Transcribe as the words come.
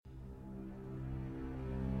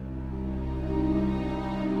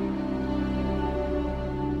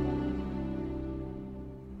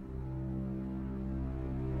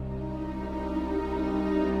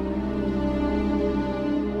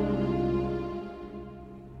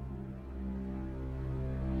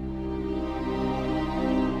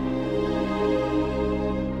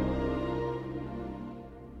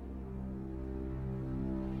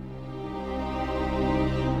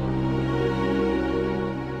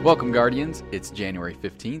Welcome, Guardians. It's January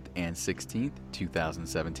 15th and 16th,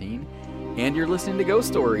 2017, and you're listening to Ghost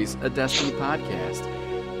Stories, a Destiny podcast.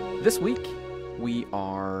 This week, we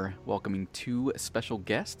are welcoming two special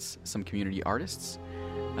guests, some community artists,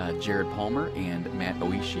 Jared Palmer and Matt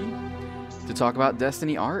Oishi, to talk about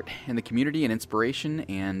Destiny art and the community and inspiration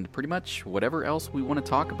and pretty much whatever else we want to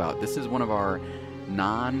talk about. This is one of our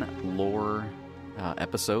non-lore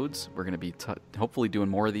episodes. We're going to be hopefully doing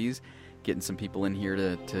more of these, getting some people in here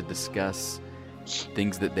to discuss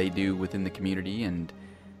things that they do within the community and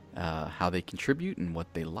how they contribute and what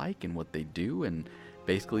they like and what they do, and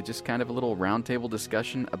basically just kind of a little roundtable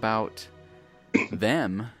discussion about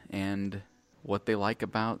them and what they like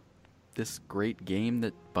about this great game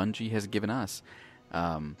that Bungie has given us.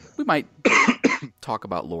 We might talk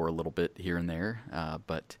about lore a little bit here and there,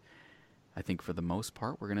 but I think for the most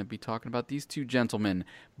part we're going to be talking about these two gentlemen.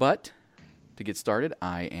 But to get started,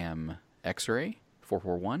 I am X-Ray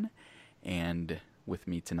 441, and with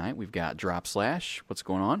me tonight we've got Drop Slash. What's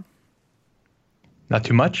going on? Not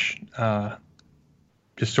too much.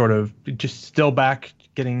 Just still back,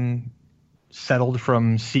 getting settled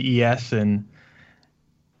from CES and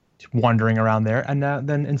wandering around there, and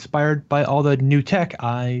then inspired by all the new tech,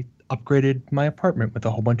 I upgraded my apartment with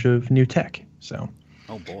a whole bunch of new tech. So,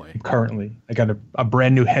 oh boy! Currently, I got a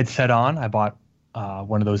brand new headset on. I bought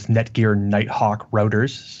one of those Netgear Nighthawk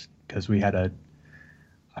routers because we had a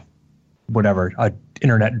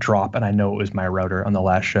internet drop, and I know it was my router on the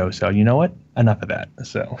last show. So you know what? Enough of that.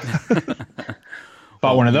 So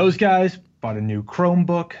bought one of those guys. Bought a new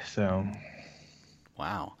Chromebook. So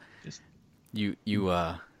wow,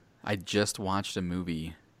 I just watched a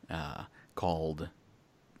movie called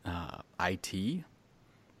IT,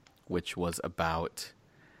 which was about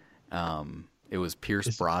it was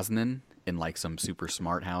Pierce Brosnan in like some super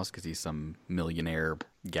smart house because he's some millionaire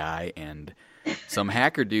guy, and some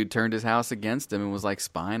hacker dude turned his house against him and was like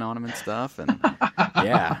spying on him and stuff, and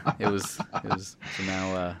yeah, it was so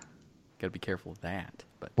now gotta be careful of that.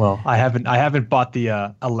 But well, I haven't bought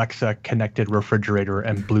the Alexa connected refrigerator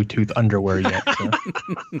and Bluetooth underwear yet. So.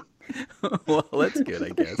 Well, that's good, I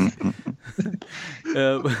guess.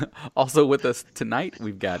 Also with us tonight,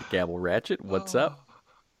 we've got Gabble Ratchet. What's up?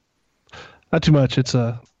 Not too much. It's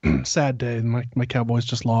a sad day. My Cowboys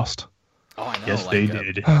just lost. Oh, I know. Yes, they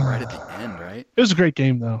did. Right at the end, right? It was a great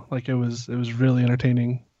game, though. Like it was really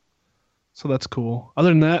entertaining. So that's cool. Other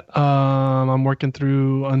than that, I'm working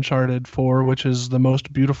through Uncharted 4, which is the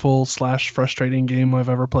most beautiful / frustrating game I've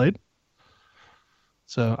ever played.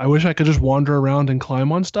 So I wish I could just wander around and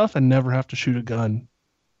climb on stuff and never have to shoot a gun.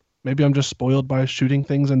 Maybe I'm just spoiled by shooting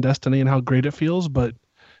things in Destiny and how great it feels, but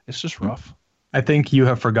it's just rough. I think you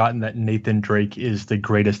have forgotten that Nathan Drake is the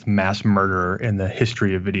greatest mass murderer in the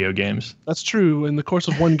history of video games. That's true. In the course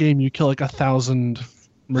of one game, you kill like 1,000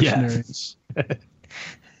 mercenaries. Yes.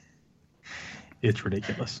 It's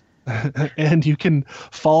ridiculous. And you can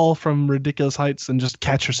fall from ridiculous heights and just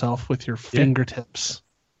catch yourself with your fingertips.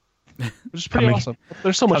 Which is pretty awesome.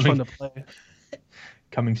 There's so much fun to play.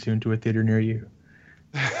 Coming soon to a theater near you.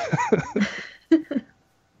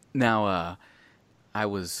 Now, I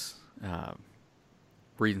was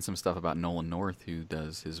reading some stuff about Nolan North, who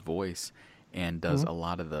does his voice and does a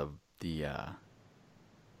lot of the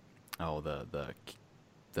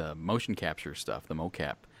motion capture stuff, the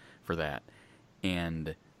mocap for that.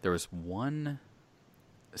 And there was one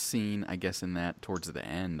scene, I guess, in that towards the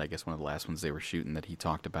end, I guess one of the last ones they were shooting, that he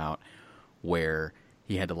talked about where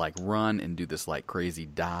he had to like run and do this like crazy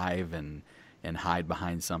dive and hide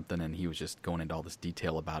behind something, and he was just going into all this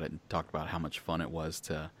detail about it and talked about how much fun it was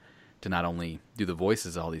to not only do the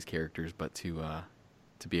voices of all these characters, but to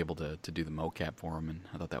be able to do the mocap for them, and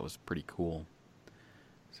I thought that was pretty cool.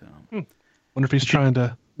 So, wonder if he's trying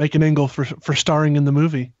to make an angle for starring in the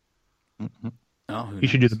movie. Mm-hmm. Oh, he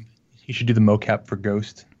should do the mocap for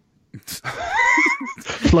Ghost.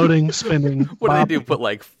 Floating, spinning. What do they do? Put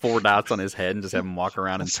like 4 dots on his head and just have him walk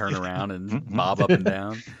around and turn around and bob up and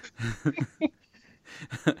down.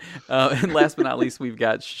 And last but not least, we've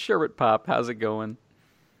got Sherbet Pop. How's it going?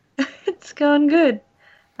 It's going good.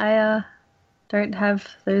 I don't have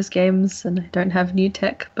those games and I don't have new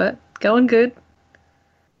tech, but going good.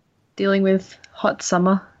 Dealing with hot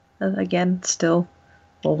summer again, still,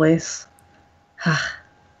 always.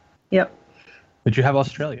 Yep. Did you have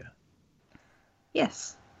Australia?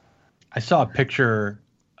 Yes. I saw a picture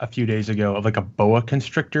a few days ago of like a boa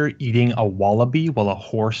constrictor eating a wallaby while a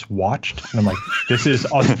horse watched, and I'm like,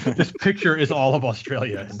 this picture is all of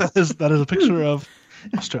Australia. That is a picture of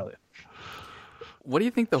Australia. What do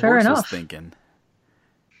you think the Fair horse enough. was thinking?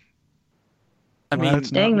 I Well, mean,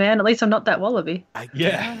 it's Dang, man, at least I'm not that wallaby. I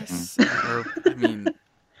Yeah. guess. Or, I mean,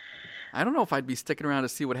 I don't know if I'd be sticking around to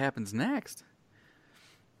see what happens next.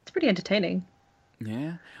 It's pretty entertaining.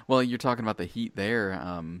 Yeah. Well, you're talking about the heat there.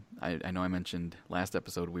 I know I mentioned last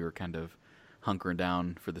episode we were kind of hunkering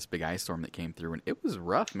down for this big ice storm that came through, and it was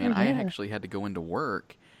rough, man. Oh, yeah. I actually had to go into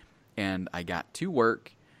work, and I got to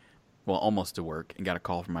work, well, almost to work, and got a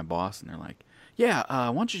call from my boss, and they're like, yeah,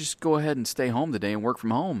 why don't you just go ahead and stay home today and work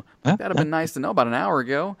from home? That'd have been nice to know about an hour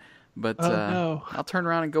ago, but no. I'll turn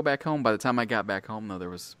around and go back home. By the time I got back home, though, there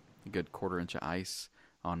was a good 1/4 inch of ice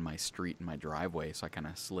on my street and my driveway, so I kind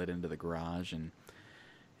of slid into the garage, and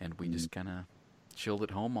we just kind of chilled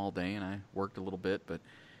at home all day, and I worked a little bit, but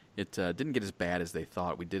it didn't get as bad as they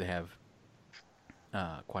thought. We did have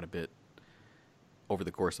quite a bit over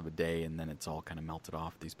the course of a day, and then it's all kind of melted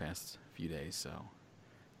off these past few days. So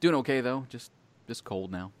doing okay, though. Just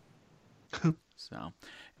cold now. So,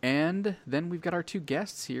 and then we've got our 2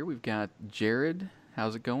 guests here. We've got Jared.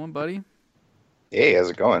 How's it going, buddy? Hey, how's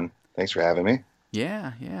it going? Thanks for having me.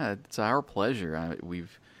 Yeah, it's our pleasure.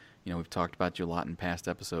 We've talked about you a lot in past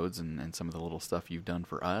episodes, and some of the little stuff you've done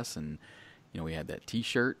for us, and we had that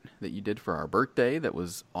T-shirt that you did for our birthday that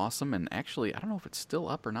was awesome. And actually, I don't know if it's still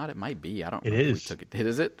up or not. It might be. I don't know. It is. If we took it.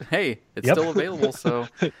 Is it? Hey, it's Yep. still available. So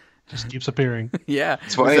Just keeps appearing. yeah,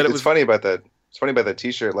 It's funny. It's funny about that. It's funny about that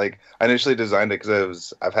T-shirt. Like, I initially designed it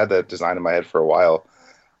because I've had that design in my head for a while,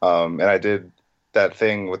 and I did that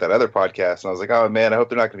thing with that other podcast, and I was like, oh man, I hope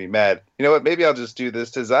they're not going to be mad. You know what? Maybe I'll just do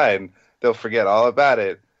this design. They'll forget all about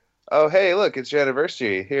it. Oh, hey, look, it's your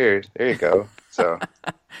anniversary. There you go. So.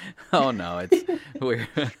 Oh no, it's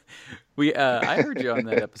I heard you on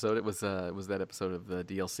that episode. It was that episode of the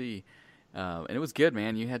DLC, and it was good,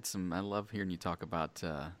 man. You had some. I love hearing you talk about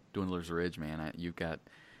Dwindler's Ridge, man.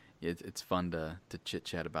 It's fun to chit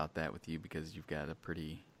chat about that with you because you've got a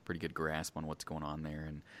pretty good grasp on what's going on there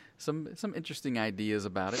and some interesting ideas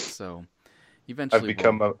about it. So eventually,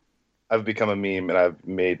 I've become a meme, and I've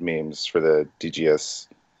made memes for the DGS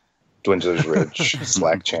Dwindler's Ridge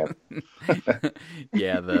Slack channel.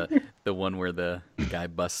 Yeah, the one where the guy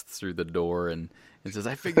busts through the door and says,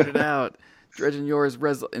 "I figured it out. Dredgen Yor's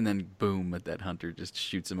and then boom, that hunter just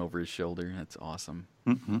shoots him over his shoulder. That's awesome.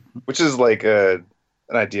 Which is like an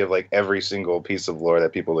idea of like every single piece of lore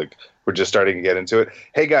that people like were just starting to get into it.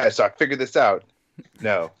 Hey guys, so I figured this out.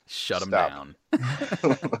 No, shut him stop. down.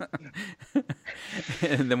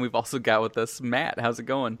 And then we've also got with us Matt. How's it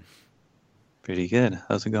going? Pretty good.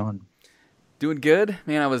 How's it going? Doing good,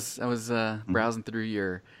 man. I was browsing through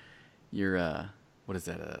your what is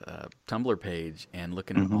that, Tumblr page and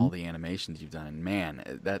looking at all the animations you've done. And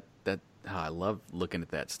man, that I love looking at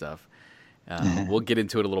that stuff. We'll get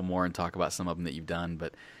into it a little more and talk about some of them that you've done,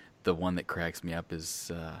 but the one that cracks me up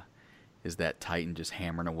is that Titan just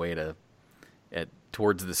hammering away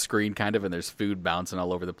towards the screen, kind of, and there's food bouncing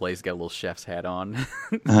all over the place. Got a little chef's hat on.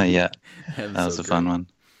 Yeah, that was a fun one.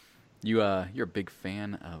 You're a big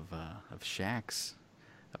fan of Shaxx.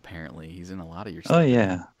 Apparently, he's in a lot of your stuff. Oh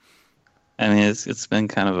yeah, I mean it's been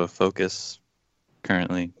kind of a focus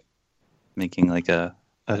currently, making like a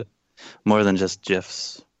more than just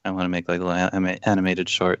GIFs. I want to make like a little animated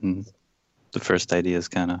short, and the first idea is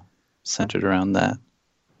kind of centered around that.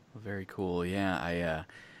 Very cool. Yeah,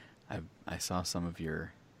 I saw some of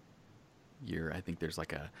your I think there's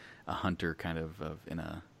like a hunter kind of in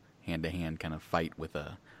a hand-to-hand kind of fight with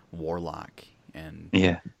a warlock, and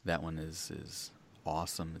that one is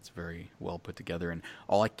awesome. It's very well put together, and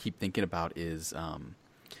all I keep thinking about is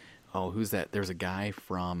who's that? There's a guy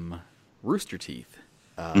from Rooster Teeth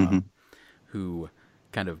who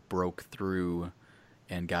kind of broke through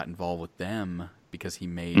and got involved with them because he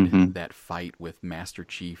made that fight with Master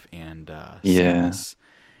Chief and Samus,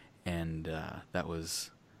 and that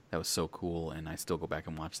was so cool. And I still go back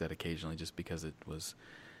and watch that occasionally just because it was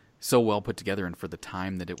so well put together, and for the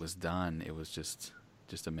time that it was done, it was just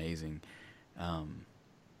amazing.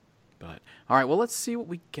 But all right, well, let's see what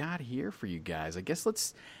we got here for you guys. I guess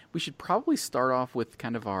we should probably start off with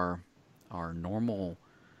kind of our normal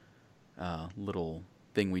little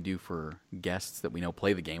thing we do for guests that we know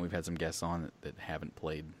play the game. We've had some guests on that haven't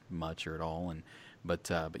played much or at all,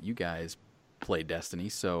 but you guys play Destiny.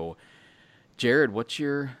 So Jared,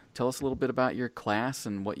 tell us a little bit about your class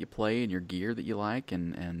and what you play and your gear that you like,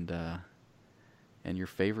 and your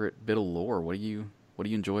favorite bit of lore. What do you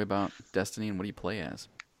enjoy about Destiny, and what do you play as?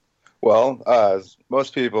 Well, as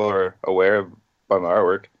most people are aware of by my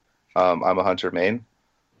artwork, I'm a hunter main.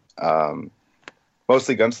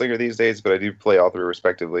 Mostly gunslinger these days, but I do play all three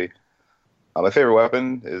respectively. My favorite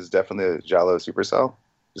weapon is definitely a Jalo Supercell,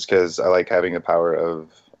 just because I like having the power of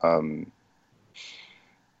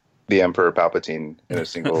the Emperor Palpatine in a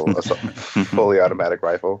single fully automatic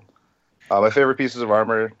rifle. My favorite pieces of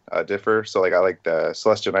armor differ. So like I like the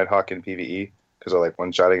Celestial Nighthawk in PvE because I like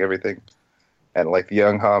one-shotting everything, and like the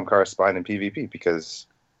Young Hamkar Spine in PvP because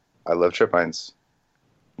I love trip mines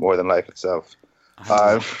more than life itself.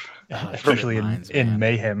 Especially in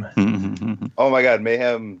Mayhem. Oh my god,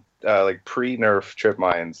 Mayhem, like pre-nerf trip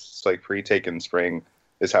mines, it's like pre-taken spring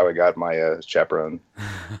is how I got my chaperone.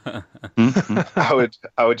 I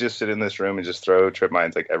would just sit in this room and just throw trip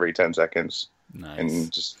mines like every 10 seconds. Nice.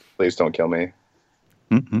 And just please don't kill me.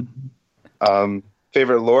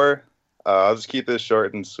 Favorite lore? I'll just keep this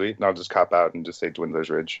short and sweet, and I'll just cop out and just say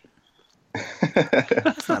Dwindler's Ridge.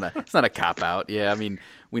 It's not a cop out. Yeah, I mean,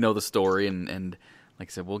 we know the story, and like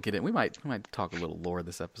I said, we'll get it. We might talk a little lore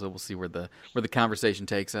this episode. We'll see where the conversation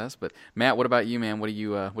takes us. But Matt, what about you, man? What are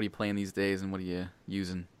you playing these days, and what are you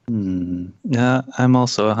using? Yeah, I'm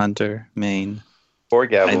also a hunter main. Poor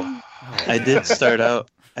Gavel. I did start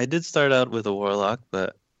out with a warlock,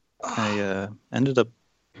 but I ended up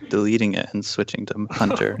deleting it and switching to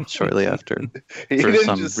hunter shortly after. He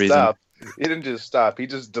didn't just stop. He didn't just stop. He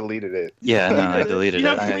just deleted it. Yeah, no, I deleted You it.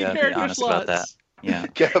 have I three gotta be character honest about that. slots. Yeah.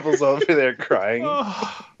 Gavel's over there crying.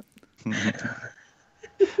 I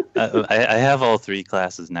have all 3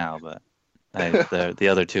 classes now, but the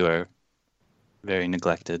other 2 are very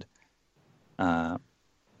neglected. As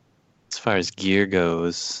far as gear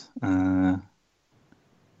goes, I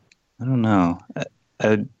don't know.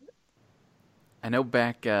 I know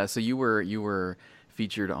back. So you were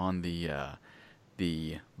featured on the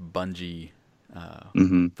Bungie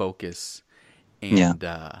focus, and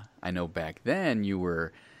I know back then you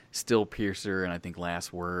were still Piercer, and I think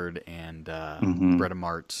Last Word and Bretta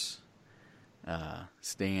Mart's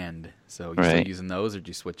stand. So you still using those, or did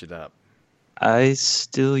you switch it up? I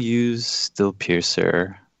still use Still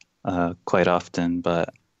Piercer quite often,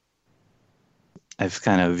 but I've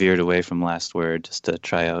kind of veered away from Last Word just to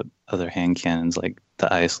try out other hand cannons like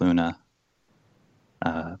the Ice Luna.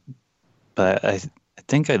 But I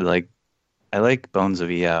think I like Bones of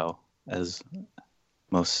Iao as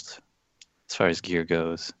far as gear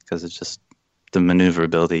goes, because it's just the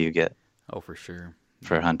maneuverability you get. Oh, for sure.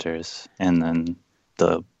 For hunters, and then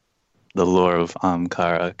the lore of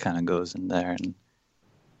Amkara kind of goes in there,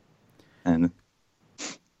 and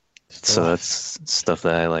so that's stuff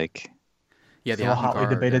that I like. Yeah, the Still a hotly Ahamkara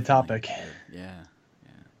debated definitely. topic. Yeah.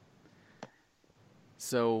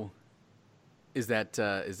 So, is that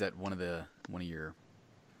one of your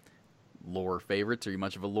lore favorites? Are you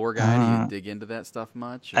much of a lore guy? Do you dig into that stuff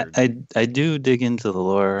much? Or? I do dig into the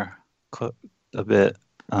lore quite a bit.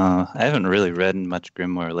 I haven't really read much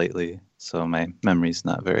Grimoire lately, so my memory's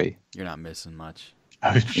not very. You're not missing much.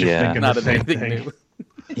 I was just thinking Not the same anything thing. new.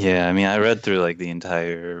 Yeah, I mean, I read through like the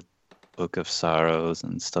entire Book of Sorrows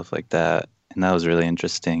and stuff like that, and that was really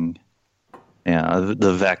interesting. Yeah,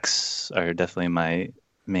 the Vex are definitely my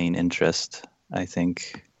main interest, I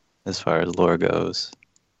think, as far as lore goes.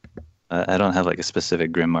 I don't have like a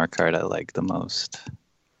specific Grimoire card I like the most.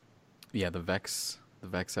 Yeah, the Vex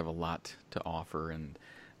have a lot to offer and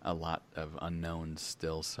a lot of unknowns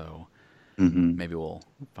still. So maybe we'll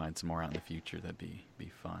find some more out in the future. That'd be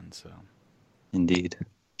fun. So Indeed.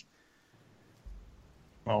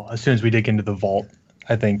 Well, as soon as we dig into the vault,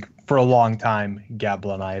 I think for a long time,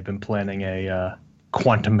 Gabla and I have been planning a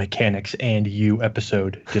quantum mechanics and you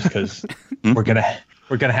episode, just because we're gonna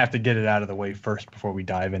have to get it out of the way first before we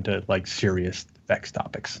dive into like serious Vex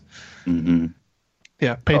topics.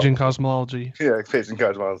 Yeah, paging cosmology. Yeah, facing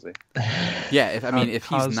cosmology. yeah, if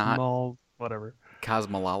he's not whatever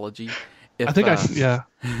cosmology, I think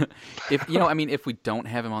if we don't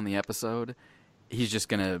have him on the episode, he's just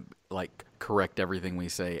gonna like correct everything we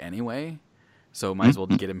say anyway. So might as well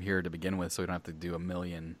get him here to begin with, so we don't have to do a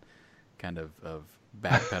million kind of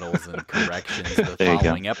backpedals and corrections the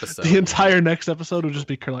following episode. The entire next episode will just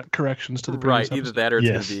be corrections to the previous right. Either episode. that or it's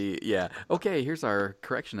going to be okay. Here's our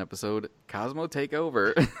correction episode. Cosmo, take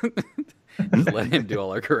over. Just let him do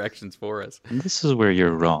all our corrections for us. This is where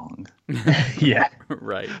you're wrong. Yeah,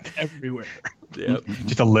 right. Everywhere. Yep.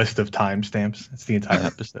 Just a list of timestamps. That's the entire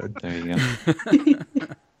episode. There you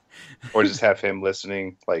go. Or just have him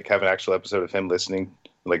listening, like have an actual episode of him listening,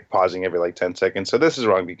 like pausing every like 10 seconds. So this is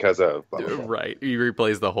wrong because of blah, blah, blah. Right. You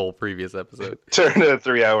replays the whole previous episode. Turn a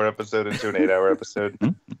 3-hour episode into an 8-hour episode.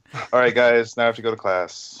 All right, guys, now I have to go to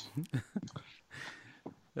class.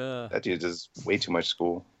 That dude does way too much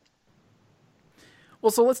school.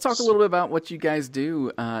 Well, so let's talk a little bit about what you guys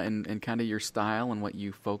do and kind of your style and what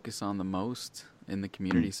you focus on the most in the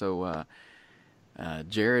community. So,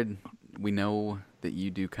 Jared, we know that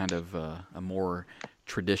you do kind of a more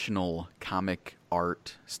traditional comic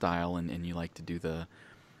art style, and you like to do the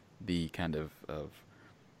kind of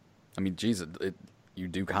I mean, geez, you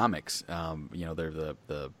do comics. They're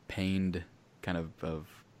the pained kind of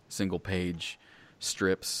single page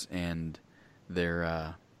strips, and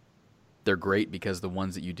they're great because the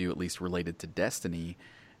ones that you do, at least related to Destiny,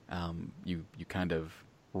 you kind of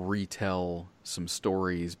retell some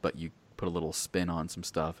stories, but you put a little spin on some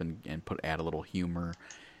stuff and add a little humor,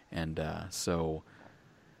 and so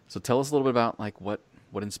tell us a little bit about like what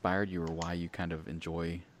inspired you or why you kind of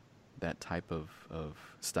enjoy that type of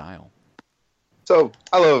style. So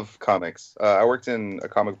I love comics. I worked in a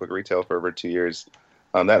comic book retail for over 2 years.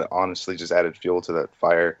 That honestly just added fuel to that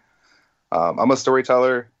fire. I'm a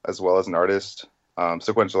storyteller as well as an artist.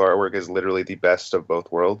 Sequential artwork is literally the best of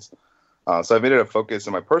both worlds. So I've made it a focus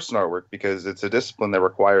in my personal artwork because it's a discipline that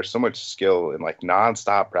requires so much skill and like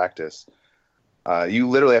nonstop practice. You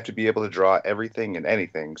literally have to be able to draw everything and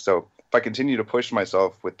anything. So if I continue to push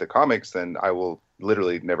myself with the comics, then I will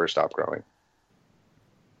literally never stop growing.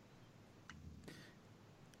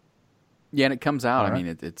 Yeah, and it comes out. All right. I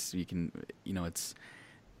mean, it's you can, it's.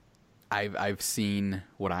 I've seen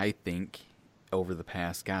what I think over the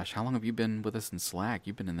past. Gosh, how long have you been with us in Slack?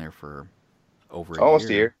 You've been in there for over Almost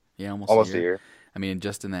a year. Yeah, Almost a year. I mean,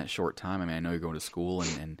 just in that short time. I mean, I know you're going to school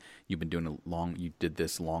and you've been doing you did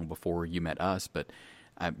this long before you met us, but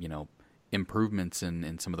improvements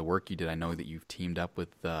in some of the work you did. I know that you've teamed up with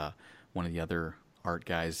one of the other art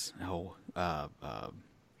guys.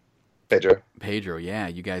 Pedro, yeah,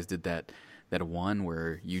 you guys did that one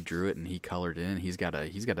where you drew it and he colored in. He's got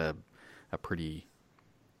a pretty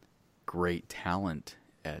great talent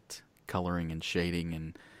at coloring and shading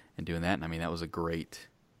and doing that. And I mean, that was a great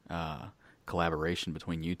collaboration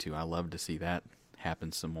between you two. I love to see that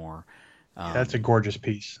happen some more. That's a gorgeous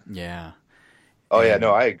piece. Yeah. Oh yeah,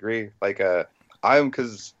 no, I agree. Like, I'm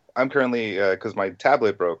currently because my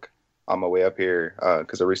tablet broke on my way up here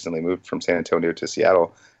because I recently moved from San Antonio to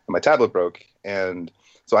Seattle, and my tablet broke, and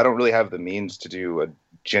so I don't really have the means to do a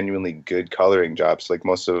genuinely good coloring job. So like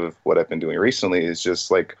most of what I've been doing recently is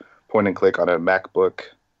just like point and click on a MacBook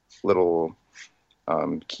little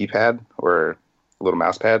keypad or a little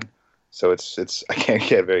mouse pad. So it's I can't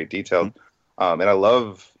get very detailed, and I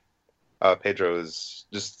love Pedro's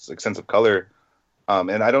just like sense of color.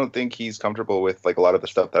 And I don't think he's comfortable with like a lot of the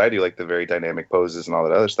stuff that I do, like the very dynamic poses and all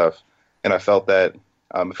that other stuff. And I felt that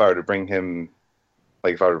if I were to bring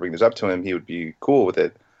this up to him, he would be cool with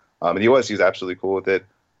it. And he was absolutely cool with it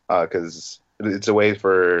because it's a way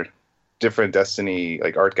for different Destiny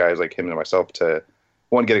like art guys like him and myself to,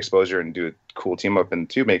 one, get exposure and do a cool team up, and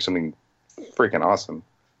two, make something freaking awesome.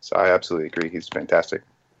 So I absolutely agree. He's fantastic.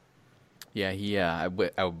 Yeah, we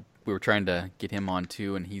were trying to get him on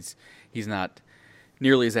too, and he's not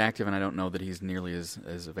nearly as active, and I don't know that he's nearly as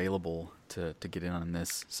available to get in on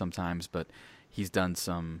this sometimes, but he's done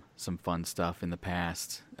some fun stuff in the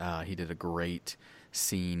past. He did a great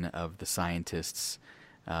scene of the scientists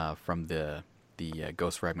from the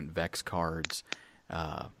Ghost Fragment Vex cards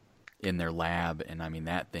in their lab, and I mean,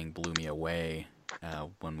 that thing blew me away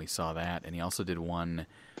when we saw that. And he also did one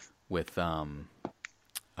with our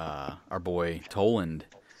boy Toland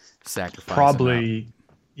sacrificing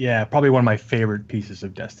Probably one of my favorite pieces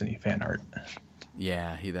of Destiny fan art.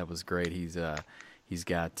 Yeah, that was great. He's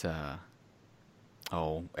got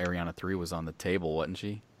Ariana 3 was on the table, wasn't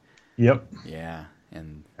she? Yep. Yeah,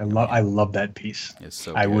 and I love that piece. It's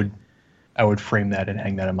so I good. would frame that and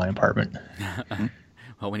hang that in my apartment.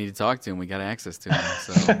 Well, we need to talk to him. We got access to him.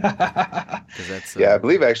 So, 'cause that's, I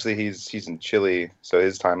believe actually he's in Chile, so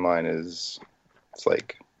his timeline it's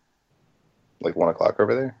like 1:00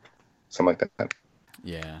 over there, something like that.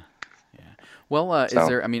 Yeah. Well, is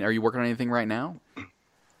there? I mean, are you working on anything right now?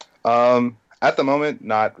 At the moment,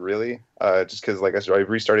 not really. Just because, like I said, I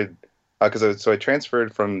restarted because I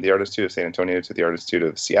transferred from the Artist 2 of San Antonio to the Artist 2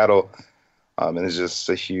 of Seattle, and it's just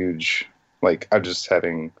a huge I'm just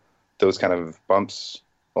having those kind of bumps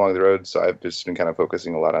along the road, so I've just been kind of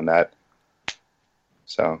focusing a lot on that.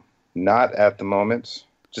 So not at the moment,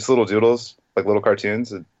 just little doodles, like little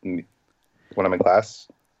cartoons when I'm in class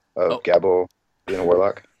of Gabble being a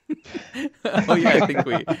warlock. Oh yeah, I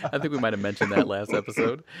think we might have mentioned that last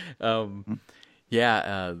episode. And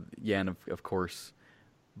of course,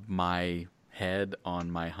 my head on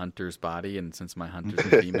my hunter's body, and since my hunter's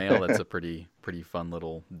a female, that's a pretty fun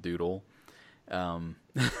little doodle.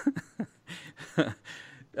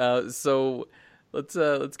 So let's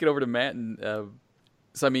get over to Matt, and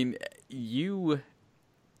so I mean, you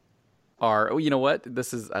are. Oh, you know what?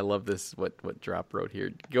 I love this. What Drop wrote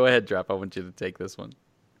here. Go ahead, Drop. I want you to take this one.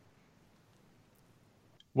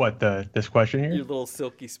 What this question Your here? little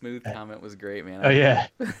silky smooth comment was great, man. Oh yeah,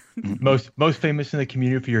 most famous in the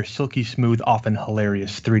community for your silky smooth, often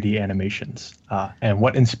hilarious 3D animations. And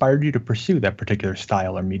what inspired you to pursue that particular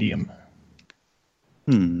style or medium?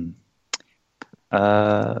 Hmm.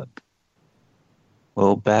 Uh,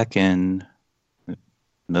 well, back in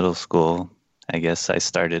middle school, I guess I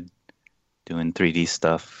started doing 3D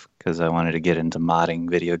stuff because I wanted to get into modding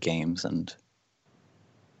video games, and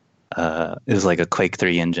it was like a Quake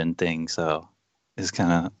 3 engine thing, so it's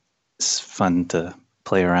kind of fun to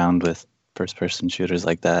play around with first-person shooters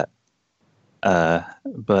like that.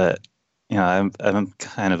 But I'm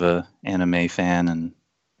kind of a anime fan, and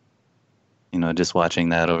just watching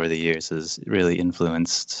that over the years has really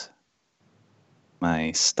influenced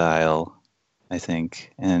my style, I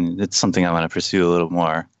think, and it's something I want to pursue a little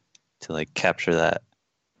more to like capture that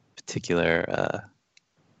particular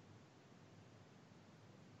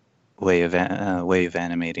way of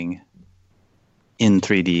animating in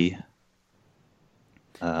 3D.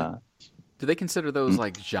 Do they consider those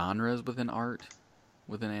like genres within art,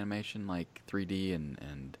 within animation, like 3D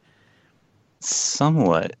and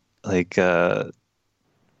Somewhat like it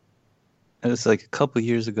was like a couple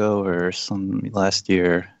years ago or some last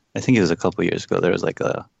year. I think it was a couple years ago. There was like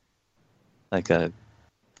a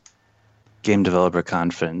game developer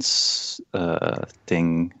conference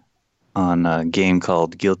thing on a game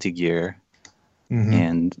called Guilty Gear, Mhm.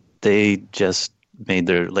 and they just made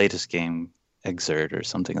their latest game Exert or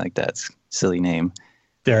something like that. Silly name.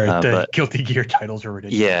 The but- Guilty Gear titles are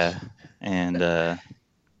ridiculous. Yeah, and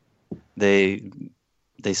they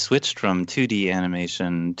switched from 2D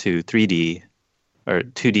animation to 3D, or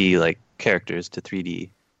 2D like characters to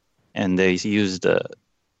 3D, and they used the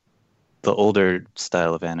older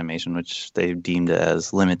style of animation, which they deemed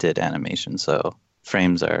as limited animation. So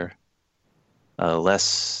frames are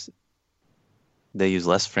less. They use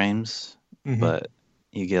less frames, Mhm. but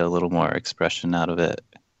you get a little more expression out of it.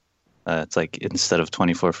 It's like instead of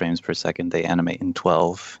 24 frames per second, they animate in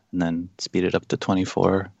 12 and then speed it up to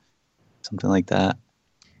 24, something like that.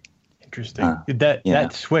 Interesting. yeah.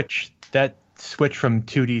 That switch from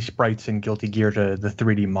 2D sprites in Guilty Gear to the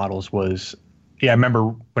 3D models was, I remember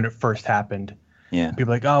when it first happened. Yeah. People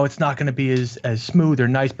were like, oh, it's not going to be as smooth or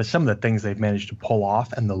nice, but some of the things they've managed to pull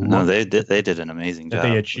off and the look No, they did an amazing that job. they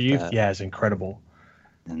with achieved, that. is incredible.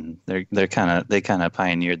 And they kind of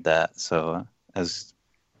pioneered that. So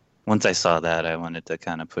once I saw that, I wanted to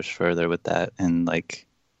kind of push further with that, and like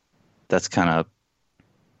that's kind of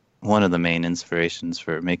one of the main inspirations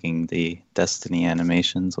for making the Destiny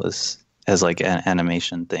animations was as like an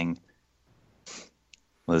animation thing,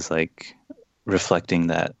 was like reflecting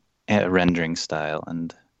that rendering style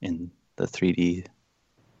and in the 3D.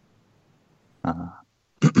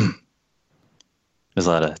 There's a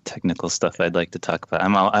lot of technical stuff I'd like to talk about.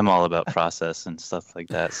 I'm all about process and stuff like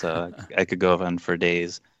that, so I could go on for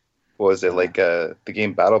days. What was it like? The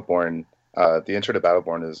game Battleborn. The intro to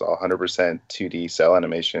Battleborn is 100% 2D cell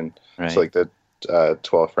animation. Right. So like the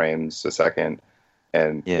 12 frames a second,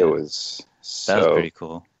 and Yeah. it was That was so pretty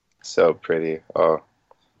cool. so pretty. Oh,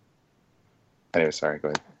 anyway, sorry.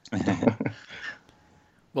 Go ahead.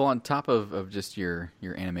 Well, on top of just your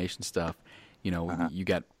animation stuff, you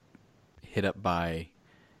got hit up by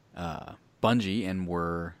Bungie and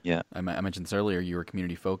were Yeah. I mentioned this earlier. You were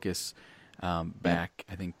community focus back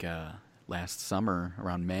I think last summer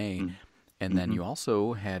around May, and then you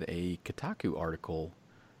also had a Kotaku article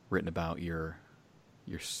written about your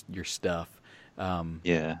stuff.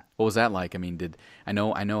 Yeah. What was that like? I mean, I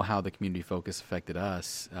know how the community focus affected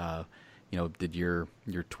us. Did your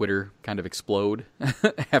Twitter kind of explode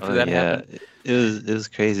after that happened? It was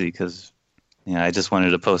crazy because I just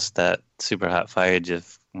wanted to post that super hot fire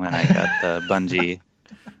gif when I got the Bungie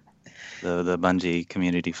the Bungie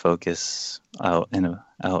community focus out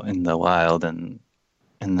in the wild, and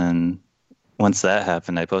then once that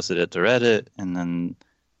happened, I posted it to Reddit, and then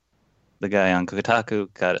the guy on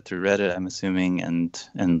Kotaku got it through Reddit, I'm assuming, and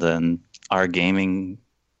then our gaming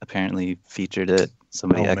apparently featured it.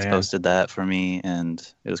 Somebody Oh, man. posted that for me, and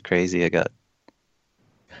it was crazy. I got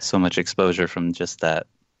so much exposure from just that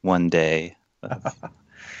one day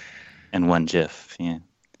and one GIF. Yeah.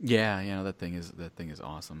 Yeah, that thing is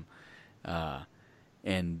awesome.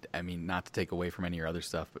 And I mean, not to take away from any of your other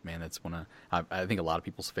stuff, but man, that's I think a lot of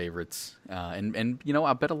people's favorites. And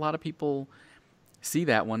I bet a lot of people see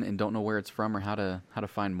that one and don't know where it's from or how to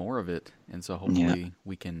find more of it. And so hopefully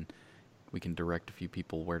we can direct a few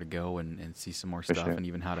people where to go and see some more For stuff, sure. and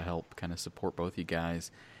even how to help kind of support both you guys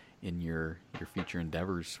in your future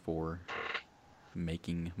endeavors for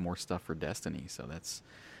making more stuff for Destiny. So that's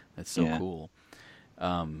so Yeah. cool.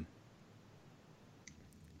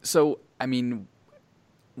 So, I mean,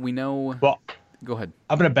 we know. Well, go ahead.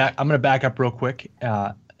 I'm gonna back up real quick,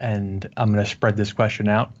 and I'm gonna spread this question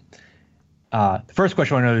out. The first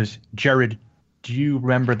question I want to know is, Jared, do you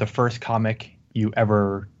remember the first comic you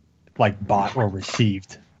ever bought or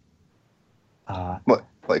received? What,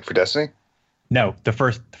 like for Destiny? No, the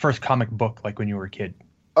first comic book, like when you were a kid.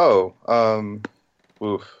 Oh,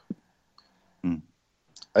 oof.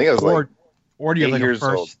 I think I was Or do you have 8 like years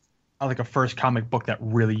old. a first comic book that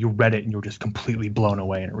really you read it and you were just completely blown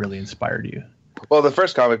away and it really inspired you? Well, the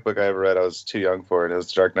first comic book I ever read, I was too young for it. It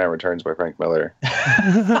was Dark Knight Returns by Frank Miller.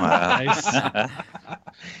 Nice.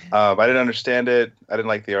 I didn't understand it. I didn't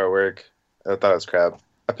like the artwork. I thought it was crap.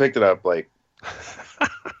 I picked it up like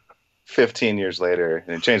 15 years later,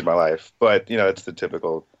 and it changed my life. But it's the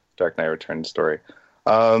typical Dark Knight Returns story.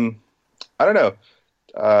 I don't know.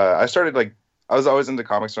 I was always into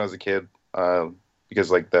comics when I was a kid, because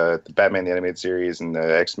like the Batman the Animated Series and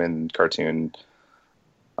the X-Men cartoon.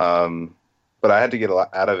 But I had to get a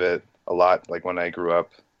lot out of it like when I grew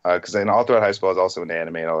up, because then all throughout high school I was also into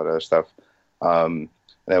anime and all that other stuff. And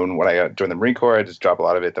then when I joined the Marine Corps, I just dropped a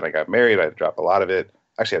lot of it. Then I got married, I had to drop a lot of it.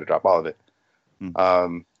 Actually, I had to drop all of it.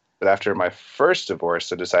 But after my first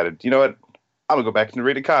divorce, I decided, you know what, I'm gonna go back into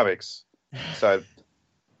reading comics. So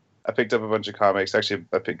I picked up a bunch of comics. Actually,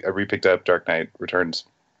 I re-picked up Dark Knight Returns,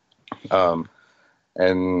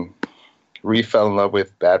 and re-fell in love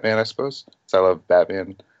with Batman, I suppose. So I love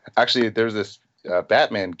Batman. Actually, there's this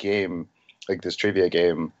Batman game, like this trivia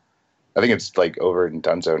game. I think it's like over in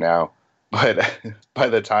Dunzo now. But by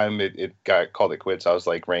the time it got called it quits, I was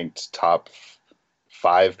like ranked top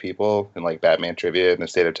 5 people in like Batman trivia in the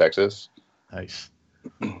state of Texas. Nice.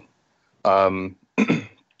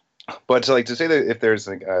 But to say that if there's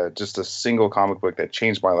like just a single comic book that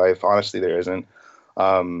changed my life, honestly, there isn't.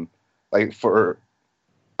 I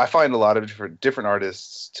find a lot of different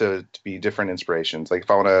artists to be different inspirations. Like if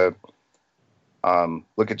I want to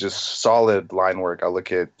look at just solid line work, I'll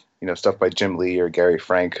look at stuff by Jim Lee or Gary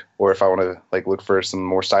Frank. Or if I want to like look for some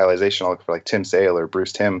more stylization, I'll look for like Tim Sale or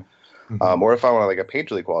Bruce Timm. Mm-hmm. Or if I want like a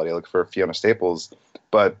painterly quality, I look for Fiona Staples.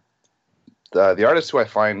 But the artist who I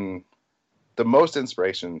find the most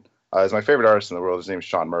inspiration is my favorite artist in the world. His name is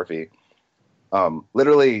Sean Murphy.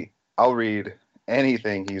 Literally, I'll read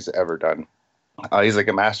anything he's ever done. He's like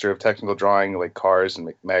a master of technical drawing, like cars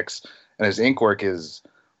and mechs, and his ink work is,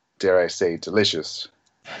 dare I say, delicious.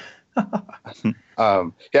 He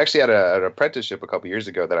actually had an apprenticeship a couple years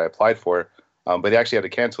ago that I applied for, but he actually had to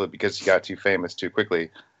cancel it because he got too famous too quickly.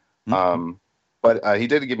 Mm-hmm. But he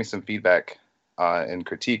did give me some feedback and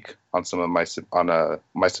critique on some of my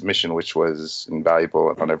submission, which was invaluable,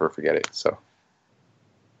 and I'll never forget it. So,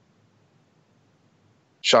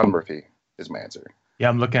 Sean Murphy is my answer. Yeah,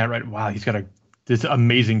 I'm looking at it right. Wow, he's got this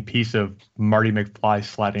amazing piece of Marty McFly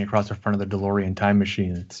sliding across the front of the DeLorean time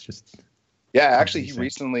machine. It's just actually he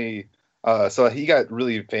recently so he got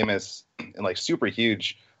really famous and like super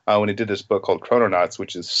huge when he did this book called Chrononauts,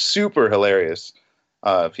 which is super hilarious.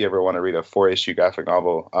 If you ever want to read a 4-issue graphic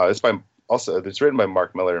novel, it's written by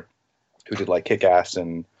Mark Miller, who did like Kick-Ass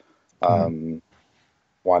and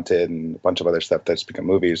Wanted and a bunch of other stuff that's become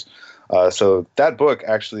movies. So that book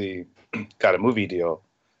actually got a movie deal.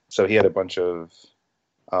 So he had a bunch of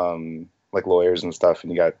like lawyers and stuff,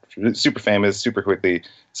 and he got super famous super quickly.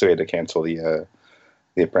 So he had to cancel the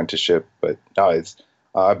apprenticeship. But no,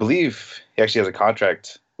 I believe he actually has a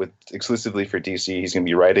contract exclusively for DC. He's going to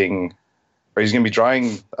be writing, or he's going to be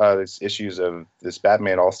drawing these issues of this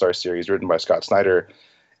Batman All-Star series written by Scott Snyder.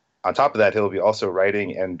 On top of that, he'll be also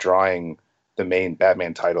writing and drawing the main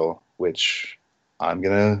Batman title, which I'm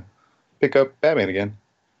going to pick up Batman again.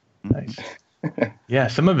 Nice. Yeah,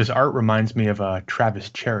 some of his art reminds me of Travis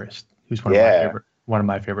Charest, who's one of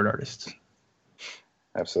my favorite artists.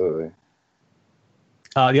 Absolutely.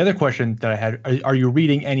 The other question that I had: Are you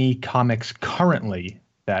reading any comics currently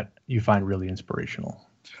that you find really inspirational?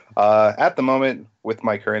 At the moment, with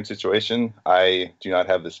my current situation, I do not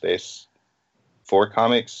have the space for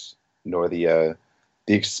comics, nor the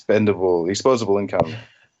disposable income.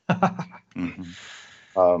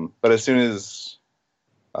 Mm-hmm. But as soon as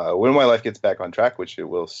when my life gets back on track, which it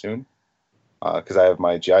will soon, because I have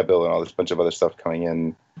my GI Bill and all this bunch of other stuff coming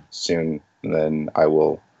in soon, and then I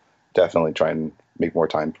will definitely try and make more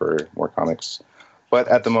time for more comics. But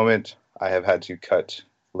at the moment, I have had to cut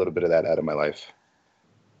a little bit of that out of my life.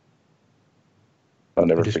 I'll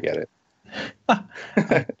never forget it.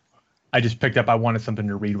 I just picked up. I wanted something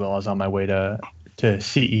to read while I was on my way to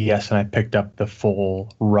CES, and I picked up the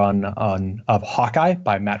full run of Hawkeye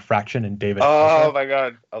by Matt Fraction and David. Oh my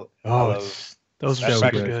god! Those Matt so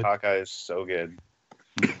Fraction's good. Hawkeye is so good.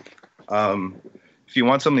 if you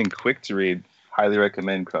want something quick to read, highly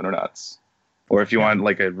recommend Chrononauts. Or if you want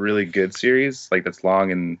like a really good series, like that's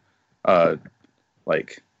long and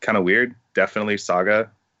like kind of weird, definitely Saga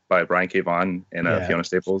by Brian K. Vaughan and Fiona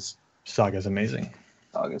Staples. Saga's amazing.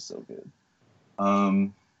 Saga's so good.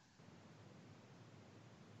 Well,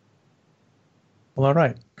 all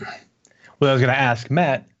right. Well, I was going to ask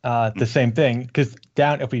Matt the same thing, because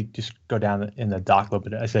if we just go down in the doc a little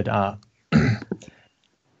bit, I said,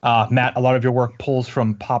 Matt, a lot of your work pulls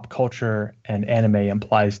from pop culture and anime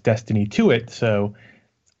implies destiny to it. So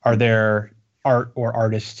are there art or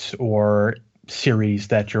artists or series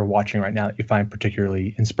that you're watching right now that you find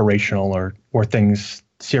particularly inspirational, or things,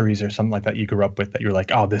 series or something like that you grew up with that you're like,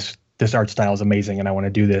 oh, this art style is amazing and I want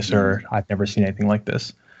to do this, or I've never seen anything like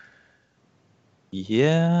this?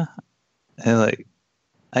 Yeah, I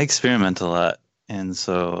experiment a lot, and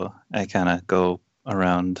so I kind of go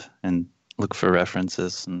around and look for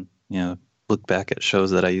references, and look back at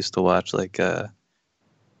shows that I used to watch, like what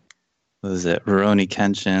was it, Rurouni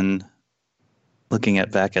Kenshin. Looking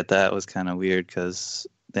back at that was kind of weird because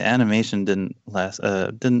the animation didn't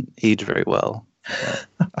age very well,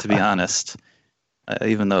 to be honest.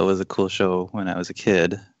 Even though it was a cool show when I was a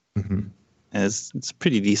kid, and it's a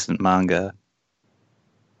pretty decent manga.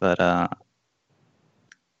 But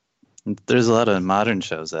there's a lot of modern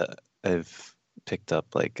shows that I've picked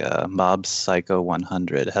up, like Mob Psycho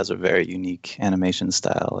 100 has a very unique animation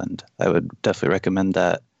style, and I would definitely recommend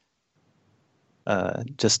that.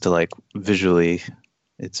 Just to like visually,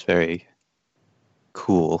 it's very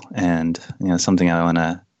cool, and something I want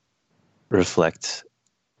to reflect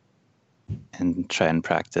and try and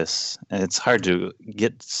practice. And it's hard to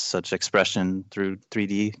get such expression through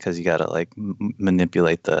 3D because you got to like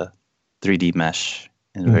manipulate the 3D mesh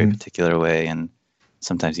in a very particular way, and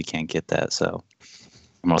sometimes you can't get that. So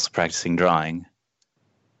I'm also practicing drawing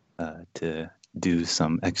to do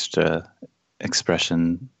some extra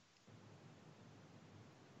expression.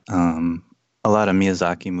 A lot of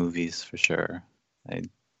Miyazaki movies for sure. I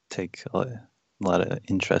take a lot of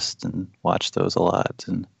interest and watch those a lot,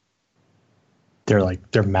 and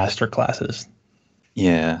they're master classes.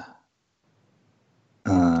 Yeah.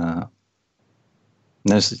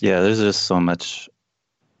 There's just so much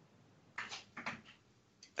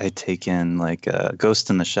I take in, like Ghost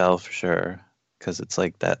in the Shell for sure, because it's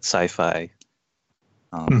like that sci-fi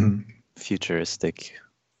futuristic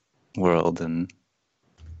world, and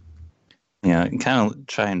kind of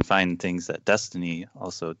try and find things that Destiny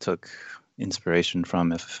also took inspiration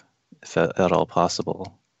from, if at all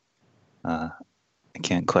possible. I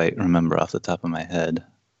can't quite remember off the top of my head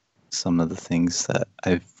some of the things that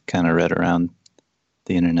I've kind of read around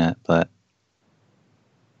the internet, but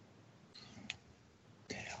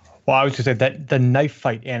well, I was going to say that the knife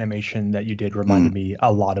fight animation that you did reminded me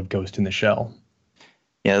a lot of Ghost in the Shell.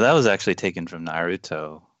 Yeah, that was actually taken from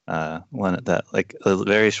Naruto. One of that, like a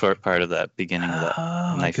very short part of that beginning of that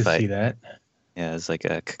knife fight. I see that. Yeah, it's like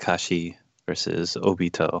a Kakashi versus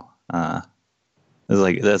Obito.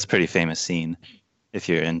 That's a pretty famous scene if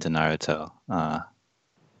you're into Naruto.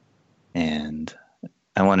 And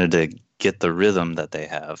I wanted to get the rhythm that they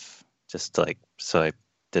have, so I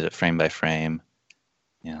did it frame by frame.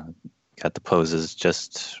 Got the poses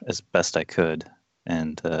just as best I could,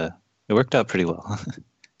 and it worked out pretty well.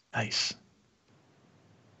 Nice.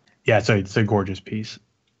 Yeah, so it's a gorgeous piece.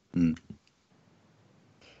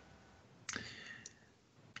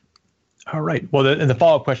 All right. Well, and the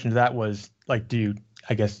follow-up question to that was, like,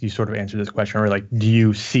 I guess you sort of answered this question, or like, do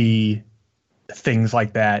you see things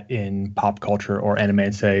like that in pop culture or anime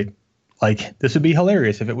and say, like, this would be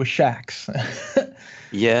hilarious if it was Shax?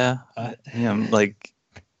 Yeah. Like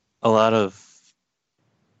a lot of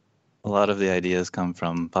the ideas come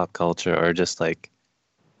from pop culture, or just like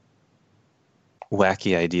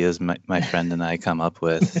wacky ideas my friend and I come up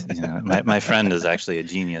with. My friend is actually a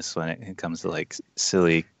genius when it comes to like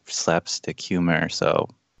silly slapstick humor. So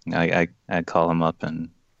I call him up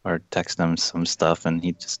or text him some stuff, and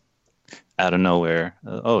he just out of nowhere,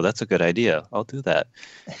 oh, that's a good idea, I'll do that.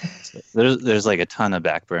 So there's like a ton of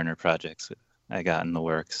back burner projects I got in the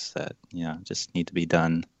works that just need to be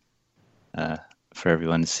done for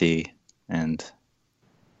everyone to see, and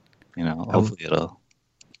hopefully it'll.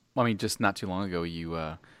 Well, I mean, just not too long ago,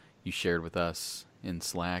 you shared with us in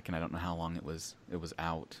Slack, and I don't know how long it was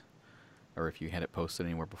out, or if you had it posted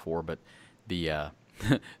anywhere before, but the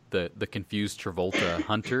the confused Travolta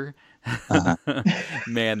hunter,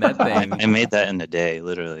 man, that thing. I made that in a day,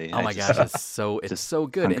 literally. Oh my gosh, it's so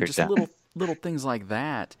good, and just down. little things like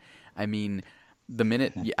that. I mean, the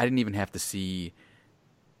minute I didn't even have to see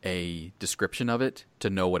a description of it to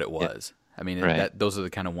know what it was. I mean, Right. those are the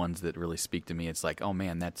kind of ones that really speak to me. It's like, oh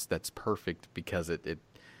man, that's perfect because it.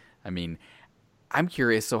 I mean, I'm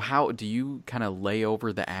curious. So, how do you kind of lay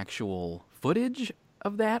over the actual footage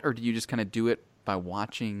of that, or do you just kind of do it by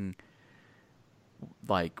watching?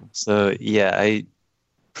 Like, So yeah,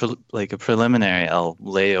 like a preliminary, I'll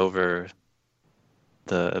lay over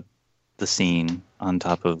the scene on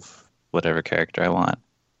top of whatever character I want,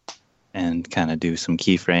 and kind of do some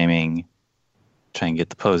keyframing, try and get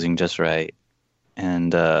the posing just right.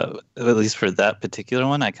 And at least for that particular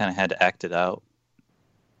one, I kind of had to act it out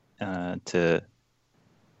to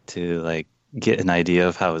like get an idea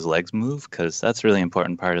of how his legs move, because that's a really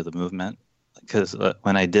important part of the movement. Because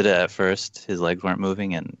when I did it at first, his legs weren't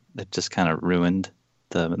moving, and it just kind of ruined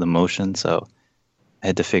the motion. So I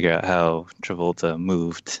had to figure out how Travolta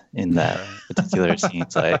moved in that particular scene.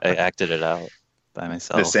 So I acted it out by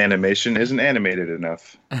myself. This animation isn't animated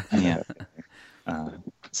enough. Yeah.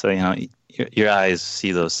 So, you know, your eyes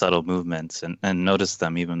see those subtle movements and notice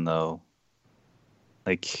them, even though,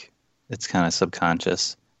 like, it's kind of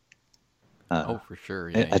subconscious. oh, for sure.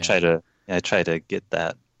 Yeah, I try to get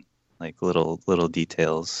that, like, little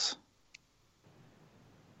details.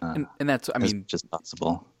 and that's, I as mean, much as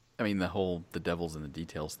possible. I mean, the devil's in the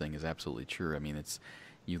details thing is absolutely true. I mean, it's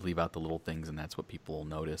you leave out the little things, and that's what people will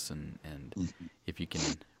notice. And Mhm. if you can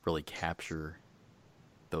really capture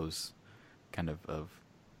those kind of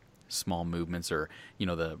small movements, or you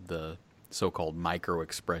know, the so-called micro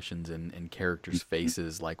expressions in characters'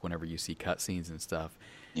 faces, like whenever you see cutscenes and stuff,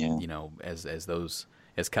 Yeah. you know, as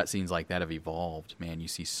cutscenes like that have evolved, man, you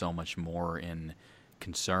see so much more in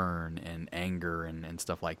concern and anger and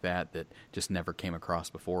stuff like that just never came across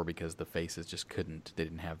before, because the faces just they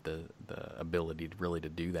didn't have the ability to really to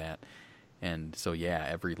do that. And so yeah,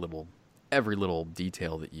 every little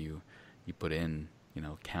detail that you put in, you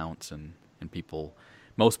know, counts, and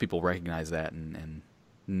most people recognize that and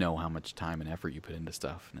know how much time and effort you put into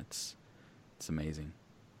stuff, and it's amazing.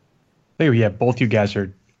 I think, yeah, both you guys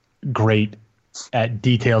are great at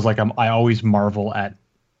details. Like I always marvel at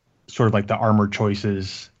sort of like the armor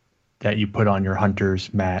choices that you put on your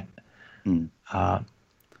hunters, Matt. Mm.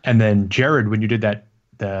 And then Jared, when you did that,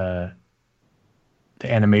 the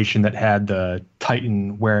animation that had the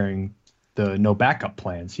Titan wearing the no backup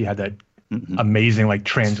plans, you had that Mhm. amazing like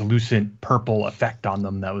translucent purple effect on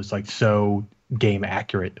them that was like so game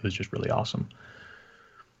accurate. It was just really awesome.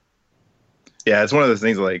 Yeah, it's one of those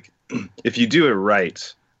things like, if you do it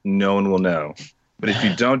right, no one will know. But if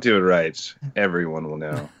you don't do it right, everyone will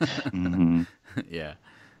know. Mhm. Yeah,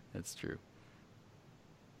 that's true.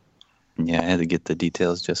 Yeah, I had to get the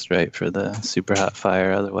details just right for the super hot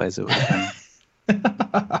fire. Otherwise, it would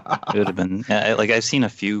have been. Yeah, like I've seen a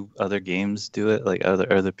few other games do it, like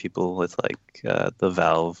other people with like the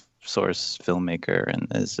Valve Source filmmaker, and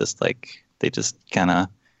it's just like they just kind of,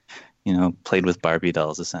 you know, played with Barbie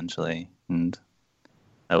dolls essentially, and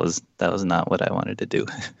that was not what I wanted to do.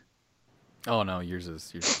 Oh no, yours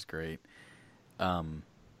is great.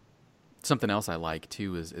 Something else I like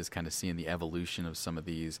too is kind of seeing the evolution of some of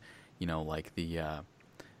these, you know, like the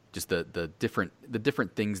just the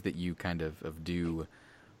different things that you kind of do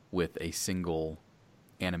with a single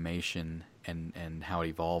animation, and how it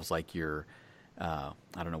evolves. Like your I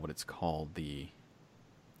don't know what it's called, the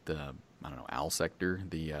I don't know, owl sector,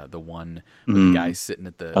 the one where the guy's sitting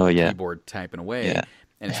at the keyboard typing away. Yeah.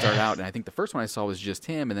 And it started out, and I think the first one I saw was just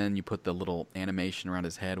him, and then you put the little animation around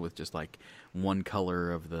his head with just like one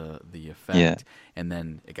color of the effect, Yeah. and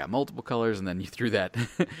then it got multiple colors, and then you threw that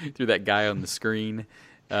guy on the screen,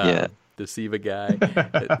 Yeah. the Siva guy.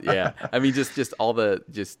 Yeah, I mean, just all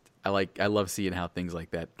I love seeing how things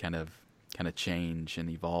like that kind of change and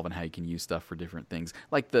evolve, and how you can use stuff for different things.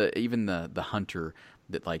 Like even the hunter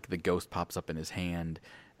that, like, the ghost pops up in his hand,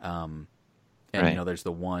 and Right. you know, there's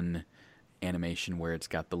the one animation where it's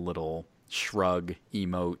got the little shrug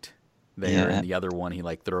emote there, Yeah. and the other one he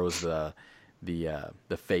like throws the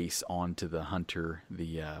face onto the hunter.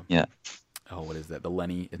 Yeah. Oh, what is that? The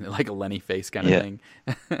Lenny, like a Lenny face kind of thing.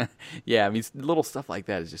 Yeah, I mean, little stuff like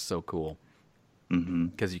that is just so cool, Mm-hmm.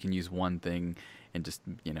 because you can use one thing and just,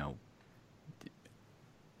 you know,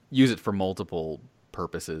 use it for multiple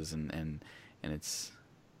purposes, and it's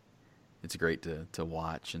great to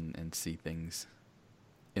watch and see things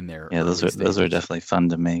in there. Yeah, those are definitely fun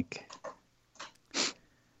to make.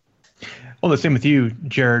 Well, the same with you,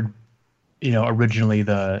 Jared. You know, originally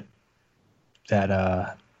the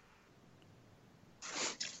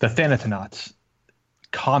Thanatonauts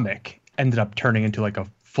comic ended up turning into like a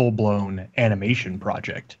full-blown animation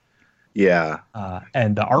project. Yeah.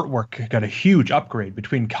 And the artwork got a huge upgrade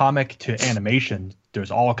between comic to animation.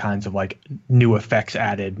 There's all kinds of like new effects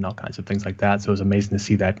added and all kinds of things like that. So it was amazing to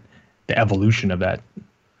see that the evolution of that.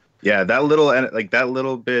 Yeah, that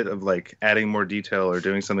little bit of like adding more detail or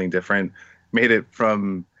doing something different made it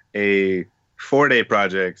from a 4-day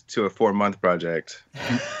project to a 4-month project.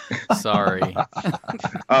 Sorry.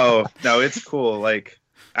 Oh, no, it's cool. Like,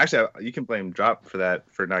 actually, you can blame Drop for that,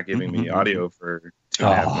 for not giving me audio for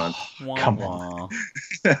 2.5 months. Come on.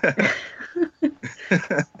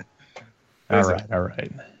 All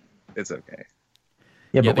right. It's okay.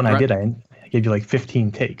 Yeah, but when I did, I gave you like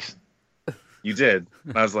 15 takes. You did.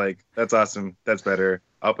 And I was like, that's awesome. That's better.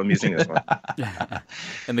 Oh, I'm using this one.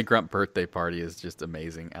 And the Grunt birthday party is just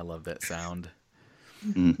amazing. I love that sound.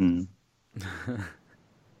 Mm-hmm.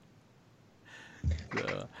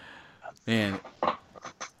 Man,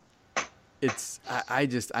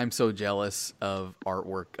 I'm so jealous of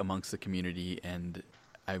artwork amongst the community, and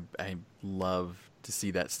I love to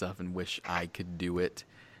see that stuff and wish I could do it,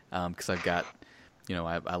 because I've got,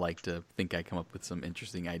 I like to think I come up with some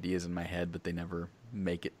interesting ideas in my head, but they never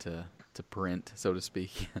make it to print, so to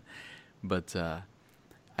speak. But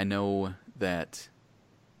I know that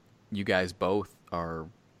you guys both are,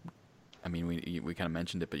 I mean, we kind of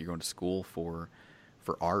mentioned it, but you're going to school for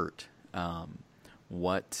art.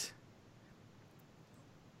 What,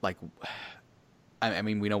 like, I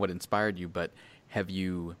mean, we know what inspired you, but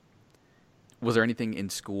was there anything in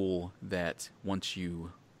school that once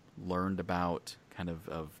you learned about kind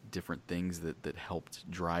of different things that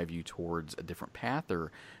helped drive you towards a different path,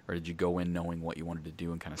 or did you go in knowing what you wanted to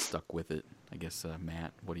do and kind of stuck with it? I guess,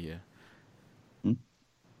 Matt, what do you?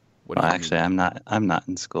 Actually, I'm not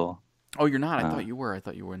in school. Oh, you're not? I thought you were. I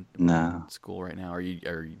thought you were in school right now. Are you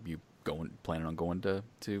planning on going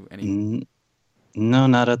to any? No,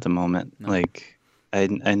 not at the moment. No. Like, I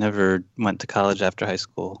never went to college after high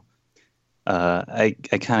school. I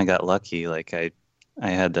kind of got lucky. Like, I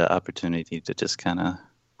had the opportunity to just kind of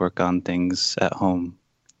work on things at home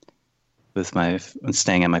with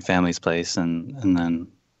staying at my family's place, and then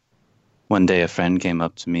one day a friend came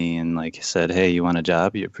up to me and like said, "Hey, you want a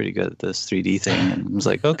job? You're pretty good at this 3D thing." And I was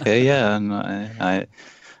like, "Okay, yeah." And I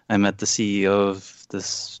met the CEO of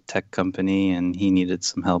this tech company, and he needed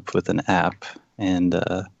some help with an app, and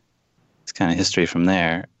it's kind of history from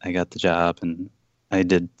there. I got the job, and I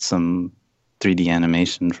did some 3D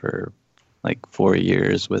animation for like 4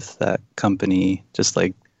 years with that company, just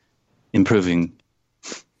like improving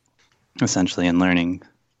essentially and learning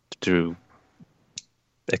through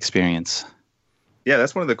experience. Yeah,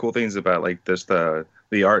 that's one of the cool things about like this the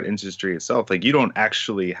art industry itself. Like, you don't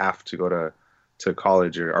actually have to go to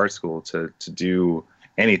college or art school to do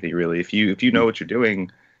anything really. If you know what you're doing,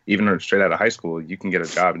 even straight out of high school, you can get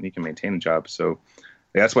a job and you can maintain a job. So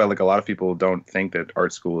that's why like a lot of people don't think that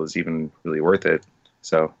art school is even really worth it.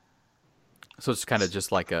 So it's kind of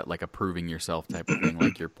just like a proving yourself type of thing,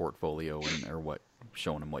 like your portfolio or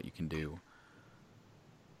showing them what you can do.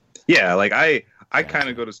 Yeah, like I kind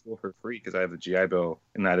of go to school for free because I have the GI Bill,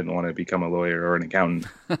 and I didn't want to become a lawyer or an accountant.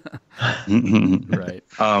 Right.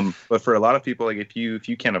 But for a lot of people, like if you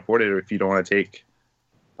can't afford it, or if you don't want to take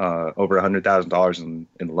over $100,000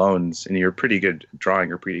 in loans, and you're pretty good at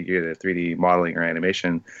drawing or pretty good at 3D modeling or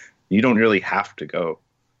animation, you don't really have to go.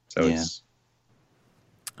 So it's.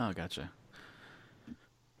 Oh, gotcha.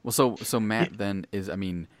 Well, so Matt then is, I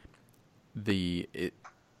mean, can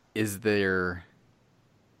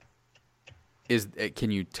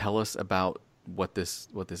you tell us about what this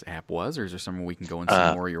app was, or is there somewhere we can go and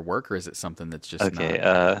see more of your work, or is it something that's just okay?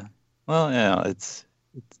 Not... Well, yeah, it's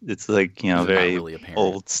like very really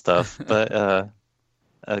old stuff, but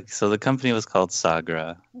so the company was called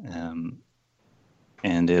Sagra, and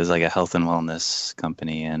it was like a health and wellness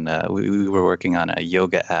company, and we were working on a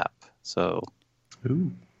yoga app. So,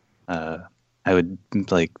 I would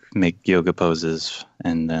like make yoga poses,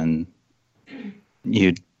 and then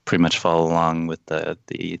you'd pretty much follow along with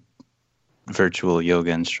the virtual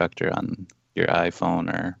yoga instructor on your iPhone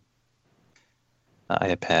or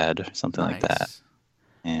iPad or something like that.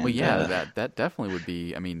 And, well, yeah, that definitely would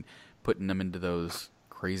be. I mean, putting them into those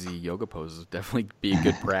crazy yoga poses would definitely be a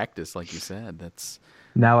good practice, like you said. That's.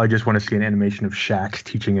 Now I just want to see an animation of Shaq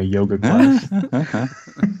teaching a yoga class.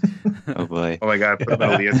 Oh boy! Oh my God! Put him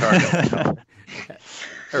in a leotard.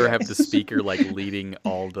 Or have the speaker like leading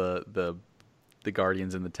all the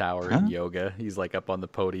Guardians in the tower in yoga. He's like up on the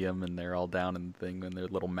podium, and they're all down in the thing in their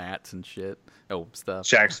little mats and shit. Oh, stuff.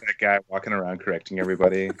 Shaq's that guy walking around correcting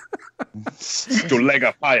everybody. Your leg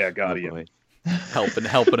up higher, Guardian. Helping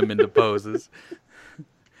him into poses.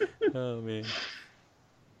 Oh man.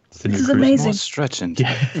 It's the new This is Crucible. amazing. More stretching.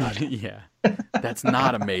 Yeah. That's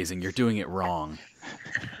not amazing. You're doing it wrong.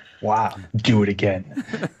 Wow. Do it again.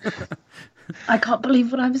 I can't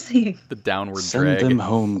believe what I'm seeing. The downward Send drag. them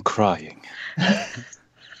home crying.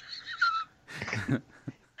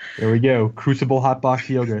 There we go. Crucible Hotbox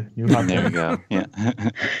Yoga. New hot There we box. go.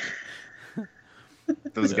 Yeah.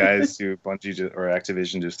 Those guys who or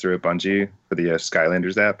Activision just threw at Bungie for the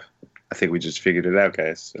Skylanders app. I think we just figured it out,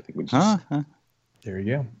 guys. I think we just. Huh? There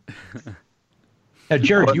you go. Now,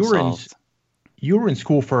 Jared, Solved. you were in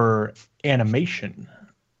school for animation.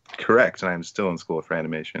 Correct, and I'm still in school for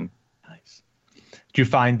animation. Nice. Do you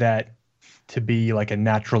find that to be like a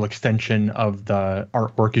natural extension of the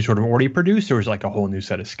artwork you sort of already produce, or is it like a whole new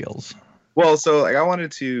set of skills? Well, so like I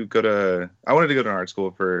wanted to go to an art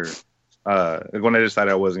school for when I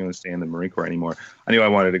decided I wasn't going to stay in the Marine Corps anymore. I knew I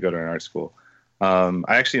wanted to go to an art school. I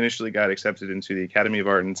actually initially got accepted into the Academy of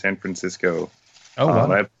Art in San Francisco. Oh,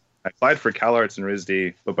 wow. I applied for CalArts and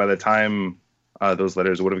RISD, but by the time those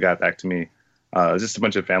letters would have got back to me, it was just a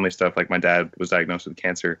bunch of family stuff. Like my dad was diagnosed with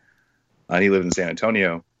cancer, and he lived in San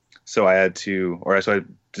Antonio. So I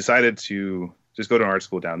decided to just go to an art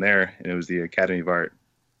school down there, and it was the Academy of Art,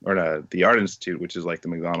 or the Art Institute, which is like the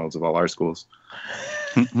McDonald's of all art schools.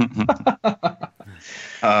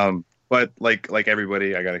 But like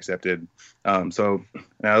everybody, I got accepted. So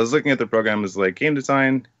I was looking at the program, it was like game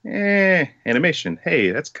design, animation.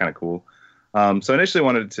 Hey, that's kind of cool. So I initially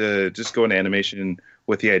wanted to just go into animation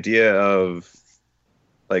with the idea of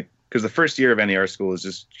like, because the first year of any art school is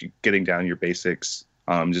just getting down your basics,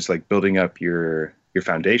 just like building up your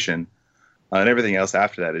foundation, and everything else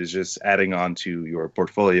after that is just adding on to your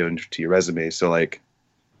portfolio and to your resume. So like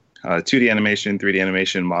 2D animation, 3D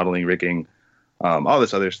animation, modeling, rigging, all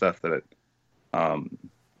this other stuff that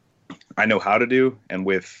I know how to do, and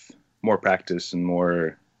with more practice and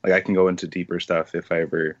more, like I can go into deeper stuff if I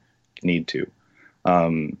ever need to.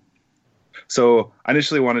 So I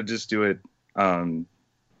initially wanted to just do it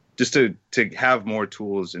just to have more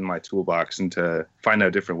tools in my toolbox and to find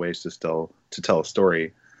out different ways to tell a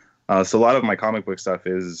story. So a lot of my comic book stuff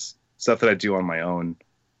is stuff that I do on my own,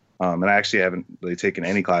 and I actually haven't really taken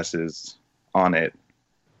any classes on it.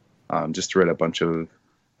 Just to read a bunch of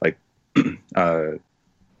like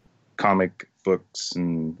comic books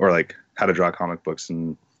or like how to draw comic books,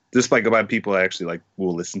 and just like about people I actually like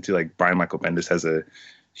will listen to. Like Brian Michael Bendis has a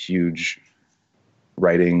huge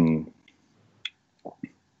writing.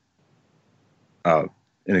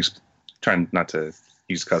 Trying not to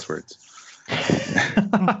use cuss words.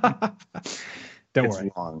 Don't It's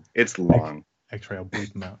worry. long. It's long. X-ray, I'll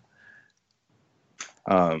bleep them out.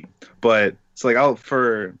 But it's like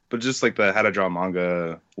but just like the how to draw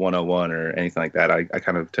manga 101 or anything like that, I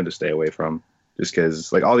kind of tend to stay away from, just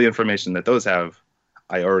because like all the information that those have,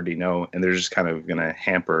 I already know, and they're just kind of gonna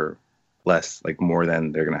hamper less, like more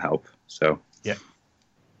than they're gonna help. So Yeah.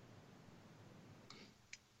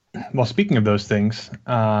 Well, speaking of those things,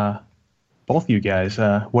 both of you guys,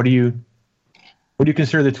 what do you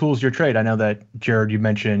consider the tools of your trade? I know that Jared, you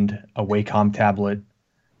mentioned a Wacom tablet.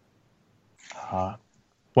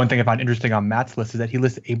 One thing I find interesting on Matt's list is that he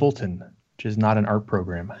lists Ableton, which is not an art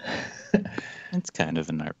program. It's kind of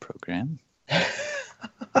an art program.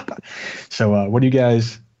 So, what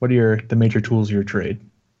are the major tools of your trade?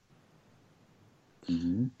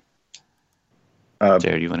 Mm-hmm. Uh,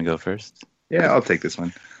 Jared, you want to go first? yeah, I'll take this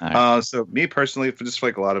one. All right. So me personally, for just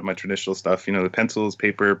like a lot of my traditional stuff, the pencils,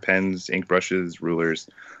 paper, pens, ink brushes, rulers.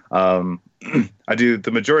 I do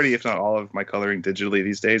the majority, if not all, of my coloring digitally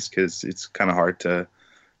these days because it's kind of hard to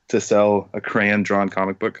sell a crayon drawn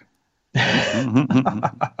comic book. Even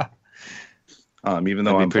though That'd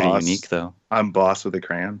I'm be pretty boss, unique, though. I'm boss with a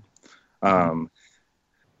crayon. And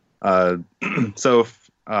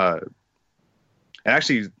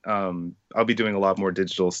actually, I'll be doing a lot more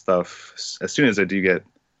digital stuff as soon as I do get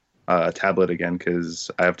a tablet again,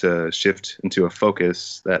 because I have to shift into a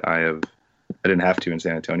Focus that I didn't have to in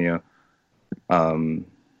San Antonio. So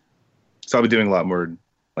I'll be doing a lot more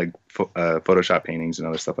like Photoshop paintings and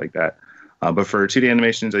other stuff like that. But for 2D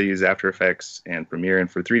animations, I use After Effects and Premiere, and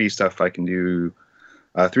for 3D stuff, I can do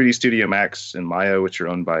 3D Studio Max and Maya, which are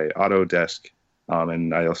owned by Autodesk,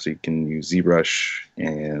 and I also can use ZBrush,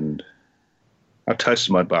 and I've touched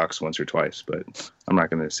Mudbox once or twice, but I'm not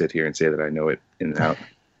going to sit here and say that I know it in and out.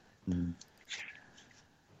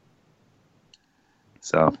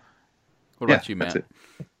 So, What about you, that's Matt?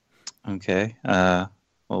 it. Okay.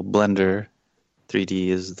 Well, Blender 3D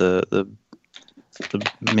is the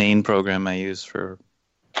main program I use for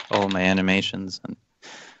all my animations and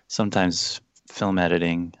sometimes film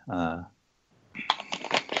editing.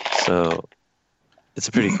 So it's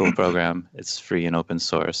a pretty cool program. It's free and open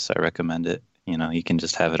source. I recommend it. You can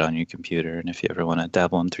just have it on your computer, and if you ever want to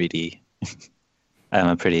dabble in 3D, I'm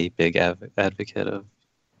a pretty big advocate of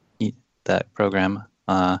that program.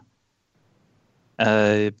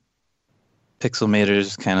 Pixelmator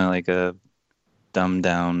is kind of like a dumbed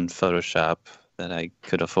down Photoshop that I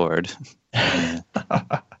could afford.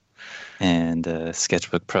 And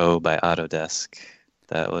Sketchbook Pro by Autodesk.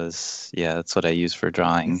 That's what I use for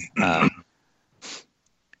drawing.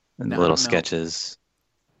 Little sketches.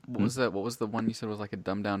 What was that? What was the one you said was like a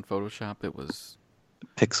dumbed down Photoshop? It was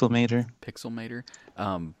Pixelmator. Pixelmator.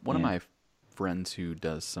 One of my friends who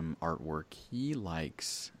does some artwork, he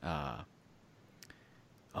likes.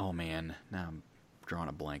 Oh man, now I'm drawing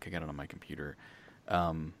a blank. I got it on my computer.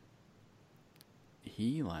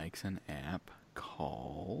 He likes an app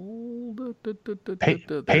called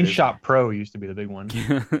Paint Shop Pro used to be the big one.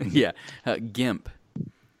 Yeah, GIMP.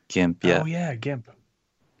 GIMP, yeah. Oh yeah, GIMP.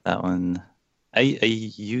 That one, I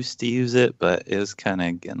used to use it, but it was kind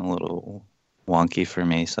of getting a little wonky for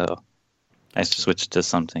me, so I switched to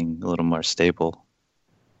something a little more stable.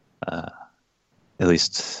 At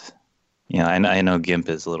least, I know GIMP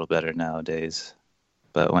is a little better nowadays,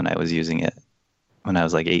 but when I was using it, when I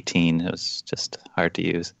was like 18, it was just hard to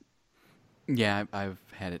use. Yeah, I've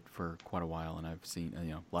had it for quite a while, and I've seen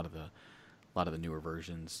a lot of the newer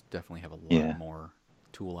versions definitely have a lot more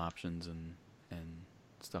tool options and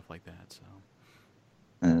stuff like that.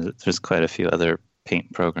 So there's quite a few other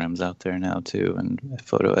paint programs out there now too, and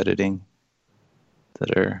photo editing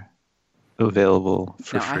that are available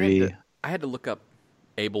for free. I had to look up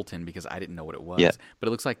Ableton because I didn't know what it was. Yeah. But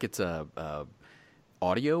it looks like it's a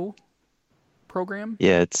audio program.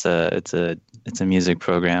 Yeah, it's a music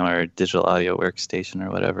program or digital audio workstation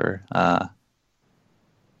or whatever.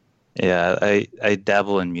 I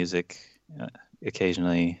dabble in music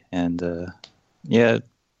occasionally, and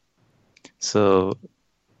so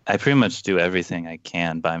I pretty much do everything I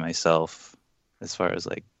can by myself as far as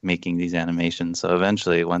like making these animations. So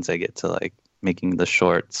eventually, once I get to like making the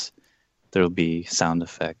shorts, there will be sound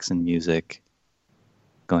effects and music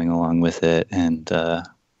going along with it, and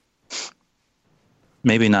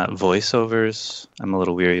maybe not voiceovers. I'm a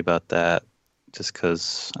little weary about that, just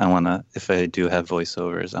because if I do have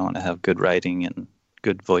voiceovers, I want to have good writing and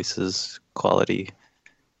good voices quality.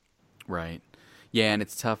 Right. Yeah, and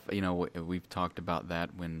it's tough. We've talked about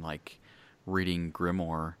that when like reading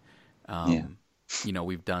Grimoire.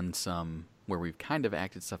 We've done some where we've kind of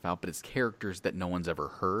acted stuff out, but it's characters that no one's ever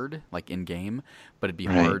heard, like in game. But it'd be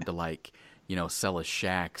hard to like, sell a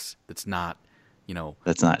Shaxx that's not,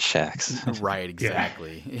 That's not Shaxx. Right,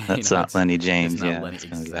 exactly. Yeah. That's not Lenny James. It's not yeah, Lenny, it's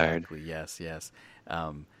gonna be exactly. Yes.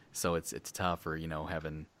 So it's tough, or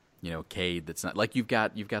having Cade that's not like you've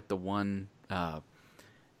got the one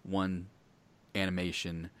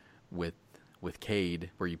animation with Cade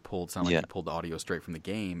where you pulled you pulled the audio straight from the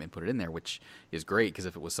game and put it in there, which is great because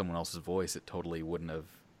if it was someone else's voice, it totally you wouldn't have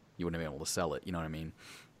been able to sell it. You know what I mean?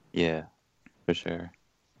 Yeah, for sure.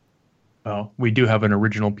 Well, we do have an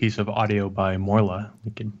original piece of audio by Morla.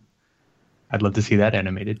 I'd love to see that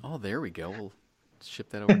animated. Oh, there we go. We'll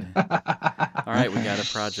ship that over to All right, we got a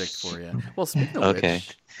project for you. Well, speaking of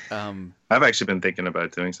which, I've actually been thinking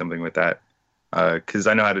about doing something with that because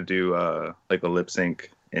I know how to do like a lip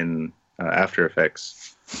sync in After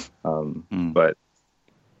Effects, but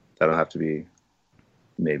that'll have to be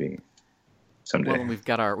maybe someday. Well, we've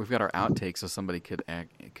got our outtakes, so somebody could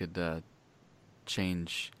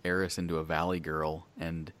change Eris into a Valley Girl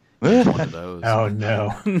and make one of those. Oh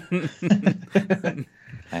no!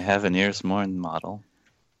 I have an Eris Morn model.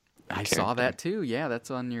 I saw that too. Yeah, that's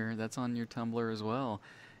on your Tumblr as well.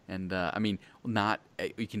 And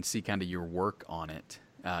you can see kind of your work on it,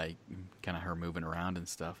 kind of her moving around and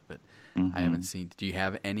stuff. But I haven't seen. Do you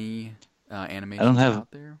have any animations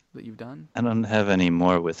out there that you've done? I don't have any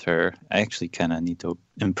more with her. I actually kind of need to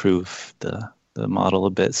improve the model a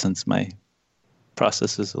bit since my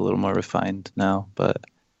process is a little more refined now. But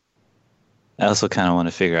I also kind of want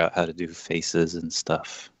to figure out how to do faces and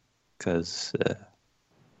stuff because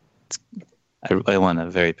I want a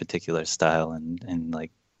very particular style and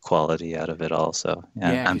like quality out of it all. So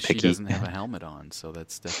I'm picky. She doesn't have a helmet on, so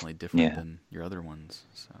that's definitely different than your other ones.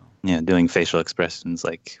 So doing facial expressions,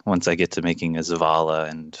 like once I get to making a Zavala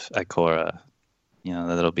and Ikora,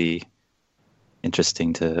 that'll be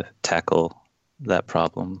interesting to tackle that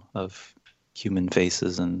problem of human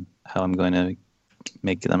faces and how I'm going to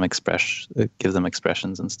make them give them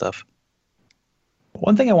expressions and stuff.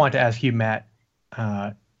 One thing I want to ask you, Matt,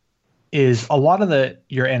 is a lot of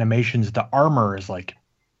your animations, the armor is like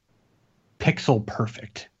pixel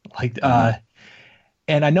perfect. Like,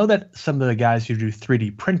 And I know that some of the guys who do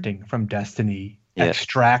 3D printing from Destiny Yeah.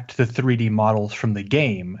 extract the 3D models from the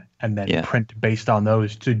game and then Yeah. print based on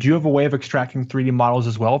those. So do you have a way of extracting 3D models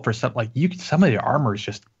as well for some, like some of the armor is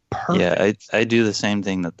just perfect. Yeah, I do the same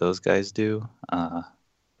thing that those guys do,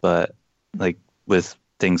 but like with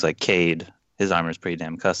things like Cade, his armor is pretty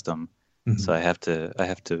damn custom, so I have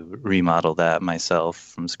to remodel that myself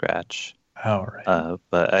from scratch. All right.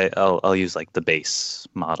 But I'll use like the base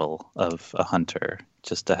model of a hunter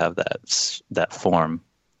just to have that form,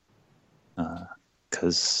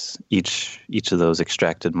 because each of those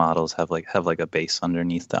extracted models have like a base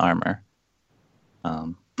underneath the armor.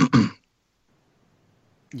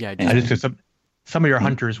 Yeah, I just some of your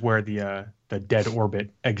hunters wear the Dead Orbit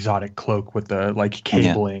exotic cloak with the like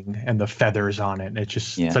cabling and the feathers on it. And it's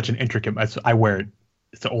just such an intricate. I wear it.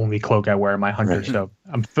 It's the only cloak I wear in my hunter, so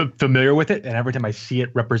I'm familiar with it. And every time I see it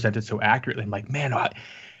represented so accurately, I'm like, man,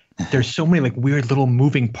 there's so many like weird little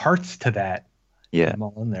moving parts to that. Yeah, I'm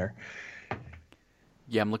all in there.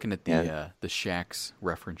 Yeah, I'm looking at the Shaxx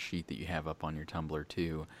reference sheet that you have up on your Tumblr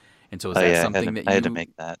too. And so is that something that I had to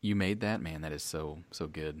make that. You made that? Man, that is so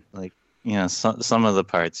good. Like, some of the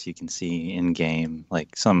parts you can see in game,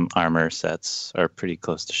 like some armor sets are pretty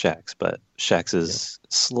close to Shaxx, but Shaxx is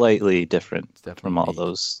slightly different from all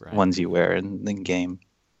those ones you wear in game.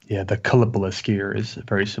 Yeah, the Callipolis gear is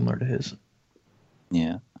very similar to his.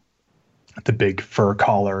 Yeah. The big fur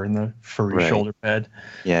collar and the furry shoulder pad.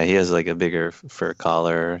 Yeah, he has like a bigger fur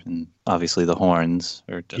collar, and obviously the horns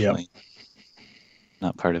are definitely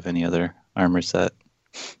not part of any other armor set.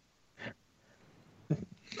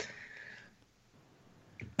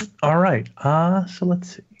 All right. So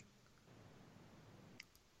let's see.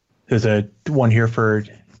 There's a one here for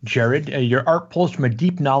Jared. Your art pulls from a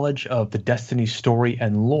deep knowledge of the Destiny story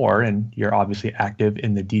and lore, and you're obviously active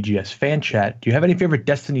in the DGS fan chat. Do you have any favorite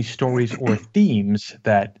Destiny stories or themes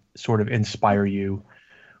that sort of inspire you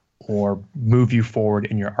or move you forward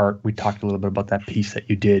in your art? We talked a little bit about that piece that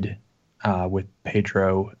you did with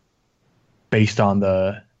Pedro based on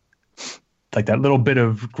that little bit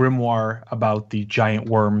of grimoire about the giant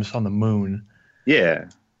worms on the moon. Yeah.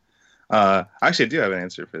 Actually, I do have an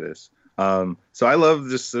answer for this. So I love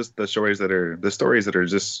just the stories that are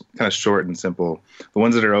just kind of short and simple. The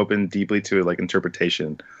ones that are open deeply to like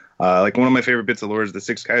interpretation. Like one of my favorite bits of lore is the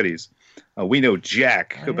Six Coyotes. We know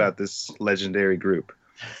jack about this legendary group.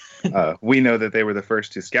 We know that they were the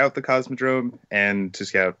first to scout the Cosmodrome and to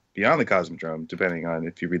scout beyond the Cosmodrome, depending on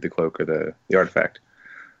if you read the cloak or the artifact.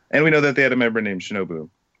 And we know that they had a member named Shinobu,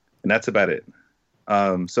 and that's about it.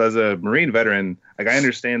 So as a Marine veteran, like I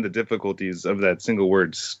understand the difficulties of that single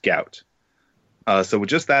word scout. So with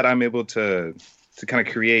just that, I'm able to kind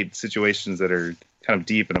of create situations that are kind of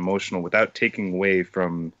deep and emotional without taking away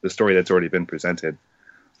from the story that's already been presented.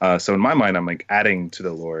 So in my mind, I'm like adding to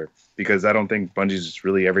the lore because I don't think Bungie's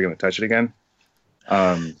really ever going to touch it again.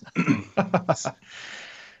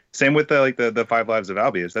 Same with the 5 Lives of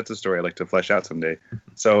Albius. That's a story I'd like to flesh out someday.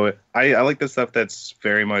 So I like the stuff that's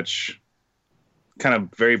very much kind of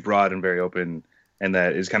very broad and very open, and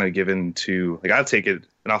that is kind of given to like I'll take it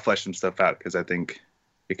and I'll flesh some stuff out because I think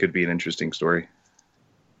it could be an interesting story.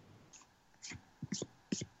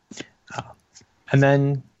 And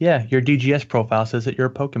then your DGS profile says that you're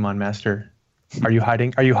a Pokemon master. Are you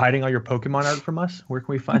hiding all your Pokemon art from us? Where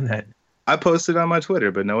can we find that? I posted on my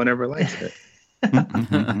Twitter, but no one ever likes it.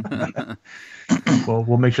 Well,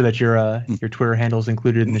 we'll make sure that your Twitter handle is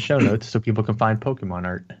included in the show notes so people can find Pokemon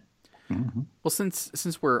art. Mm-hmm. Well,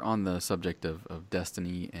 since we're on the subject of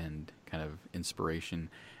Destiny and kind of inspiration,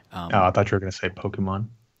 I thought you were going to say Pokemon.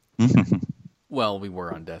 Well, we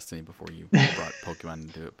were on Destiny before you brought Pokemon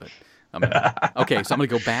into it, but okay. So I'm going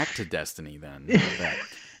to go back to Destiny then.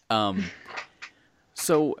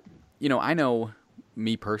 So I know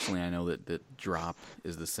me personally. I know that drop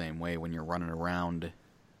is the same way when you're running around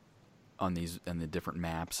on the different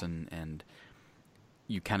maps and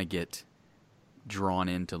you kind of get drawn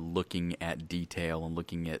into looking at detail and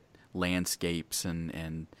looking at landscapes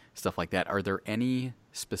and stuff like that. Are there any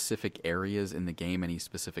specific areas in the game, any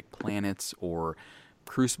specific planets or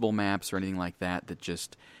Crucible maps or anything like that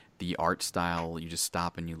just the art style, you just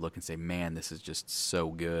stop and you look and say, man, this is just so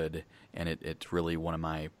good, and it's really one of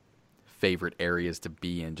my favorite areas to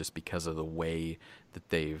be in just because of the way that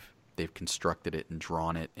they've constructed it and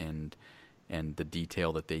drawn it, and the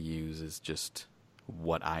detail that they use is just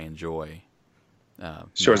what I enjoy.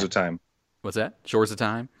 Shores of Time. What's that? Shores of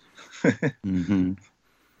Time? Mm-hmm.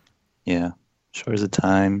 Yeah. Shores of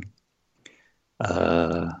Time.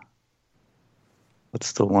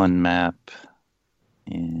 What's the one map?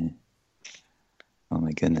 Yeah. Oh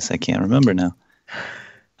my goodness, I can't remember now.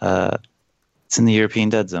 It's in the European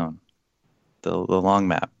Dead Zone, the long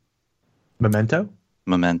map. Memento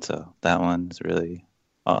Memento. That one's really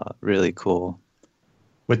cool.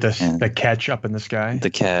 with And- the catch up in the sky. The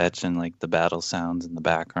catch and like the battle sounds in the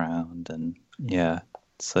background, and yeah,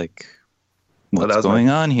 it's like, that what's was going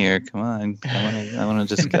on here? Come on, I want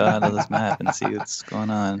to just go out of this map and see what's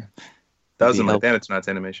going on. That was Be in my helpful. Thanatonauts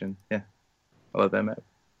animation. Yeah, I love that map.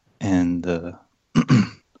 And the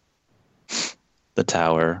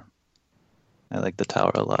tower. I like the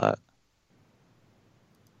tower a lot.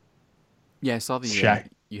 Yeah, I saw the Shack.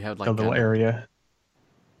 you had like The little kind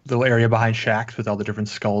of- area behind shacks with all the different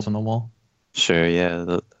skulls on the wall. Sure,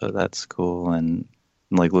 yeah, that's cool. And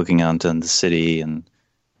like looking out into the city and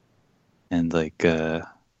like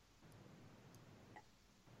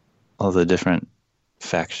all the different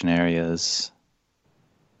faction areas.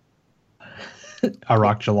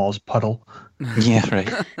 Arak Jalal's puddle. Yeah,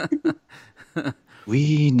 right.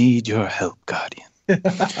 We need your help, Guardian.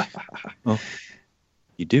 Well,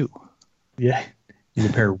 you do, Yeah, need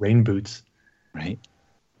a pair of rain boots. right?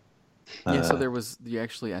 Yeah, so Uh, there was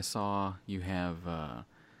I saw you have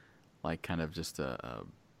like kind of just a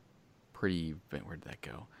pretty where'd that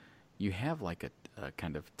go? You have like a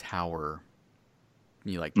kind of tower,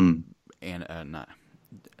 you like Mm. and not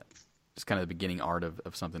just kind of the beginning art of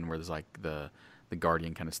something where there's like the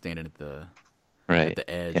guardian kind of standing at the right.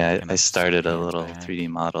 edge. Yeah, and kind I of started a scans little back. 3D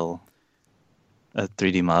model,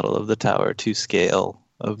 of the tower to scale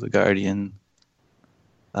of the Guardian.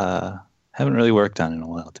 Haven't really worked on it in a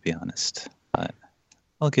while, to be honest, but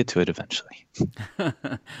I'll get to it eventually.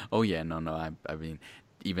 Oh yeah, no. I mean,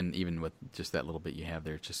 even with just that little bit you have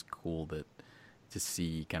there, it's just cool to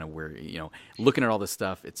see kind of where looking at all this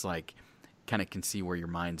stuff. It's like kind of can see where your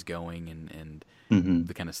mind's going and Hmm.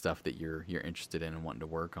 the kind of stuff that you're interested in and wanting to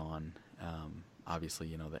work on.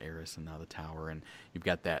 Obviously, the Eris and now the tower, and you've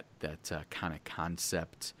got that kind of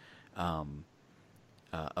concept of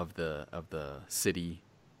the city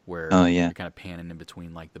where Oh, yeah. you're kind of panning in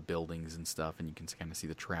between like the buildings and stuff, and you can kind of see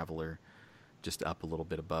the traveler just up a little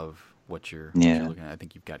bit above what you're Yeah. looking at. I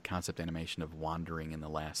think you've got concept animation of wandering in the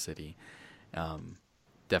last city.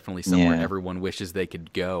 Definitely somewhere Yeah. everyone wishes they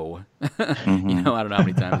could go. Mhm. I don't know how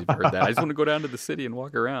many times you've heard that. I just want to go down to the city and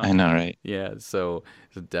walk around. I know, right? Yeah, so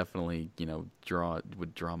definitely,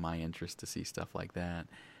 would draw my interest to see stuff like that.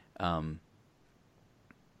 Man,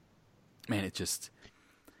 it just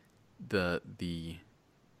the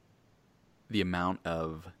amount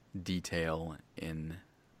of detail in,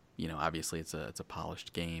 obviously it's a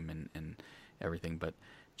polished game and everything, but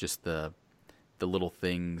just the little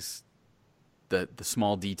things, the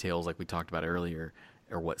small details like we talked about earlier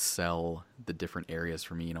are what sell the different areas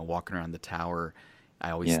for me. Walking around the tower,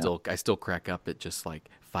 I always Yeah. still crack up at just like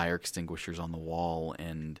fire extinguishers on the wall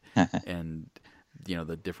and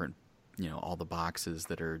the different all the boxes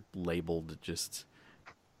that are labeled just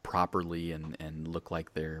properly and look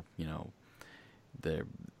like they're the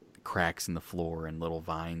cracks in the floor and little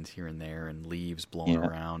vines here and there and leaves blowing Yeah.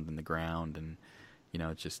 around in the ground, and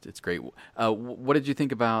it's great. What did you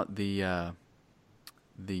think about the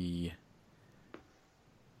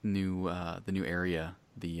new area?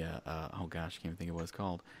 Oh gosh, I can't even think of what it's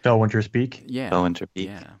called. Felwinter's Peak. Yeah, Felwinter Peak.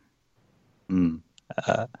 yeah, Mm.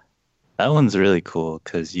 That one's really cool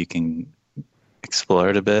because you can explore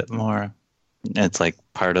it a bit more. It's like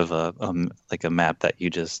part of a map that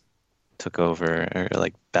you just took over or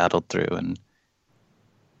like battled through,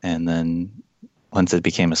 and then once it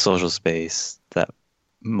became a social space, that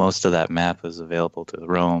most of that map was available to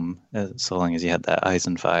roam so long as you had that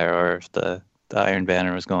Eisenfire or if the Iron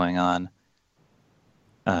Banner was going on.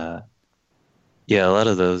 Yeah, a lot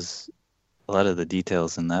of the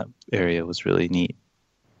details in that area was really neat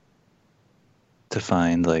to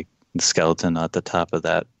find, like the skeleton at the top of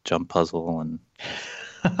that jump puzzle, and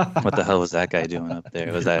what the hell was that guy doing up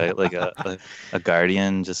there? Was that like a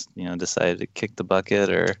guardian just decided to kick the bucket,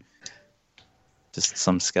 or just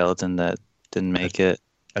some skeleton that didn't make it?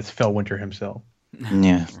 That's Felwinter himself.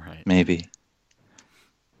 Yeah, right. maybe.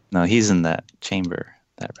 No, he's in that chamber,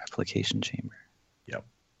 that replication chamber. Yep.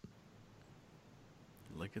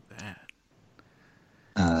 Look at that.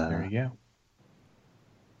 There you go.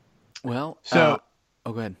 Well, So-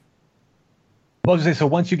 oh, go ahead. Well, I was gonna say, so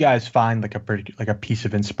once you guys find like a piece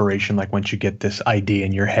of inspiration, like once you get this idea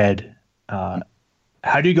in your head,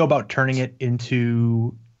 how do you go about turning it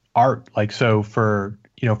into art? Like, so for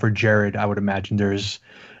Jared, I would imagine there's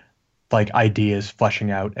like ideas fleshing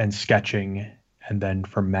out and sketching, and then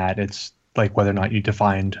for Matt, it's like whether or not you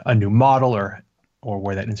defined a new model or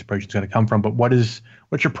where that inspiration is going to come from. But what's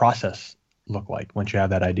your process look like once you have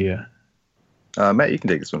that idea? Matt, you can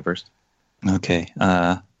take this one first. Okay.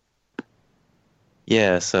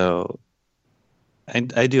 Yeah, so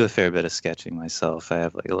I do a fair bit of sketching myself. I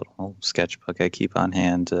have like a little sketchbook I keep on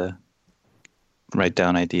hand to write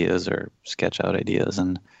down ideas or sketch out ideas,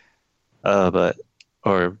 and but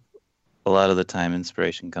or a lot of the time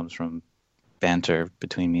inspiration comes from banter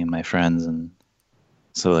between me and my friends, and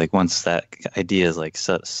so like once that idea is like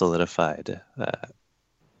solidified,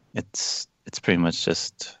 it's pretty much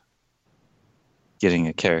just getting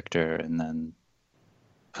a character and then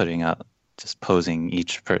putting out just posing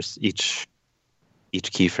each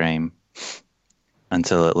keyframe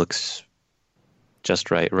until it looks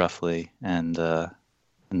just right roughly, and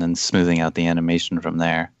then smoothing out the animation from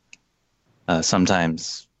there.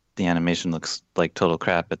 Sometimes the animation looks like total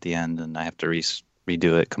crap at the end and I have to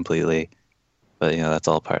redo it completely, but that's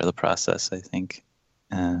all part of the process, I think.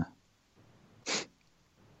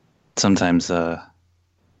 Sometimes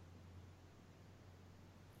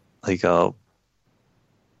like I'll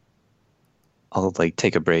like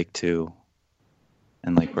take a break too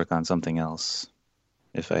and like work on something else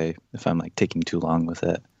if I'm like taking too long with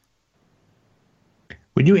it.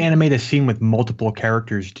 When you animate a scene with multiple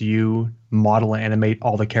characters, do you model and animate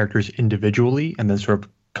all the characters individually and then sort of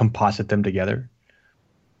composite them together?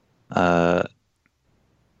 Yeah,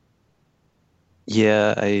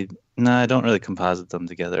 I don't really composite them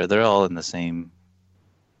together. They're all in the same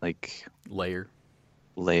like Layer.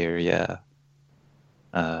 Yeah.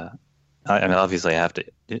 I mean, obviously I have to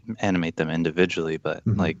animate them individually, but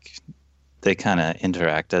like they kind of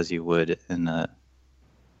interact as you would in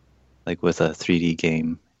like with a 3D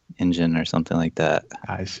game engine or something like that.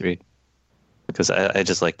 I see. Because I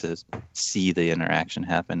just like to see the interaction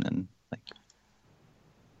happen, and like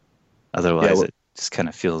otherwise it just kind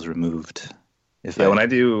of feels removed. When I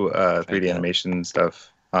do 3D animation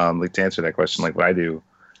stuff, like to answer that question, like what I do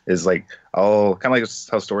is like I'll kind of like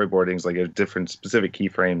how storyboarding is like a different specific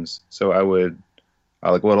keyframes. So I would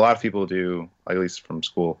like what a lot of people do, like at least from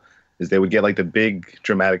school, is they would get like the big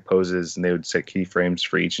dramatic poses and they would set keyframes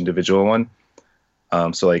for each individual one.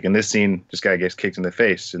 So like in this scene, this guy gets kicked in the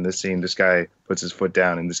face. In this scene, this guy puts his foot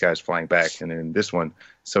down and this guy's flying back. And in this one,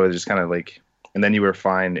 so it's just kind of like, and then you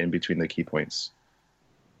refine in between the key points.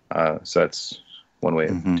 So that's one way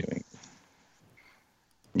of doing it.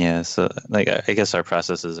 Yeah, so like I guess our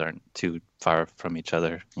processes aren't too far from each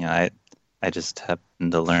other. I just happen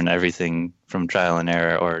to learn everything from trial and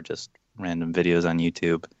error or just random videos on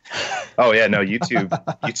YouTube. Oh yeah, no, YouTube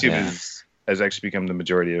has actually become the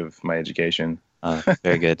majority of my education. Oh,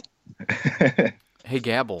 very good. Hey,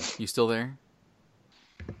 Gabble, you still there?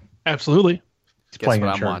 Absolutely. Guess what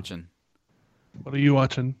I'm watching? What are you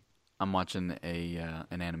watching? I'm watching an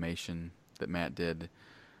animation that Matt did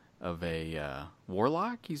of a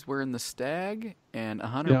warlock. He's wearing the stag, and a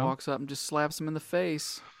hunter walks up and just slaps him in the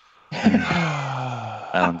face.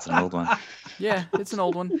 That one's an old one. Yeah, it's an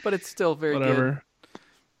old one, but it's still very good.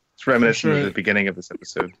 It's reminiscent of the beginning of this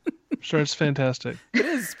episode. I'm sure it's fantastic. It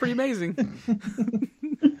is. It's pretty amazing.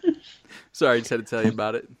 Sorry, I just had to tell you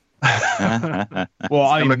about it. Well,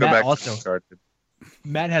 I mean,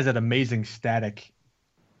 Matt has an amazing static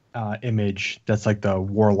image that's like the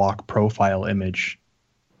warlock profile image.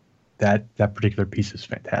 That particular piece is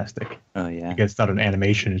fantastic. Oh yeah. I guess it's not an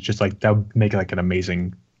animation. It's just like that would make like an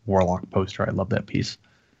amazing warlock poster. I love that piece.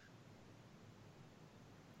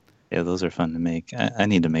 Yeah, those are fun to make. I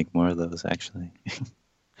need to make more of those actually.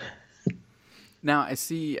 Now I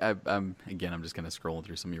see. I'm just kind of scrolling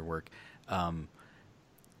through some of your work, and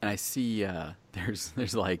I see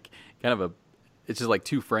there's like kind of it's just like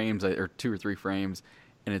 2 frames or 2 or 3 frames.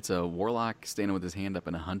 And it's a warlock standing with his hand up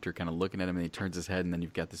and a hunter kind of looking at him, and he turns his head, and then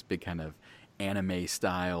you've got this big kind of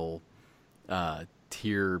anime-style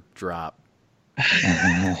tear drop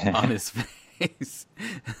on his face.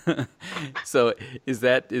 So is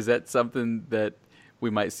that something that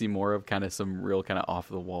we might see more of, kind of some real kind of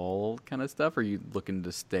off-the-wall kind of stuff? Or are you looking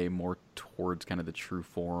to stay more towards kind of the true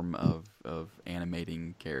form of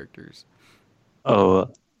animating characters?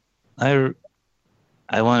 Oh, I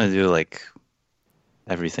want to do like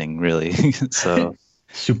everything really. So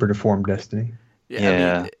super deformed Destiny.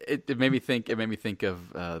 Yeah. I mean, it made me think. It made me think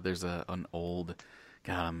of there's an old.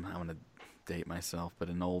 God, I'm gonna date myself, but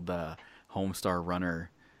an old Homestar Runner.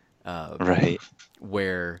 Right.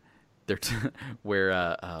 Where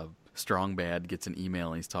where Strong Bad gets an email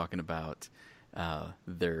and he's talking about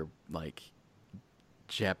their like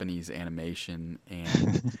Japanese animation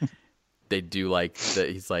and. They do like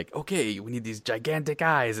he's like, okay, we need these gigantic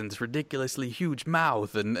eyes and this ridiculously huge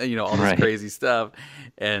mouth and all this crazy stuff,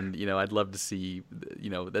 and I'd love to see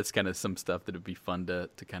that's kind of some stuff that would be fun to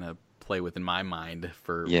kind of play with in my mind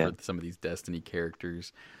for some of these Destiny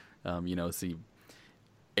characters. See,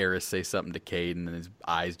 Eris say something to Cade, and then his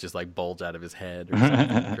eyes just like bulge out of his head or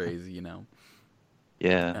something crazy, you know.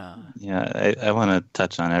 Yeah, I want to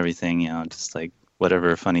touch on everything, just like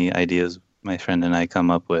whatever funny ideas my friend and I come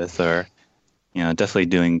up with, or definitely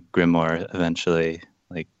doing Grimoire eventually.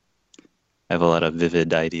 Like, I have a lot of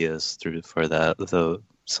vivid ideas for that, though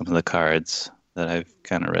some of the cards that I've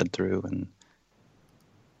kind of read through, and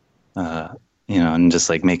and just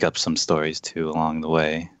like make up some stories too along the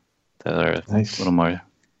way that are Nice. a little more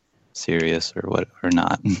serious or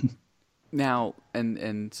not. Now,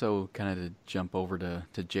 and so kind of to jump over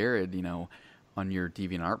to Jared, on your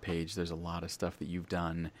DeviantArt page, there's a lot of stuff that you've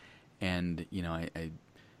done, and I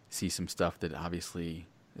see some stuff that obviously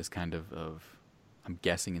is kind of I'm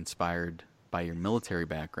guessing inspired by your military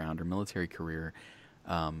background or military career,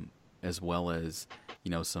 as well as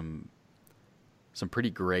some pretty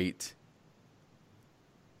great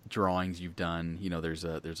drawings you've done. There's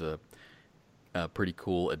a pretty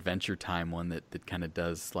cool Adventure Time one that kind of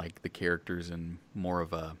does like the characters in more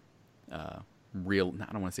of a real,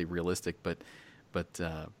 I don't want to say realistic, but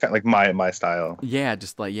Kind of like my style. yeah,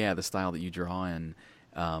 just like the style that you draw in.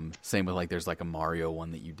 Same with like there's like a Mario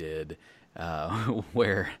one that you did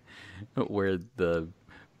where the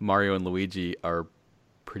Mario and Luigi are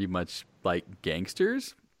pretty much like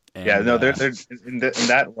gangsters. And, Yeah, no, they're in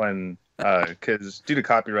that one because due to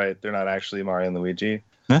copyright, they're not actually Mario and Luigi.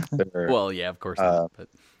 well, yeah, of course not, but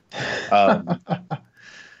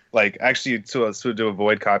like actually to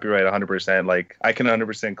avoid copyright 100%, like I can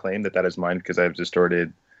 100% claim that is mine because I've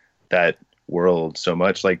distorted that world so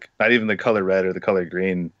much. Like not even the color red or the color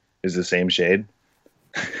green is the same shade.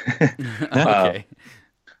 okay.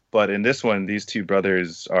 But in this one, these two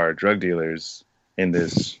brothers are drug dealers in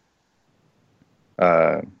this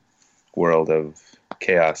world of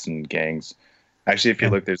chaos and gangs. Actually, if you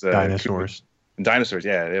look, there's a dinosaurs.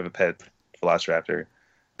 Yeah, they have a pet velociraptor,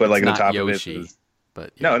 but like It's at the top not Yoshi, of it is,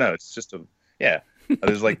 but yeah. no, it's just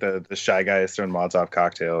there's like the shy guys throwing Molotov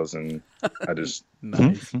cocktails, and I just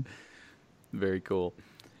Nice. Very cool.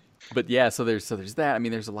 But yeah, so there's that. I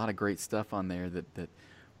mean, there's a lot of great stuff on there that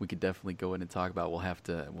we could definitely go in and talk about.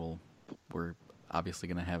 We're obviously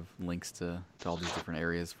going to have links to all these different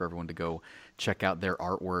areas for everyone to go check out their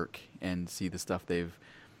artwork and see the stuff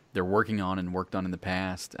they're working on and worked on in the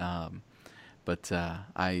past. But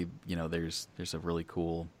there's a really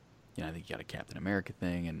cool, I think you got a Captain America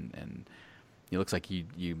thing, and it looks like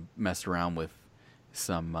you messed around with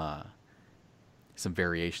some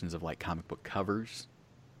variations of like comic book covers,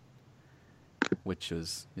 which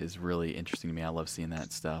is really interesting to me. I love seeing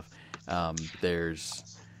that stuff.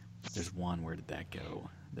 There's one. Where did that go?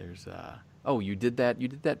 There's you did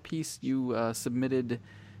that piece you submitted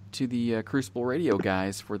to the Crucible Radio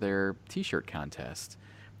guys for their T-shirt contest.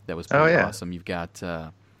 That was pretty awesome. You've got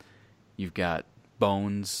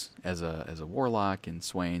Bones as a warlock, and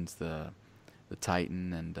Swain's the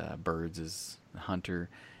Titan, and Birds is the hunter,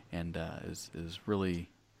 and is really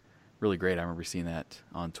really great. I remember seeing that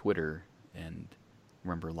on Twitter and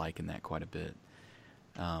remember liking that quite a bit.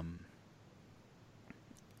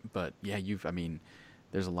 But yeah,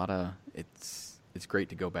 there's a lot of it's great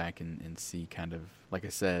to go back and see kind of, like I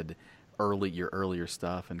said, your earlier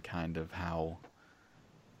stuff, and kind of how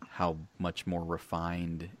much more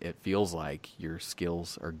refined it feels like your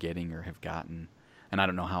skills are getting or have gotten. And I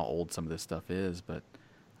don't know how old some of this stuff is, but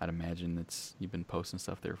I'd imagine you've been posting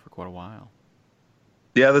stuff there for quite a while.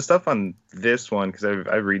 Yeah, the stuff on this one, because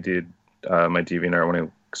I redid my DeviantArt when I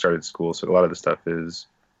started school, so a lot of the stuff is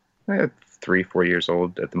 3-4 years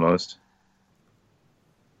old at the most.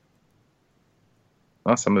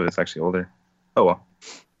 Well, some of it's actually older. Oh well.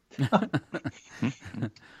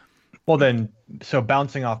 Well then, so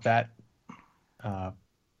bouncing off that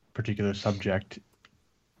particular subject,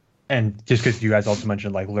 and just because you guys also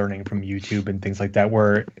mentioned like learning from YouTube and things like that,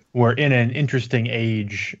 we're in an interesting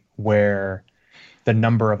age where the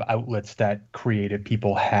number of outlets that creative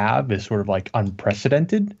people have is sort of like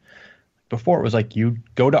unprecedented. Before it was like you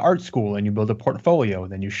go to art school and you build a portfolio,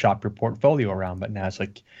 and then you shop your portfolio around. But now it's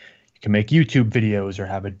like you can make YouTube videos or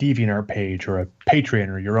have a DeviantArt page or a Patreon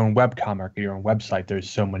or your own webcomic or your own website. There's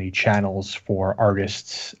so many channels for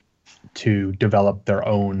artists to develop their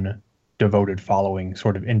own devoted following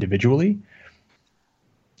sort of individually.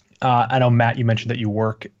 I know, Matt, you mentioned that you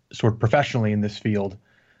work sort of professionally in this field.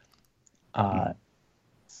 But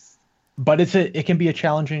it can be a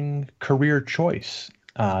challenging career choice.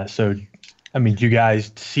 So, I mean, do you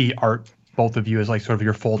guys see art, both of you, as like sort of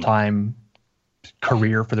your full-time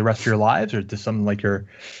career for the rest of your lives, or is this something like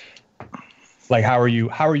how are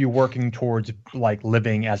you working towards like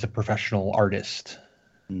living as a professional artist?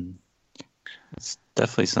 It's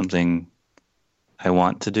definitely something I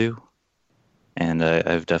want to do, and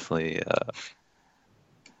I've definitely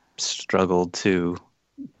struggled to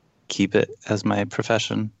keep it as my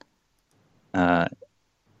profession.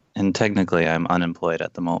 And technically, I'm unemployed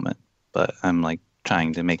at the moment, but I'm like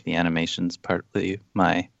trying to make the animations partly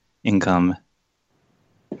my income.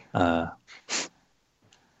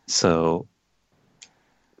 So,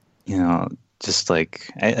 just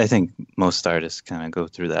like I think most artists kind of go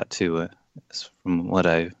through that too, from what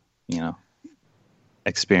I've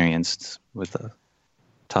experienced with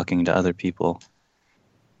talking to other people.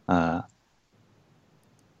 And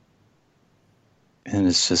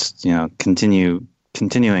it's just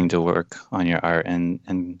continuing to work on your art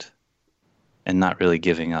and not really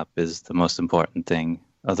giving up is the most important thing.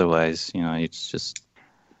 Otherwise, it's just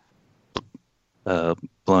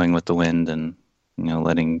blowing with the wind and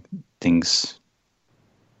letting things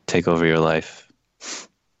take over your life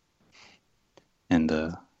and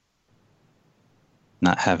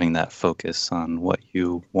not having that focus on what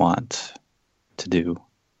you want to do.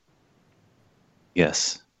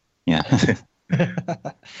 Yes. Yeah.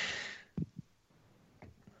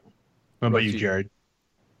 What about you, Jared?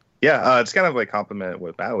 Yeah, it's kind of like compliment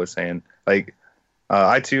what Matt was saying. Like,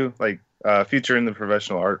 I too like future in the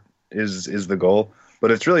professional art is the goal,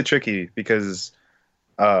 but it's really tricky because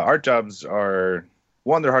art jobs are,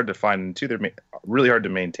 one, they're hard to find, and two, they're really hard to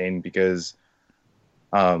maintain because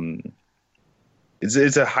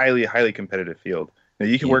it's a highly competitive field.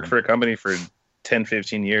 You can work for a company for 10,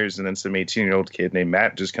 15 years, and then some 18-year-old kid named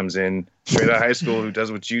Matt just comes in straight out of high school who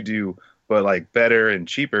does what you do, but like better and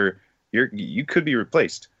cheaper. You could be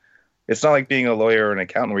replaced. It's not like being a lawyer or an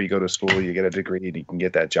accountant where you go to school, you get a degree, and you can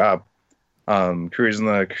get that job. Careers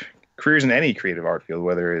in any creative art field,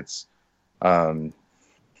 whether it's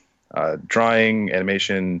drawing,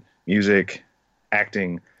 animation, music,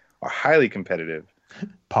 acting, are highly competitive.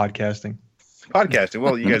 Podcasting.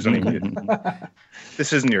 Well, you guys don't even do it.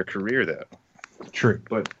 This isn't your career, though. True.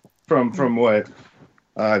 But from what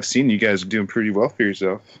I've seen, you guys are doing pretty well for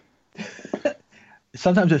yourself.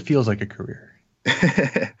 Sometimes it feels like a career.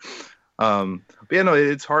 But yeah, no,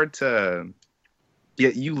 it's hard to. Yeah,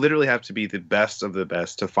 you literally have to be the best of the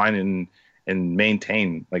best to find and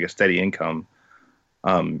maintain like a steady income.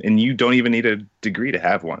 And you don't even need a degree to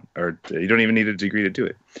have one, or you don't even need a degree to do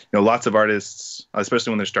it. Lots of artists,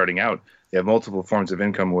 especially when they're starting out, they have multiple forms of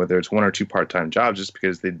income, whether it's one or two part-time jobs, just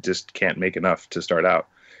because they just can't make enough to start out.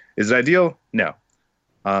 Is it ideal? No.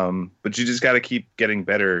 But you just got to keep getting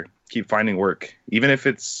better, keep finding work, even if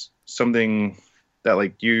it's something that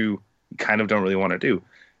like you kind of don't really want to do.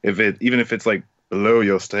 Even if it's like below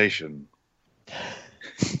your station,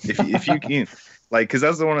 if you can, like, because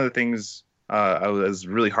that's one of the things I was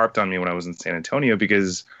really harped on me when I was in San Antonio,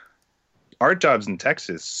 because art jobs in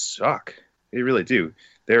Texas suck. They really do.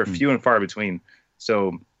 They're few and far between.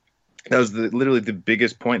 So that was literally the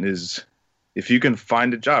biggest point is if you can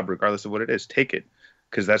find a job, regardless of what it is, take it,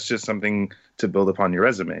 because that's just something to build upon your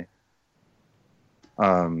resume.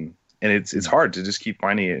 And it's hard to just keep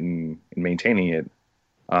finding it and maintaining it.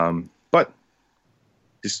 But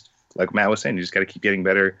just like Matt was saying, you just got to keep getting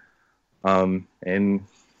better, and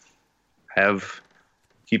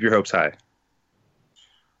keep your hopes high.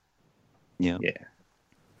 Yeah.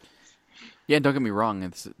 Yeah, don't get me wrong.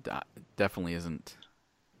 It's definitely isn't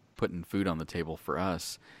putting food on the table for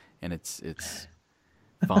us, and it's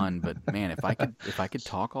fun. But man, if I could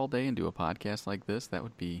talk all day and do a podcast like this,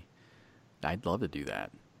 I'd love to do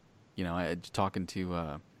that. Talking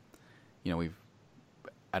to,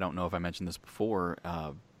 I don't know if I mentioned this before,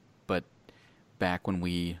 but back when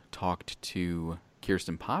we talked to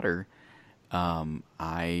Kirsten Potter,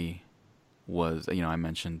 I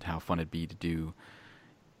mentioned how fun it'd be to do,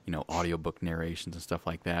 audiobook narrations and stuff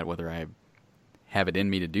like that. Whether I have it in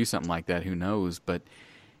me to do something like that, who knows? But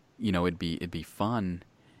it'd be fun.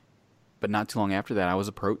 But not too long after that, I was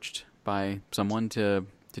approached by someone to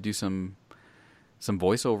do some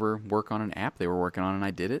voiceover work on an app they were working on, and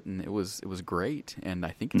I did it, and it was great. And I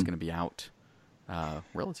think it's going to be out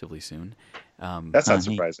relatively soon. That's not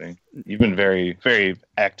surprising. You've been very, very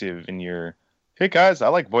active in your. Hey guys, I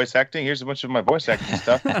like voice acting. Here's a bunch of my voice acting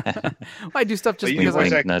stuff. Well, I do stuff just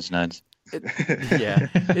because nudge.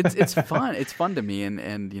 It's fun. It's fun to me,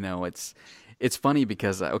 and it's funny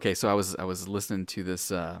because so I was listening to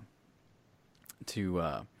this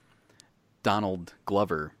Donald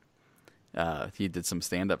Glover. He did some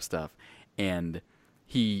stand-up stuff, and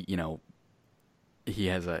he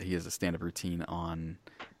has a stand-up routine on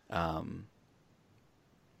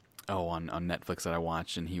on Netflix that I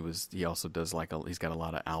watched, and he also does he's got a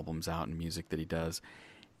lot of albums out and music that he does,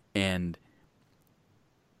 and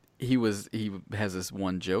he has this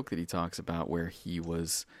one joke that he talks about where he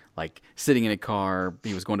was like sitting in a car.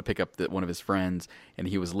 He was going to pick up one of his friends, and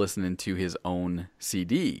he was listening to his own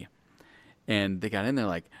CD. And they got in there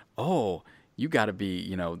like, oh, you got to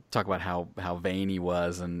be, talk about how vain he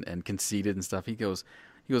was and conceited and stuff. He goes,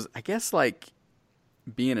 I guess like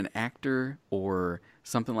being an actor or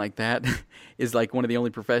something like that is like one of the only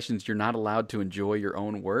professions you're not allowed to enjoy your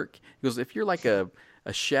own work. He goes, if you're like a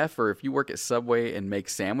chef, or if you work at Subway and make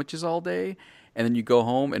sandwiches all day, and then you go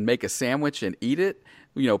home and make a sandwich and eat it,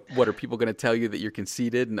 what are people going to tell you, that you're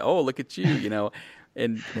conceited and, oh, look at you,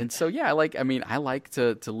 And so, yeah, I like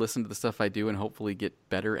to listen to the stuff I do and hopefully get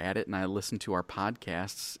better at it. And I listen to our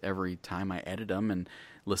podcasts every time I edit them and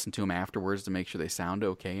listen to them afterwards to make sure they sound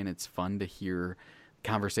okay. And it's fun to hear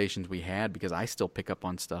conversations we had, because I still pick up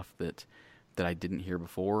on stuff that I didn't hear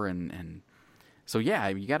before. And so, yeah,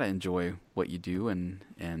 you got to enjoy what you do.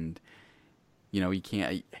 And you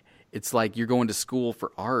can't, it's like you're going to school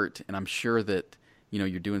for art, and I'm sure that,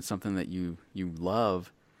 you're doing something that you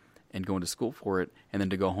love and going to school for it, and then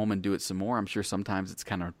to go home and do it some more. I'm sure sometimes it's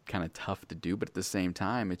kind of tough to do, but at the same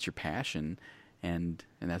time, it's your passion, and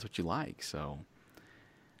that's what you like. So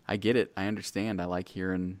I get it. I understand. I like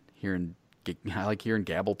hearing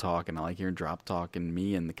Gabble talk, and I like hearing Drop talk and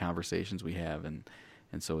me and the conversations we have, and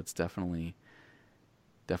so it's definitely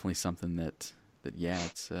something that yeah,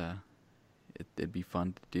 it'd be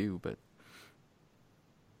fun to do. But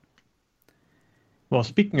well,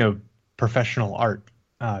 speaking of professional art,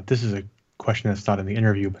 this is a question that's not in the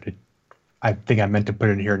interview, but I think I meant to put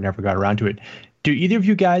it in here and never got around to it. Do either of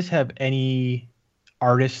you guys have any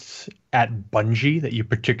artists at Bungie that you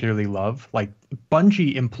particularly love? Like,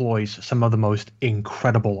 Bungie employs some of the most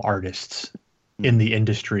incredible artists in the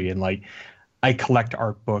industry. And like, I collect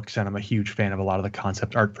art books, and I'm a huge fan of a lot of the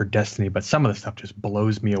concept art for Destiny, but some of the stuff just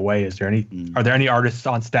blows me away. Are there any artists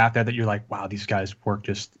on staff there that you're like, wow, these guys' work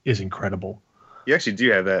just is incredible? You actually do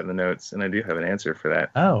have that in the notes, and I do have an answer for that.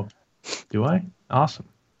 Oh, do I? Awesome.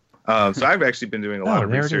 So I've actually been doing a lot of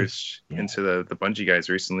research into the Bungie guys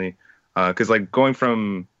recently, because like going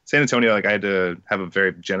from San Antonio, like I had to have a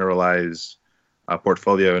very generalized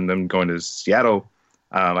portfolio, and then going to Seattle,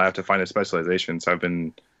 I have to find a specialization. So I've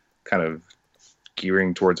been kind of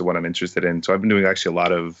gearing towards what I'm interested in. So I've been doing actually a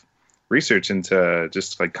lot of research into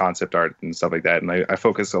just like concept art and stuff like that. And I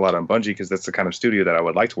focus a lot on Bungie because that's the kind of studio that I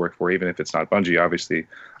would like to work for, even if it's not Bungie. Obviously,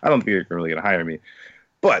 I don't think you're really going to hire me,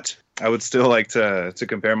 but I would still like to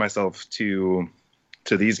compare myself to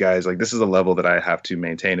these guys. Like, this is a level that I have to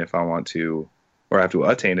maintain if I want to, or I have to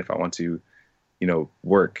attain if I want to,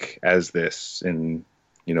 work as this and,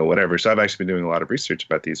 whatever. So I've actually been doing a lot of research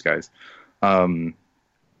about these guys. I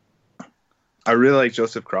really like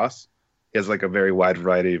Joseph Cross. He has like a very wide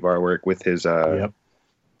variety of artwork with his,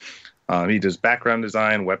 he does background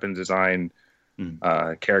design, weapon design,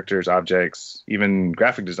 characters, objects, even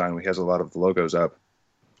graphic design. He has a lot of the logos up.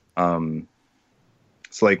 So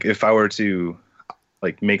like if I were to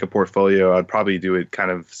like make a portfolio, I'd probably do it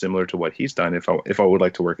kind of similar to what he's done. If I would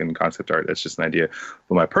like to work in concept art, that's just an idea.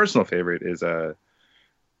 But my personal favorite is Dorje.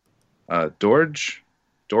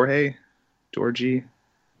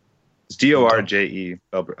 It's Dorje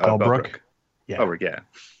Belbrook. Yeah. Belbrook, yeah.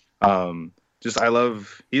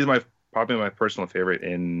 He's probably my personal favorite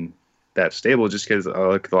in that stable, just because I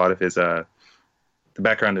like a lot of his the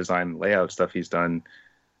background design layout stuff he's done.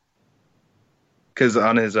 Because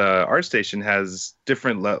on his ArtStation has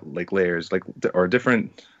different layers, or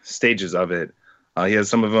different stages of it. He has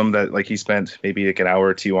some of them that like he spent maybe like an hour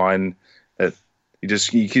or two on, that he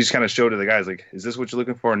just kind of show to the guys like, is this what you're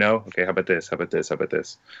looking for? No, okay. How about this? How about this? How about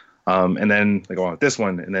this? And then like, oh, this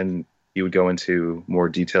one, and then he would go into more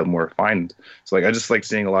detailed, more refined. So like I just like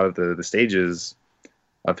seeing a lot of the stages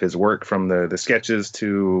of his work, from the sketches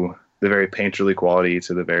to the very painterly quality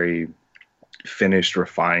to the very finished,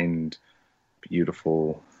 refined,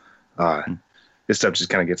 beautiful. This stuff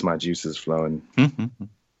just kind of gets my juices flowing.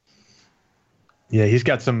 Yeah, he's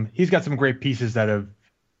got some great pieces that have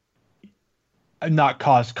not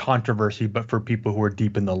caused controversy, but for people who are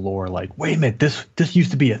deep in the lore, like, wait a minute, this used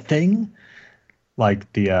to be a thing. Like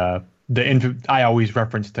I always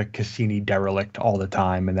reference the Cassini Derelict all the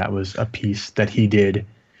time, and that was a piece that he did.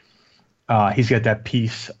 He's got that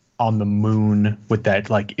piece on the moon with that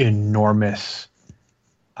like enormous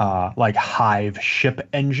like hive ship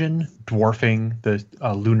engine dwarfing the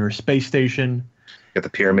lunar space station. Got the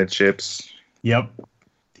pyramid ships. Yep.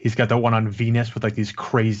 He's got the one on Venus with like these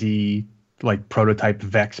crazy like prototype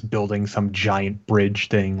Vex building some giant bridge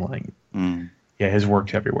thing. Like, yeah, his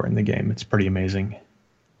work's everywhere in the game. It's pretty amazing.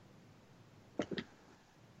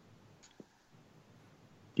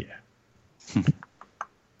 Yeah.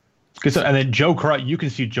 And then Joe Cross, you can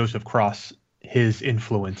see Joseph Cross, his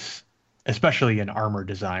influence, especially in armor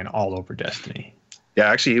design, all over Destiny. Yeah,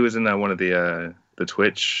 actually, he was in one of the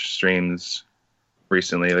Twitch streams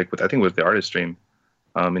recently, like I think it was the artist stream,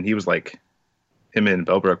 and he was like, him and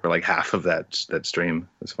Bellbrook were like half of that stream.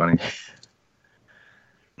 It's funny.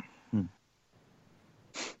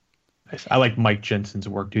 I like Mike Jensen's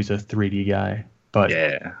work. He's a 3D guy, but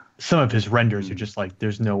yeah, some of his renders are just like,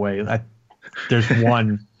 there's no way. There's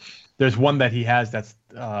one that he has that's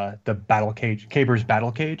the battle cage, Caber's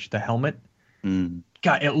battle cage, the helmet.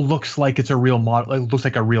 God, it looks like it's a real model. It looks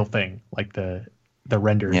like a real thing. Like the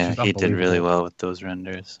renders. Yeah, he did really well with those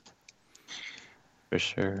renders, for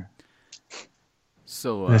sure.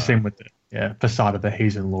 So the same with the facade of the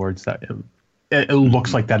Hazen Lords. That it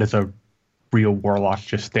looks like that is a real warlock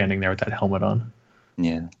just standing there with that helmet on.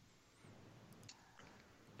 Yeah.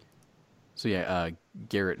 So yeah,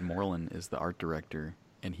 Garrett Moreland is the art director,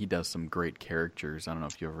 and he does some great characters. I don't know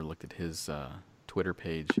if you ever looked at his Twitter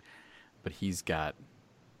page, but he's got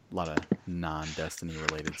a lot of non-Destiny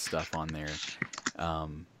related stuff on there,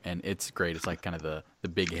 and it's great. It's like kind of the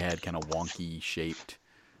big head, kind of wonky shaped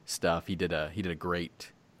stuff. He did a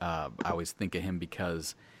great. I always think of him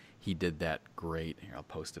because he did that great. Here, I'll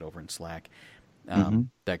post it over in Slack.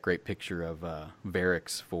 That great picture of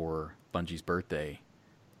Varix for Bungie's birthday.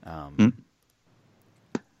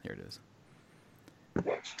 Here it is.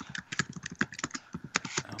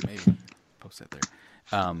 Oh, maybe post that there.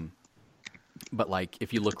 But like,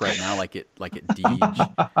 if you look right now, like at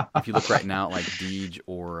Deej, if you look right now at like Deej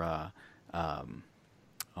or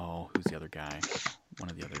who's the other guy? One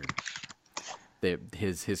of the other.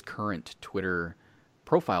 His current Twitter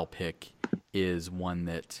profile pic is one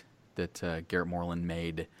that Garrett Moreland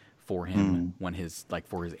made for him when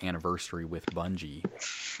for his anniversary with Bungie.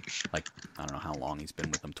 Like, I don't know how long he's been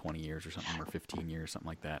with them, 20 years or something, or 15 years, something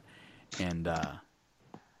like that. And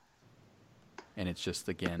it's just,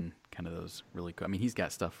 again, kind of those really cool. I mean, he's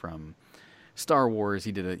got stuff from Star Wars.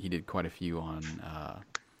 He did quite a few on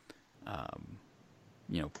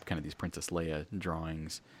kind of these Princess Leia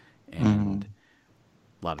drawings, and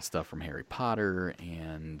a lot of stuff from Harry Potter,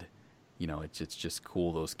 and it's just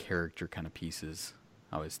cool, those character kind of pieces.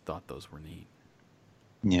 I always thought those were neat.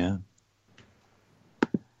 Yeah.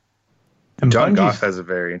 And John Bungie's- Goff has a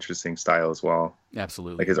very interesting style as well.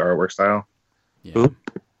 Absolutely. Like his artwork style. Yeah. Who?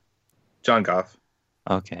 John Goff.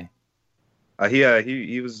 Okay.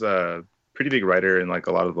 He was a pretty big writer in like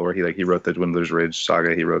a lot of lore. He wrote the Dwindler's Ridge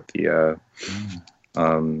saga. He wrote the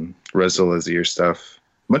Rezel Azir stuff,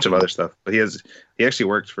 a bunch of other stuff. But he actually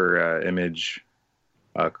worked for Image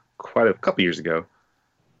quite a couple years ago.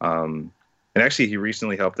 And actually, he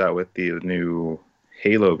recently helped out with the new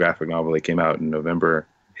Halo graphic novel that came out in November,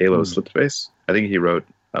 Halo Slipspace. I think he wrote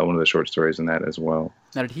one of the short stories in that as well.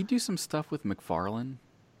 Now, did he do some stuff with McFarlane?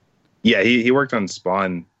 Yeah, he worked on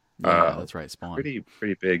Spawn. Yeah, that's right, Spawn. Pretty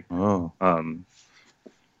big. Oh.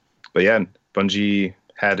 But yeah, Bungie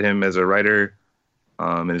had him as a writer,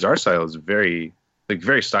 and his art style is very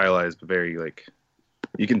stylized, but very like,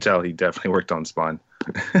 you can tell he definitely worked on Spawn.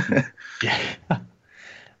 Yeah.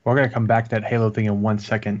 We're going to come back to that Halo thing in 1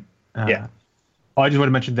 second. Yeah. I just want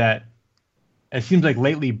to mention that it seems like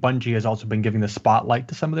lately Bungie has also been giving the spotlight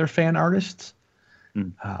to some of their fan artists.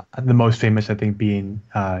 The most famous, I think, being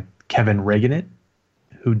Kevin Reganit,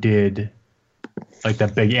 who did like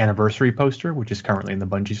that big anniversary poster, which is currently in the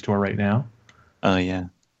Bungie store right now. Oh yeah.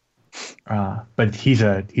 But he's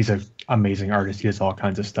a amazing artist. He does all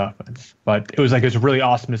kinds of stuff. But it was really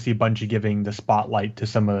awesome to see Bungie giving the spotlight to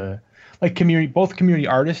some of like both community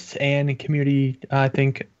artists and community, I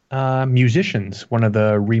think, musicians. One of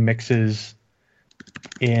the remixes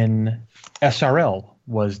in SRL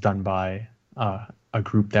was done by a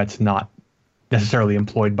group that's not necessarily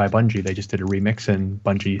employed by Bungie. They just did a remix and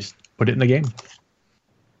Bungie put it in the game.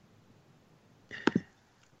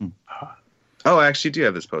 Oh, I actually do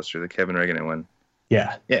have this poster, the Kevin Regan one.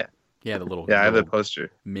 Yeah. Yeah, the little. Yeah, I have the little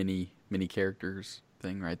poster. Mini characters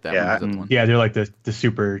thing, right? Yeah. That one. Yeah, they're like the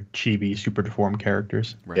super chibi, super deformed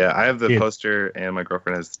characters. Right. Yeah, I have the Yeah. poster, and my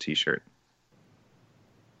girlfriend has the T-shirt.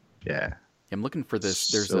 Yeah. I'm looking for this.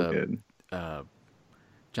 There's so good.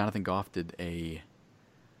 Jonathan Goff did a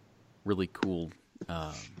really cool,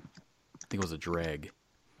 I think it was a dreg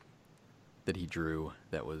that he drew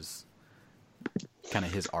that was kind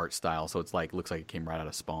of his art style. So it's like, looks like it came right out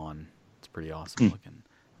of Spawn. It's pretty awesome looking.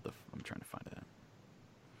 I'm trying to find it.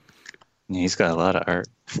 Yeah, he's got a lot of art.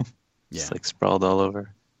 Yeah. It's like sprawled all over.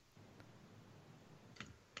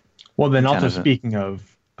 Well, then Kind also of a- speaking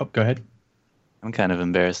of, go ahead. I'm kind of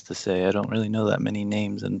embarrassed to say I don't really know that many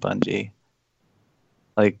names in Bungie.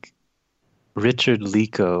 Like, Richard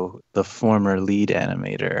Lico, the former lead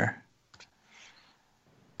animator.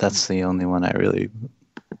 That's the only one I really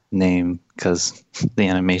name because the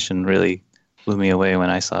animation really blew me away when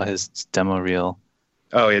I saw his demo reel.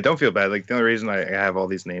 Oh yeah, don't feel bad. Like the only reason I have all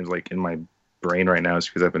these names like in my brain right now is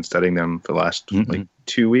because I've been studying them for the last like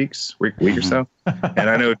 2 weeks, week or so. And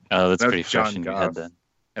I know that's I know pretty fresh in your head then.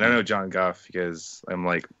 And I know John Goff because I'm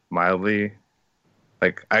like mildly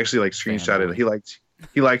like I actually like screenshotted.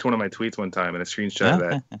 He liked one of my tweets one time, and I screenshotted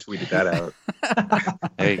that, and tweeted that out.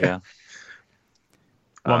 There you go.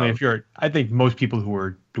 Well, I mean, I think most people who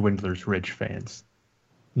are Dwindler's Ridge fans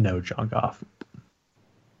know John Goff.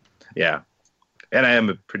 Yeah, and I am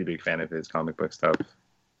a pretty big fan of his comic book stuff.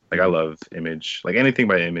 Like I love Image, like anything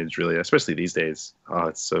by Image, really, especially these days. Oh,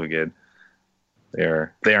 it's so good.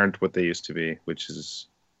 They aren't what they used to be, which is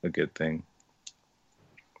a good thing.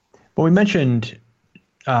 But we mentioned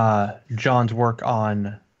John's work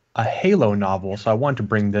on a Halo novel, so I wanted to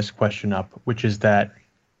bring this question up, which is that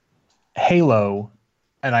Halo,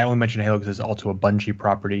 and I only mention Halo because it's also a Bungie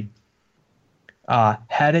property,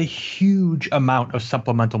 had a huge amount of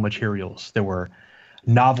supplemental materials. There were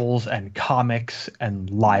novels and comics and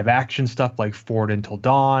live action stuff like Forward Until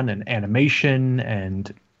Dawn and animation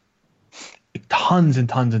and tons and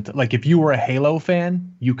tons of like if you were a Halo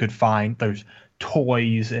fan, you could find there's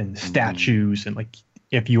toys and statues and like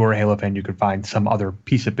if you were a Halo fan, you could find some other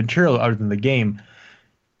piece of material other than the game.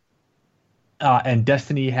 And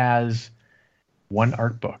Destiny has one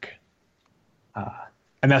art book,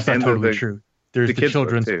 and that's not totally true. There's the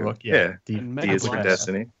children's book, the is for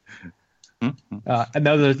Destiny. And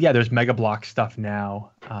there's Mega Block stuff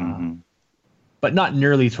now, but not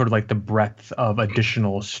nearly sort of like the breadth of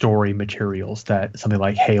additional story materials that something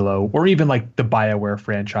like Halo or even like the BioWare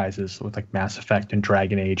franchises with like Mass Effect and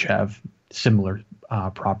Dragon Age have similar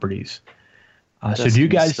properties. So do you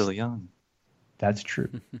guys? Still young. That's true.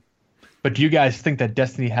 But do you guys think that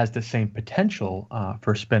Destiny has the same potential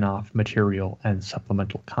for spin-off material and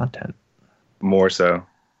supplemental content? More so.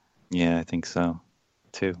 Yeah, I think so,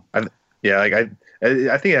 too. I think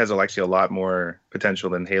it has actually a lot more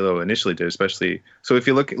potential than Halo initially did, especially. So if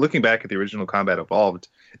you looking back at the original Combat Evolved,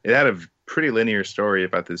 it had a pretty linear story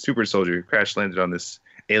about the super soldier who crash landed on this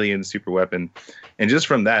alien super weapon. And just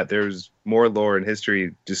from that, there's more lore and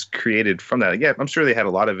history just created from that. Yeah, I'm sure they had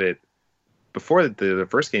a lot of it before the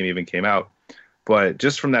first game even came out. But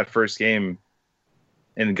just from that first game,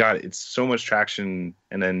 and it's so much traction,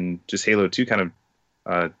 and then just Halo 2 kind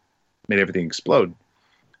of made everything explode.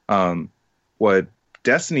 What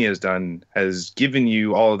Destiny has done has given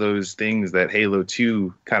you all of those things that Halo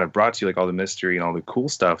 2 kind of brought to you, like all the mystery and all the cool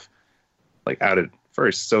stuff, like out at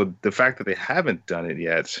first. So the fact that they haven't done it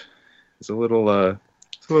yet is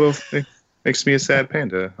it makes me a sad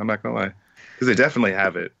panda. I'm not gonna lie, because they definitely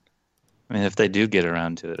have it. I mean, if they do get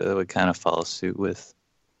around to it, it would kind of follow suit with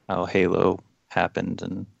how Halo happened,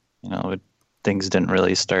 and things didn't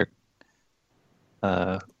really start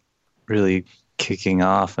really kicking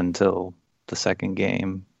off until the second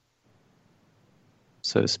game,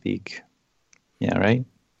 so to speak. Yeah, right?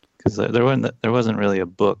 Because there wasn't really a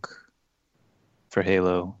book for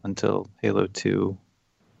Halo until Halo 2.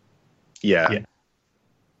 Yeah.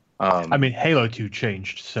 I mean, Halo 2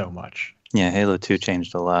 changed so much. Yeah, Halo 2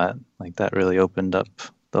 changed a lot. Like, that really opened up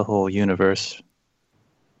the whole universe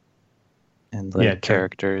and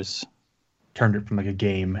characters. Turned it from like a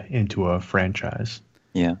game into a franchise.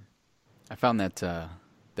 Yeah. I found that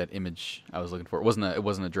image I was looking for. It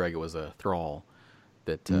wasn't a dreg. It was a thrall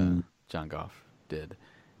that John Goff did,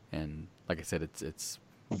 and like I said, it's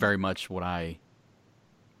very much what I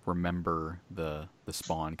remember the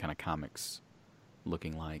Spawn kind of comics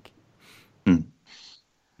looking like.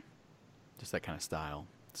 Just that kind of style.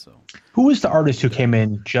 So, who was the artist who came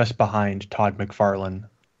in just behind Todd McFarlane,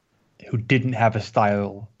 who didn't have a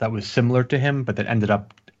style that was similar to him, but that ended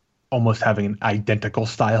up almost having an identical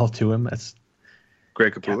style to him? That's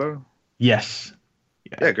Greg Capullo? Yes.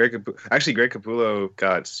 Yeah, Greg Capullo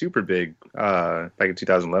got super big back in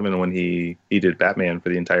 2011 when he did Batman for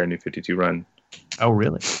the entire New 52 run. Oh,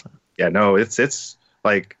 really? Yeah, no, it's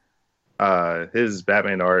like his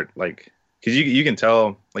Batman art, like, because you can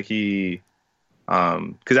tell, like, he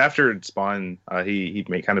because after Spawn, he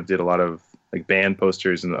kind of did a lot of like band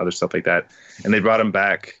posters and other stuff like that, and they brought him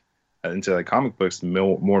back into like comic books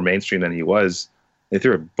more mainstream than he was. They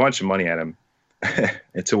threw a bunch of money at him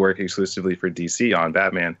to work exclusively for DC on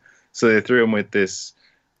Batman. So they threw him with this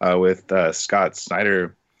with Scott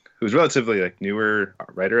Snyder, who was relatively like newer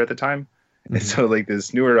writer at the time. Mm-hmm. And so like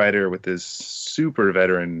this newer writer with this super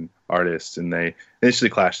veteran artist, and they initially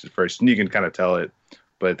clashed at first, and you can kind of tell it,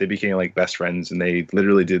 but they became like best friends, and they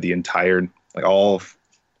literally did the entire like all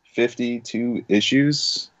 52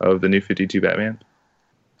 issues of the New 52 Batman.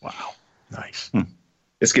 Wow, nice.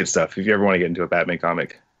 It's good stuff. If you ever want to get into a Batman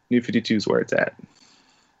comic, New 52 is where it's at.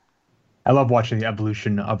 I love watching the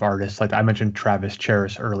evolution of artists. Like I mentioned Travis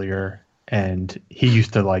Charest earlier, and he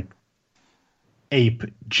used to like ape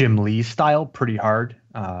Jim Lee's style pretty hard.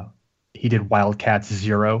 He did Wildcats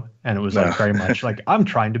Zero, and it was like very much like I'm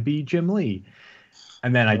trying to be Jim Lee.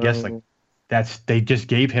 And then I guess like they just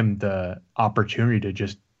gave him the opportunity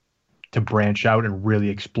to branch out and really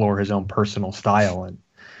explore his own personal style, and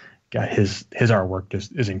got his artwork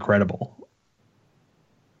just is incredible.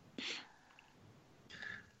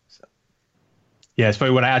 Yeah, it's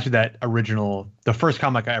funny when I asked you that the first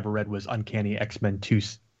comic I ever read was Uncanny X-Men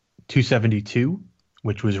 272,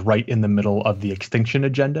 which was right in the middle of the Extinction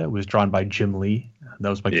Agenda. It was drawn by Jim Lee. That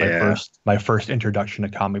was like my first introduction to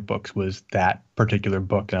comic books was that particular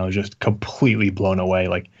book, and I was just completely blown away.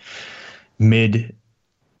 Like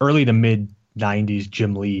early to mid 90s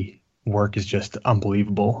Jim Lee work is just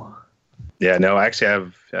unbelievable. Yeah, no, I actually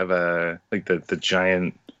have a like the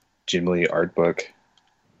giant Jim Lee art book.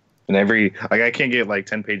 And I can't get like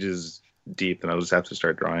 10 pages deep, and I'll just have to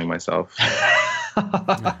start drawing myself.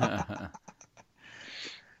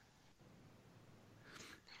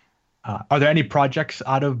 Are there any projects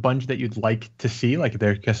out of Bungie that you'd like to see? Like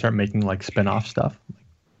they're gonna start making like spin-off stuff, like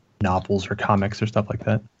novels or comics or stuff like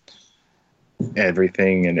that?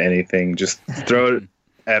 Everything and anything, just throw it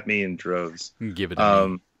at me in droves. Give it to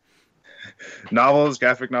me. Novels,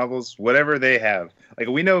 graphic novels, whatever they have. Like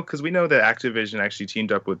we know that Activision actually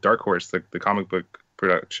teamed up with Dark Horse, the comic book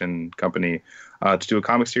production company, to do a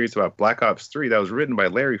comic series about Black Ops 3 that was written by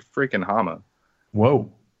Larry freaking Hama. Whoa!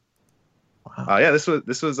 Wow. Yeah, this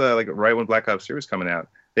was like right when Black Ops 3 was coming out.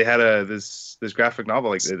 They had this graphic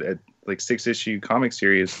novel, like a 6-issue comic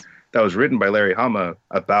series that was written by Larry Hama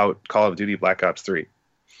about Call of Duty Black Ops 3.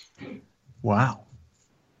 Wow.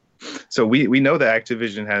 So we know that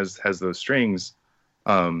Activision has those strings.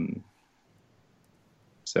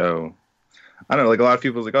 So I don't know, like a lot of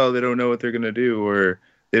people's like, oh, they don't know what they're gonna do, or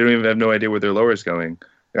they don't even have no idea where their lore is going.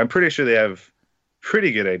 I'm pretty sure they have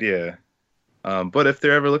pretty good idea. But if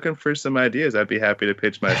they're ever looking for some ideas, I'd be happy to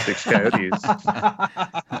pitch my 6 Coyotes.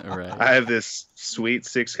 Right. I have this sweet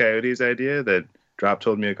 6 Coyotes idea that Drop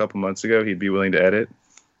told me a couple months ago he'd be willing to edit.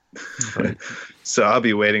 So I'll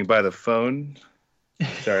be waiting by the phone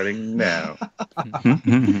starting now.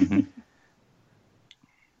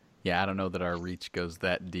 Yeah, I don't know that our reach goes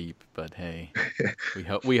that deep, but hey, we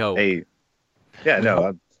hope. Hey, yeah,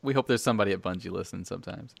 no, we hope there's somebody at Bungie listening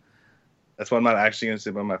sometimes. that's why I'm not actually going to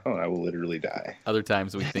sit by my phone. I will literally die. Other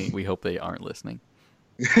times we hope they aren't listening.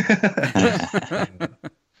 You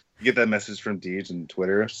get that message from Deej and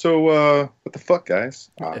Twitter. So, what the fuck, guys?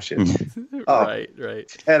 Oh, shit.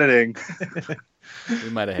 Right. Editing. We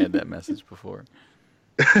might have had that message before.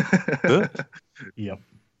 Yep.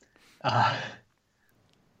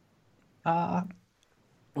 Well,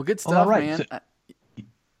 good stuff, all right. man. So,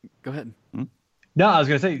 go ahead. no, I was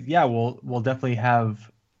gonna say, yeah, we'll definitely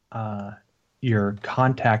have your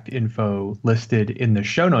contact info listed in the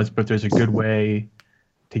show notes. But if there's a good way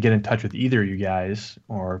to get in touch with either of you guys,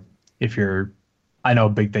 or if I know a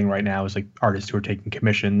big thing right now is like artists who are taking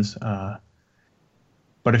commissions. But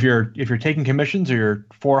if you're taking commissions or you're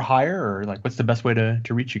for hire, or like, what's the best way to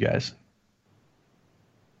reach you guys?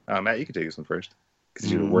 Matt, you can take this one first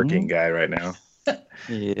because you're a working guy right now.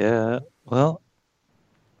 Yeah. Well,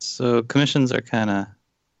 so commissions are kind of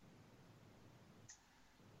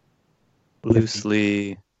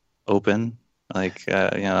loosely open. Like,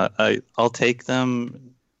 I'll take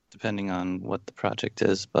them depending on what the project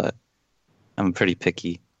is, but I'm pretty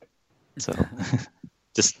picky. So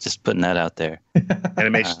just putting that out there.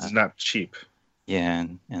 Animation is not cheap. Yeah,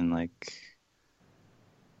 and like,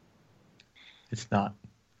 It's not.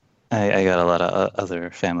 I got a lot of other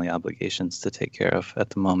family obligations to take care of at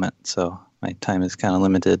the moment, so my time is kind of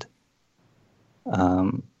limited.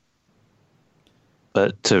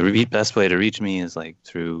 But best way to reach me is like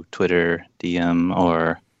through Twitter, DM,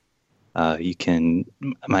 or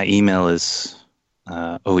my email is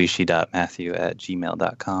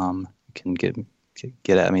oishi.matthew@gmail.com. You can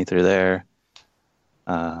get at me through there.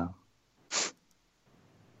 And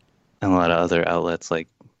a lot of other outlets like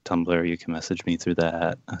Tumblr, you can message me through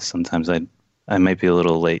that. Sometimes I might be a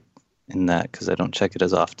little late in that because I don't check it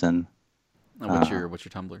as often. What's your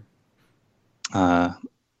Tumblr?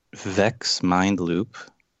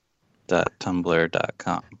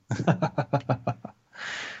 vexmindloop.tumblr.com.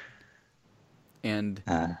 And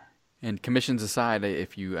commissions aside,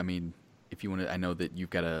 if you want to, I know that you've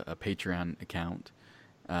got a Patreon account,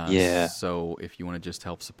 Yeah. So if you want to just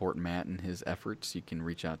help support Matt and his efforts, you can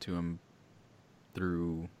reach out to him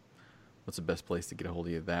through, what's the best place to get a hold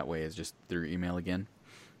of you that way? Is just through email again?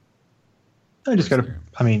 I just got to,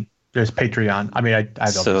 I mean, there's Patreon. I mean, I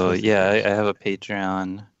So yeah, I have a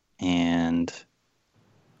Patreon, and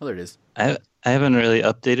Oh, there it is. I haven't really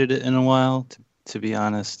updated it in a while, to be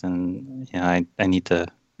honest, and I need to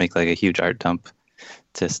make like a huge art dump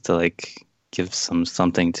just to like give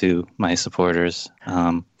something to my supporters.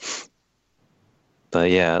 But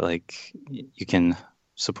yeah, like you can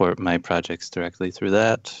support my projects directly through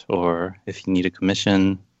that, or if you need a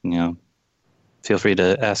commission, feel free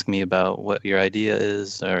to ask me about what your idea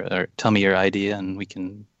is, or tell me your idea, and we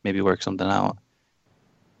can maybe work something out.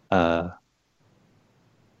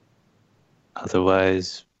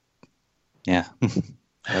 Otherwise, yeah,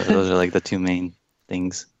 those are like the two main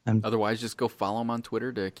things. Otherwise, just go follow him on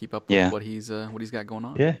Twitter to keep up with what he's got going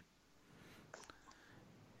on. Yeah.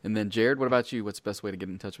 And then Jared, what about you? What's the best way to get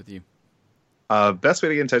in touch with you? Best way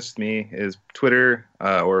to get in touch with me is Twitter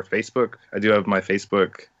or Facebook. I do have my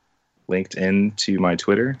Facebook linked into my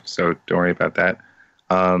Twitter, so don't worry about that.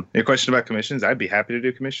 Your question about commissions, I'd be happy to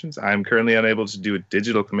do commissions. I'm currently unable to do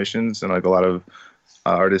digital commissions, and like a lot of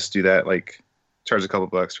artists do that, like charge a couple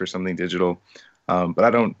bucks for something digital. But I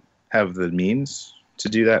don't have the means to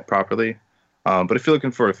do that properly. But if you're looking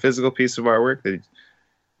for a physical piece of artwork that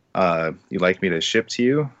you'd like me to ship to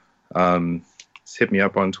you, just hit me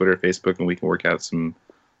up on Twitter, Facebook, and we can work out some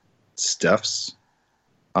stuffs.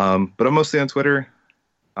 But I'm mostly on Twitter.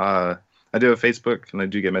 I do have Facebook, and I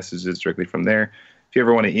do get messages directly from there. If you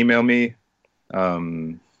ever want to email me,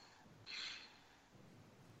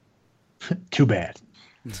 too bad.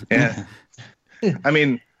 Yeah. I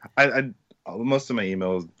mean, I most of my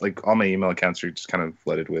emails, like all my email accounts, are just kind of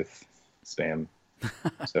flooded with spam.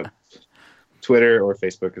 So Twitter or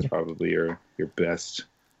Facebook is probably your best,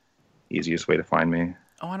 easiest way to find me.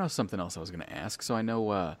 Oh, I know something else I was going to ask. So I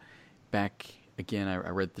know back again, I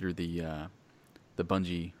read through the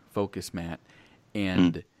Bungie Focus, Matt,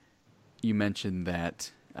 and you mentioned that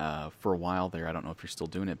for a while there, I don't know if you're still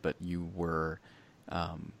doing it, but you were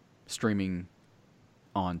streaming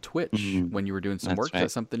on Twitch when you were doing some work. Right. Is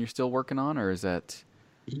that something you're still working on, or is that?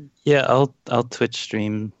 Yeah, I'll Twitch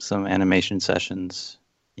stream some animation sessions.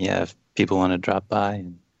 Yeah, if people want to drop by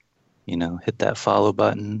and hit that follow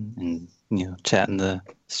button and chat in the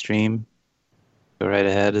stream, go right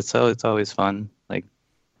ahead. It's always fun, like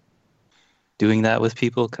doing that with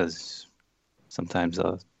people, because sometimes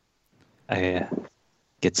I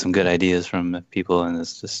get some good ideas from people, and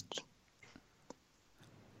it's just.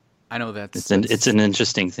 I know it's an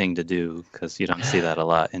interesting thing to do, because you don't see that a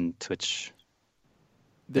lot in Twitch.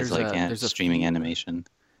 There's a streaming animation.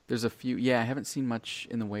 There's a few. Yeah, I haven't seen much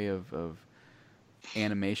in the way of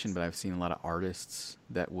animation, but I've seen a lot of artists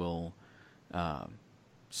that will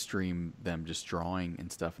stream them just drawing and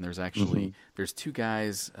stuff. And there's actually there's two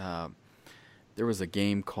guys. There was a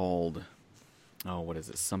game called what is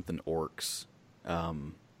it? Something Orcs.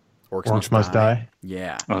 Orcs Must Die.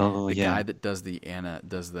 Yeah. Oh, the yeah. guy that does the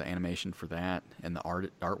animation for that and the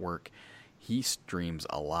artwork, he streams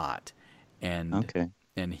a lot, and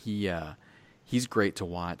he's great to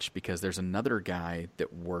watch, because there's another guy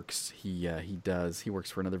that works. He works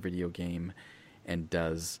for another video game, and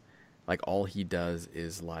does like all he does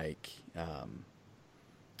is like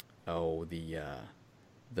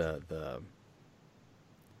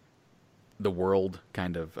the world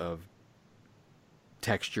kind of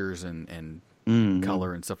textures and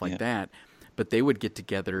color and stuff like that. But they would get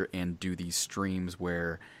together and do these streams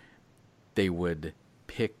where they would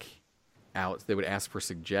they would ask for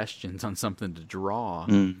suggestions on something to draw,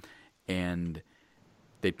 and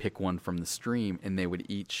they'd pick one from the stream, and they would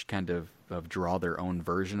each kind of draw their own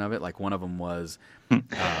version of it. Like one of them was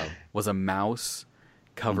a mouse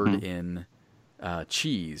covered in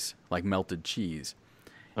cheese, like melted cheese.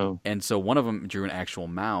 Oh. And so one of them drew an actual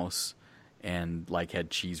mouse, and like had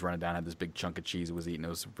cheese running down, had this big chunk of cheese it was eating. It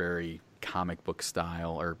was very comic book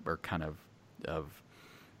style, or kind of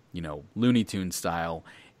Looney Tunes style.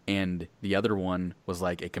 And the other one was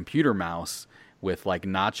like a computer mouse with like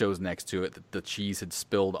nachos next to it that the cheese had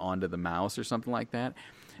spilled onto the mouse or something like that.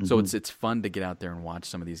 So it's fun to get out there and watch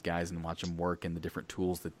some of these guys and watch them work and the different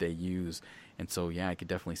tools that they use. And so I could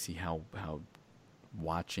definitely see how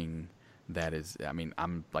watching that is. I mean,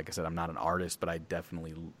 I'm like I said, I'm not an artist, but I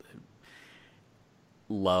definitely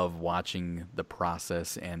love watching the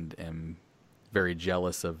process, and am very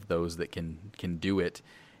jealous of those that can do it.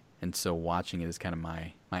 And so watching it is kind of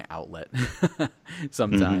my outlet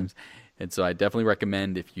sometimes. And so I definitely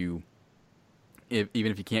recommend, even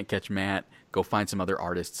if you can't catch Matt, go find some other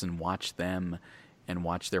artists and watch them, and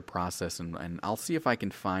watch their process. And I'll see if I can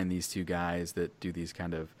find these two guys that do these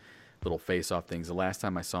kind of little face-off things. The last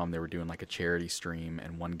time I saw them, they were doing like a charity stream,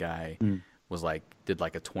 and one guy was like did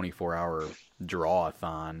like a 24-hour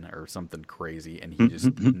draw-a-thon or something crazy, and he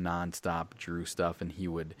just nonstop drew stuff, and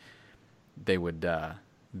they would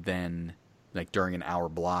then, like during an hour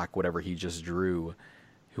block, whatever he just drew,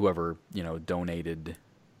 whoever, donated,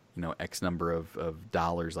 X number of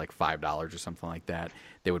dollars, like $5 or something like that,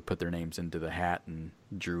 they would put their names into the hat and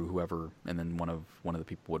drew whoever, and then one of the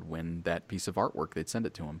people would win that piece of artwork. They'd send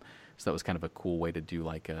it to him. So that was kind of a cool way to do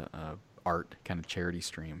like a art kind of charity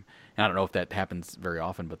stream. And I don't know if that happens very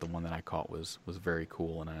often, but the one that I caught was very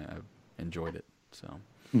cool, and I enjoyed it. So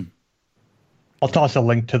I'll toss a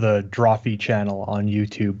link to the Drawfee channel on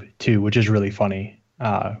YouTube too, which is really funny,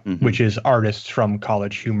 which is artists from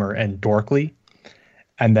College Humor and Dorkly.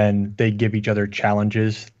 And then they give each other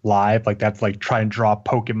challenges live. Like that's like try and draw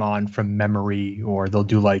Pokemon from memory, or they'll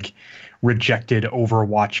do like rejected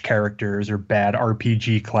Overwatch characters or bad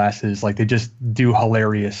RPG classes. Like they just do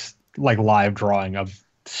hilarious like live drawing of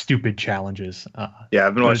stupid challenges. Yeah,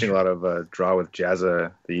 I've been watching a lot of Draw with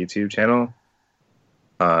Jazza, the YouTube channel.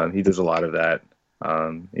 He does a lot of that.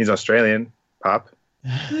 He's Australian, Pop.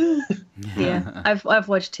 Yeah, I've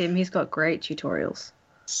watched him. He's got great tutorials.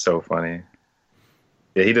 So funny.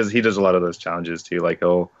 Yeah, he does a lot of those challenges too. Like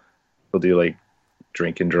he'll do like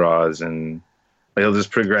drinking draws, and like, he'll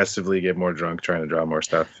just progressively get more drunk trying to draw more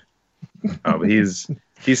stuff. But he's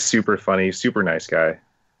super funny, super nice guy.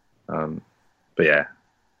 But yeah.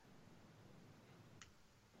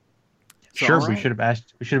 So, sure, all right. we should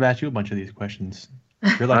have asked you a bunch of these questions.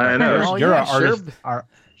 You're like I know. Oh, you're yeah, our artist. sure.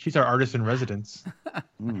 She's our artist in residence.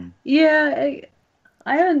 Yeah,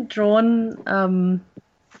 I haven't drawn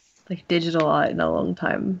like digital art in a long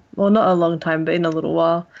time. Well, not a long time, but in a little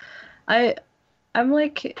while. I'm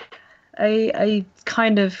like a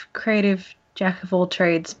kind of creative jack of all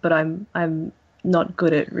trades, but I'm not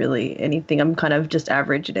good at really anything. I'm kind of just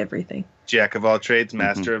average at everything. Jack of all trades,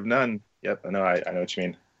 master of none. Yep, I know what you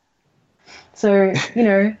mean. So,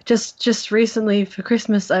 just recently for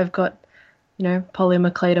Christmas, I've got,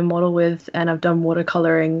 polymer clay to model with, and I've done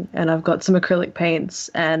watercoloring, and I've got some acrylic paints,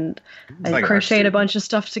 and I like crocheted art a bunch of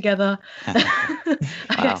stuff together. I Wow.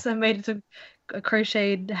 guess I made a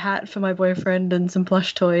crocheted hat for my boyfriend and some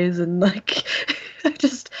plush toys, and like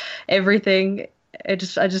just everything. I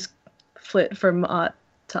just flit from art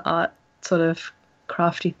to art, sort of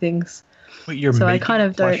crafty things. Wait, you're So I making kind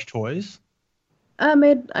of plush toys? I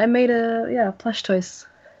made plush toys.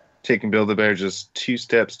 Taking Build-A-Bear just 2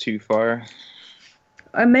 steps too far.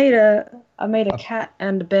 I made a cat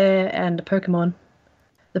and a bear and a Pokemon.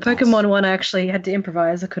 The Pokemon one I actually had to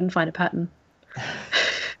improvise. I couldn't find a pattern.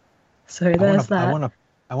 So there's that.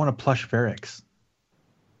 I want a plush Varix.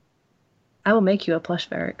 I will make you a plush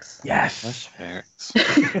Varix. Yes. Plush Ferrets.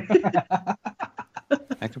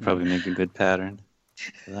 I could probably make a good pattern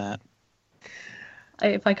for that.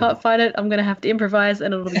 If I can't find it, I'm gonna have to improvise,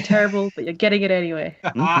 and it'll be terrible. But you're getting it anyway.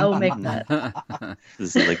 I will make that.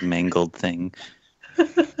 This is like mangled thing.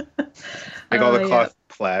 Like all the yeah. cloth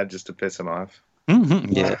plaid just to piss him off.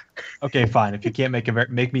 Yeah. Okay, fine. If you can't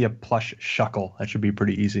make me a plush Shuckle. That should be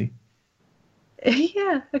pretty easy.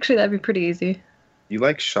 Yeah, actually, that'd be pretty easy. You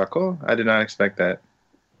like Shuckle? I did not expect that.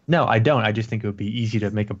 No, I don't. I just think it would be easy to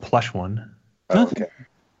make a plush one. Oh, okay.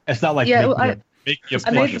 It's not like Yeah, make you I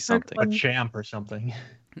made plush the something. a Pokemon. champ or something.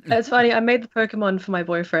 It's funny. I made the Pokemon for my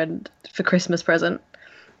boyfriend for Christmas present,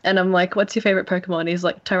 and I'm like, "What's your favorite Pokemon?" He's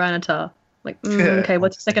like, "Tyranitar." I'm like, okay.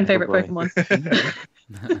 What's your second favorite boy. Pokemon?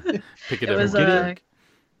 Pick it It up. was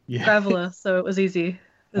Yeah. Graveler, so it was easy.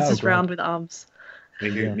 It was Oh, just great. round with arms.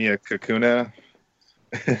 Me a Kakuna.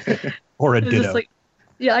 Or a It was Ditto. just like,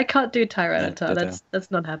 yeah, I can't do Tyranitar. Ditto. That's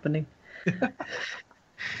not happening.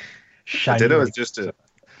 Shiny. Ditto is just a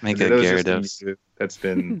Make a Ditto is just Gyarados. Mewtwo that's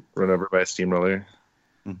been run over by a steamroller.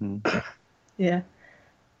 Yeah.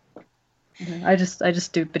 I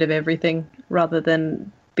just do a bit of everything rather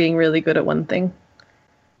than being really good at one thing.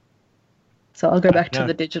 So I'll go back to Yeah.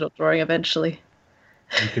 the digital drawing eventually.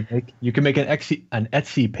 You could make an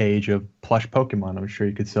Etsy page of plush Pokemon. I'm sure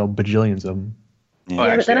you could sell bajillions of them. Oh, Yeah, but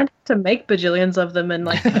actually, then I'd have to make bajillions of them and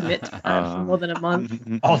like commit to that for more than a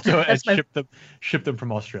month. Also, and That's my- ship them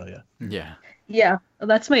from Australia. Yeah. Yeah,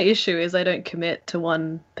 that's my issue is I don't commit to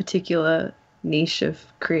one particular niche of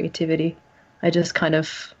creativity. I just kind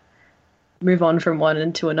of move on from one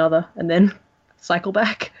into another and then cycle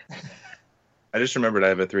back. I just remembered I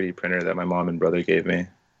have a 3D printer that my mom and brother gave me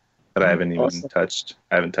that I haven't even Awesome. touched.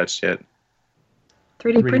 I haven't touched yet.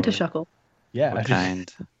 3D Really? printer shuckle. Yeah. What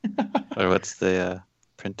kind? Or what's the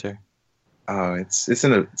printer? Oh, it's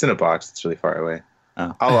in a box. It's really far away.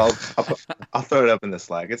 Oh. I'll throw it up in the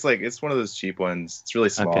Slack. It's one of those cheap ones. It's really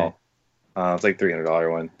small. Okay. It's like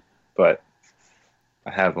 $300 one, but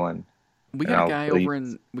I have one. We And got a I'll guy leave- over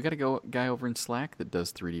in guy over in Slack that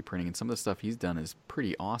does 3D printing, and some of the stuff he's done is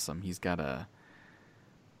pretty awesome. He's got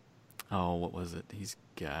what was it? He's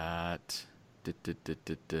got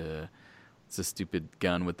it's a stupid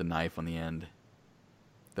gun with the knife on the end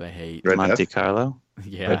that I hate. Red Monte Death? Carlo.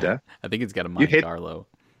 Yeah, Red Death? I think it's got a Monte hate- Carlo.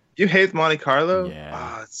 You hate Monte Carlo? Yeah.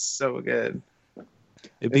 Oh, it's so good.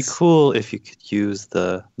 It'd be It's- cool if you could use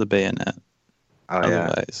the bayonet. Oh yeah.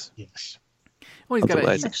 Otherwise, Yes. Well, he's got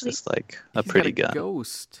otherwise a, it's just like a he's got pretty a gun.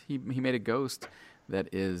 ghost. He made a ghost that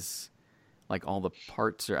is like all the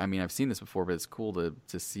parts are. I mean, I've seen this before, but it's cool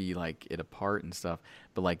to see like it apart and stuff.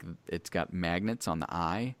 But like it's got magnets on the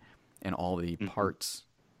eye, and all the parts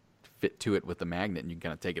fit to it with the magnet, and you can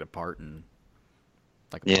kind of take it apart and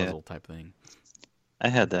like a Yeah. puzzle type thing. I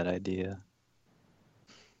had that idea.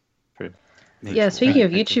 Yeah, speaking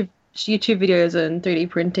of YouTube videos and 3D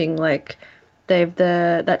printing, like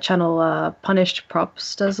that channel Punished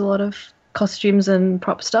Props does a lot of costumes and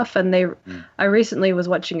prop stuff, and I recently was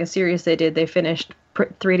watching a series they did. They finished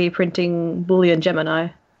 3D printing Boolean Gemini,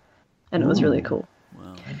 and it was really cool.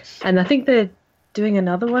 Wow. And I think they're doing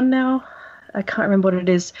another one now. I can't remember what it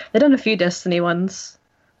is. They've done a few Destiny ones,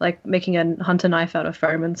 like making a hunter knife out of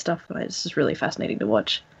foam and stuff. It's just really fascinating to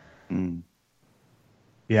watch. Mm.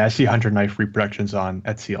 Yeah, I see Hunter Knife reproductions on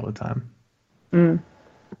Etsy all the time.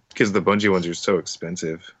 Because the Bungie ones are so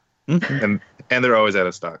expensive, Mhm. and they're always out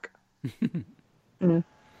of stock. God,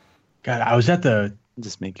 I was at the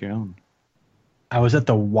Just make your own.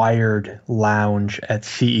 Wired Lounge at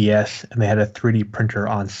CES, and they had a 3D printer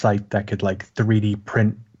on site that could like 3D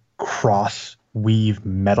print cross weave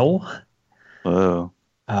metal. Whoa.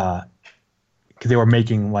 Because they were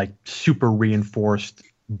making like super reinforced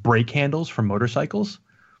brake handles for motorcycles.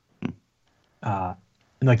 And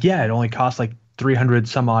like, yeah, it only cost like 300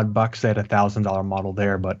 some odd bucks. They had $1,000 model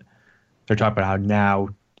there, but they're talking about how now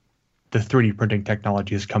the 3D printing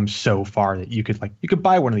technology has come so far that you could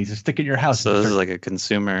buy one of these and stick it in your house. So and this is start- like a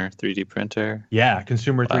consumer 3D printer. yeah,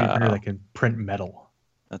 consumer 3D printer Wow. that can print metal.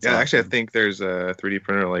 That's Yeah, actually, I awesome. think there's a 3D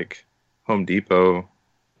printer like Home Depot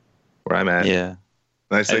where I'm at. Yeah, And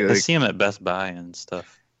I I, say, I like, see them at Best Buy and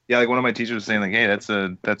stuff. yeah, like one of my teachers was saying, like, hey, that's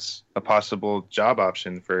a possible job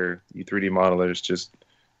option for you 3D modelers. Just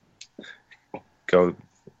go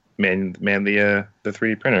man the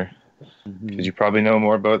 3D printer, because you probably know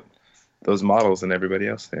more about those models than everybody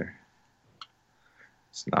else there.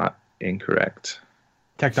 It's not incorrect.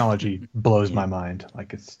 Technology blows my mind.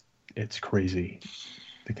 Like it's crazy,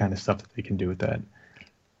 the kind of stuff that they can do with that.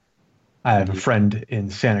 I have a friend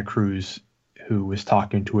in Santa Cruz who was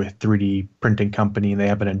talking to a 3D printing company, and they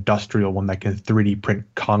have an industrial one that can 3D print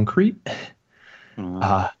concrete.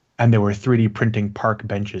 And they were 3D printing park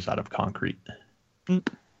benches out of concrete. And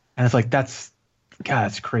it's like, that's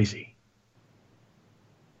crazy.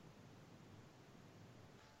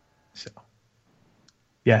 So,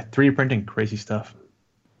 yeah, 3D printing, crazy stuff.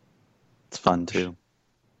 It's fun too.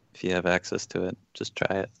 If you have access to it, just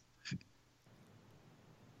try it.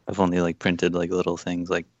 I've only like printed like little things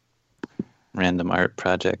like random art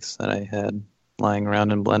projects that I had lying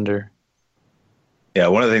around in Blender. Yeah,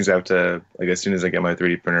 one of the things I have to, like, as soon as I get my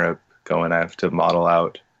 3D printer up going, I have to model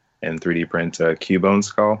out and 3D print a Cubone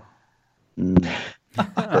skull Mm.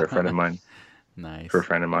 for a friend of mine. Nice.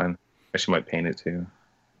 I actually might paint it too.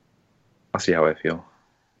 I'll see how I feel.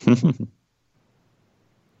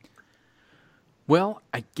 Well,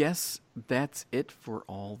 I guess that's it for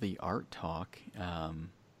all the art talk.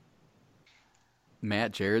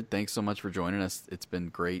 Matt, Jared, thanks so much for joining us. It's been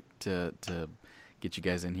great to get you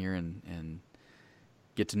guys in here and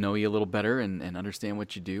get to know you a little better and understand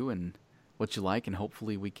what you do and what you like, and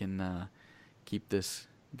hopefully we can keep this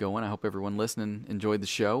going. I hope everyone listening enjoyed the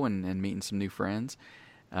show and meeting some new friends.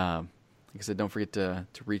 Like I said, don't forget to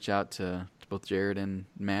reach out to both Jared and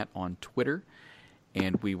Matt on Twitter,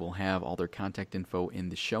 and we will have all their contact info in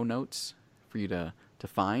the show notes for you to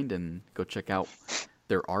find and go check out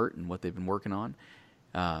their art and what they've been working on.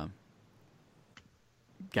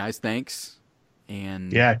 Guys, thanks.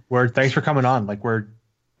 And Yeah, thanks for coming on.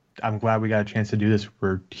 I'm glad we got a chance to do this.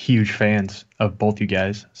 We're huge fans of both you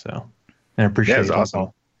guys, so and I appreciate it's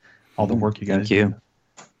awesome. all the work you guys Thank you. do.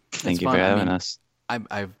 Thank It's you fun. for I having mean, us.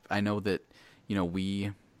 I know that,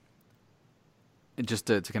 we just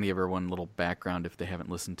to kind of give everyone a little background if they haven't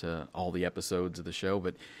listened to all the episodes of the show,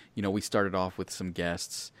 but we started off with some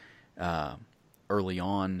guests early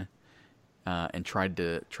on and tried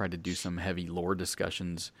to do some heavy lore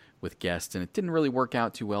discussions with guests, and it didn't really work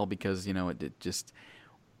out too well because it just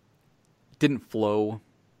didn't flow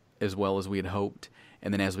as well as we had hoped.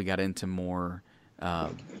 And then as we got into more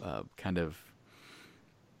kind of,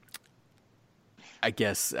 I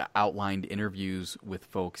guess, outlined interviews with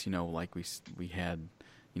folks, like we had,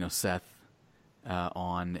 Seth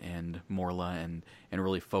on and Morla and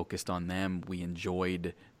really focused on them. We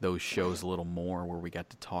enjoyed those shows a little more where we got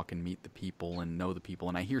to talk and meet the people and know the people.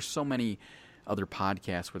 And I hear so many other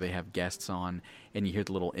podcasts where they have guests on and you hear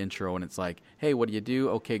the little intro and it's like, hey, what do you do?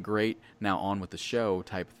 Okay, great. Now on with the show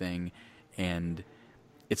type thing. And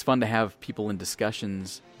it's fun to have people in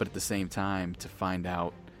discussions, but at the same time to find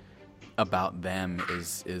out about them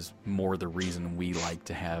is more the reason we like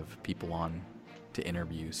to have people on to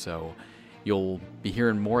interview. So you'll be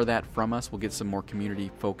hearing more of that from us. We'll get some more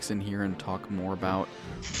community folks in here and talk more about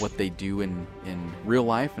what they do in real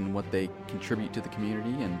life and what they contribute to the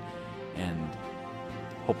community, and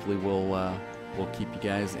hopefully we'll keep you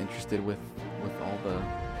guys interested with all the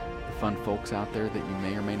fun folks out there that you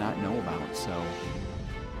may or may not know about. So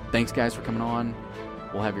thanks guys for coming on.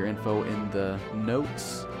 We'll have your info in the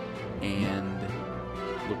notes and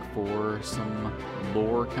look for some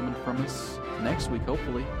lore coming from us next week.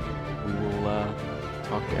 Hopefully we will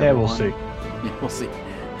talk to everyone. Yeah, we'll see. Yeah, we'll see.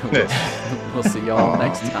 We'll see y'all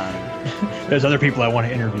next time. There's other people I want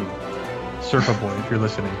to interview. Surfa Boy, if you're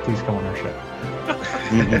listening, please come on our show.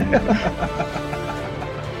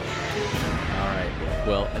 All right.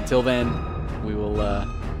 Well, until then, we'll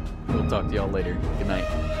talk to y'all later. Good night.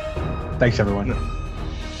 Thanks, everyone.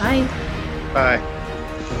 Bye. Bye.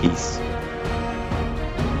 Peace.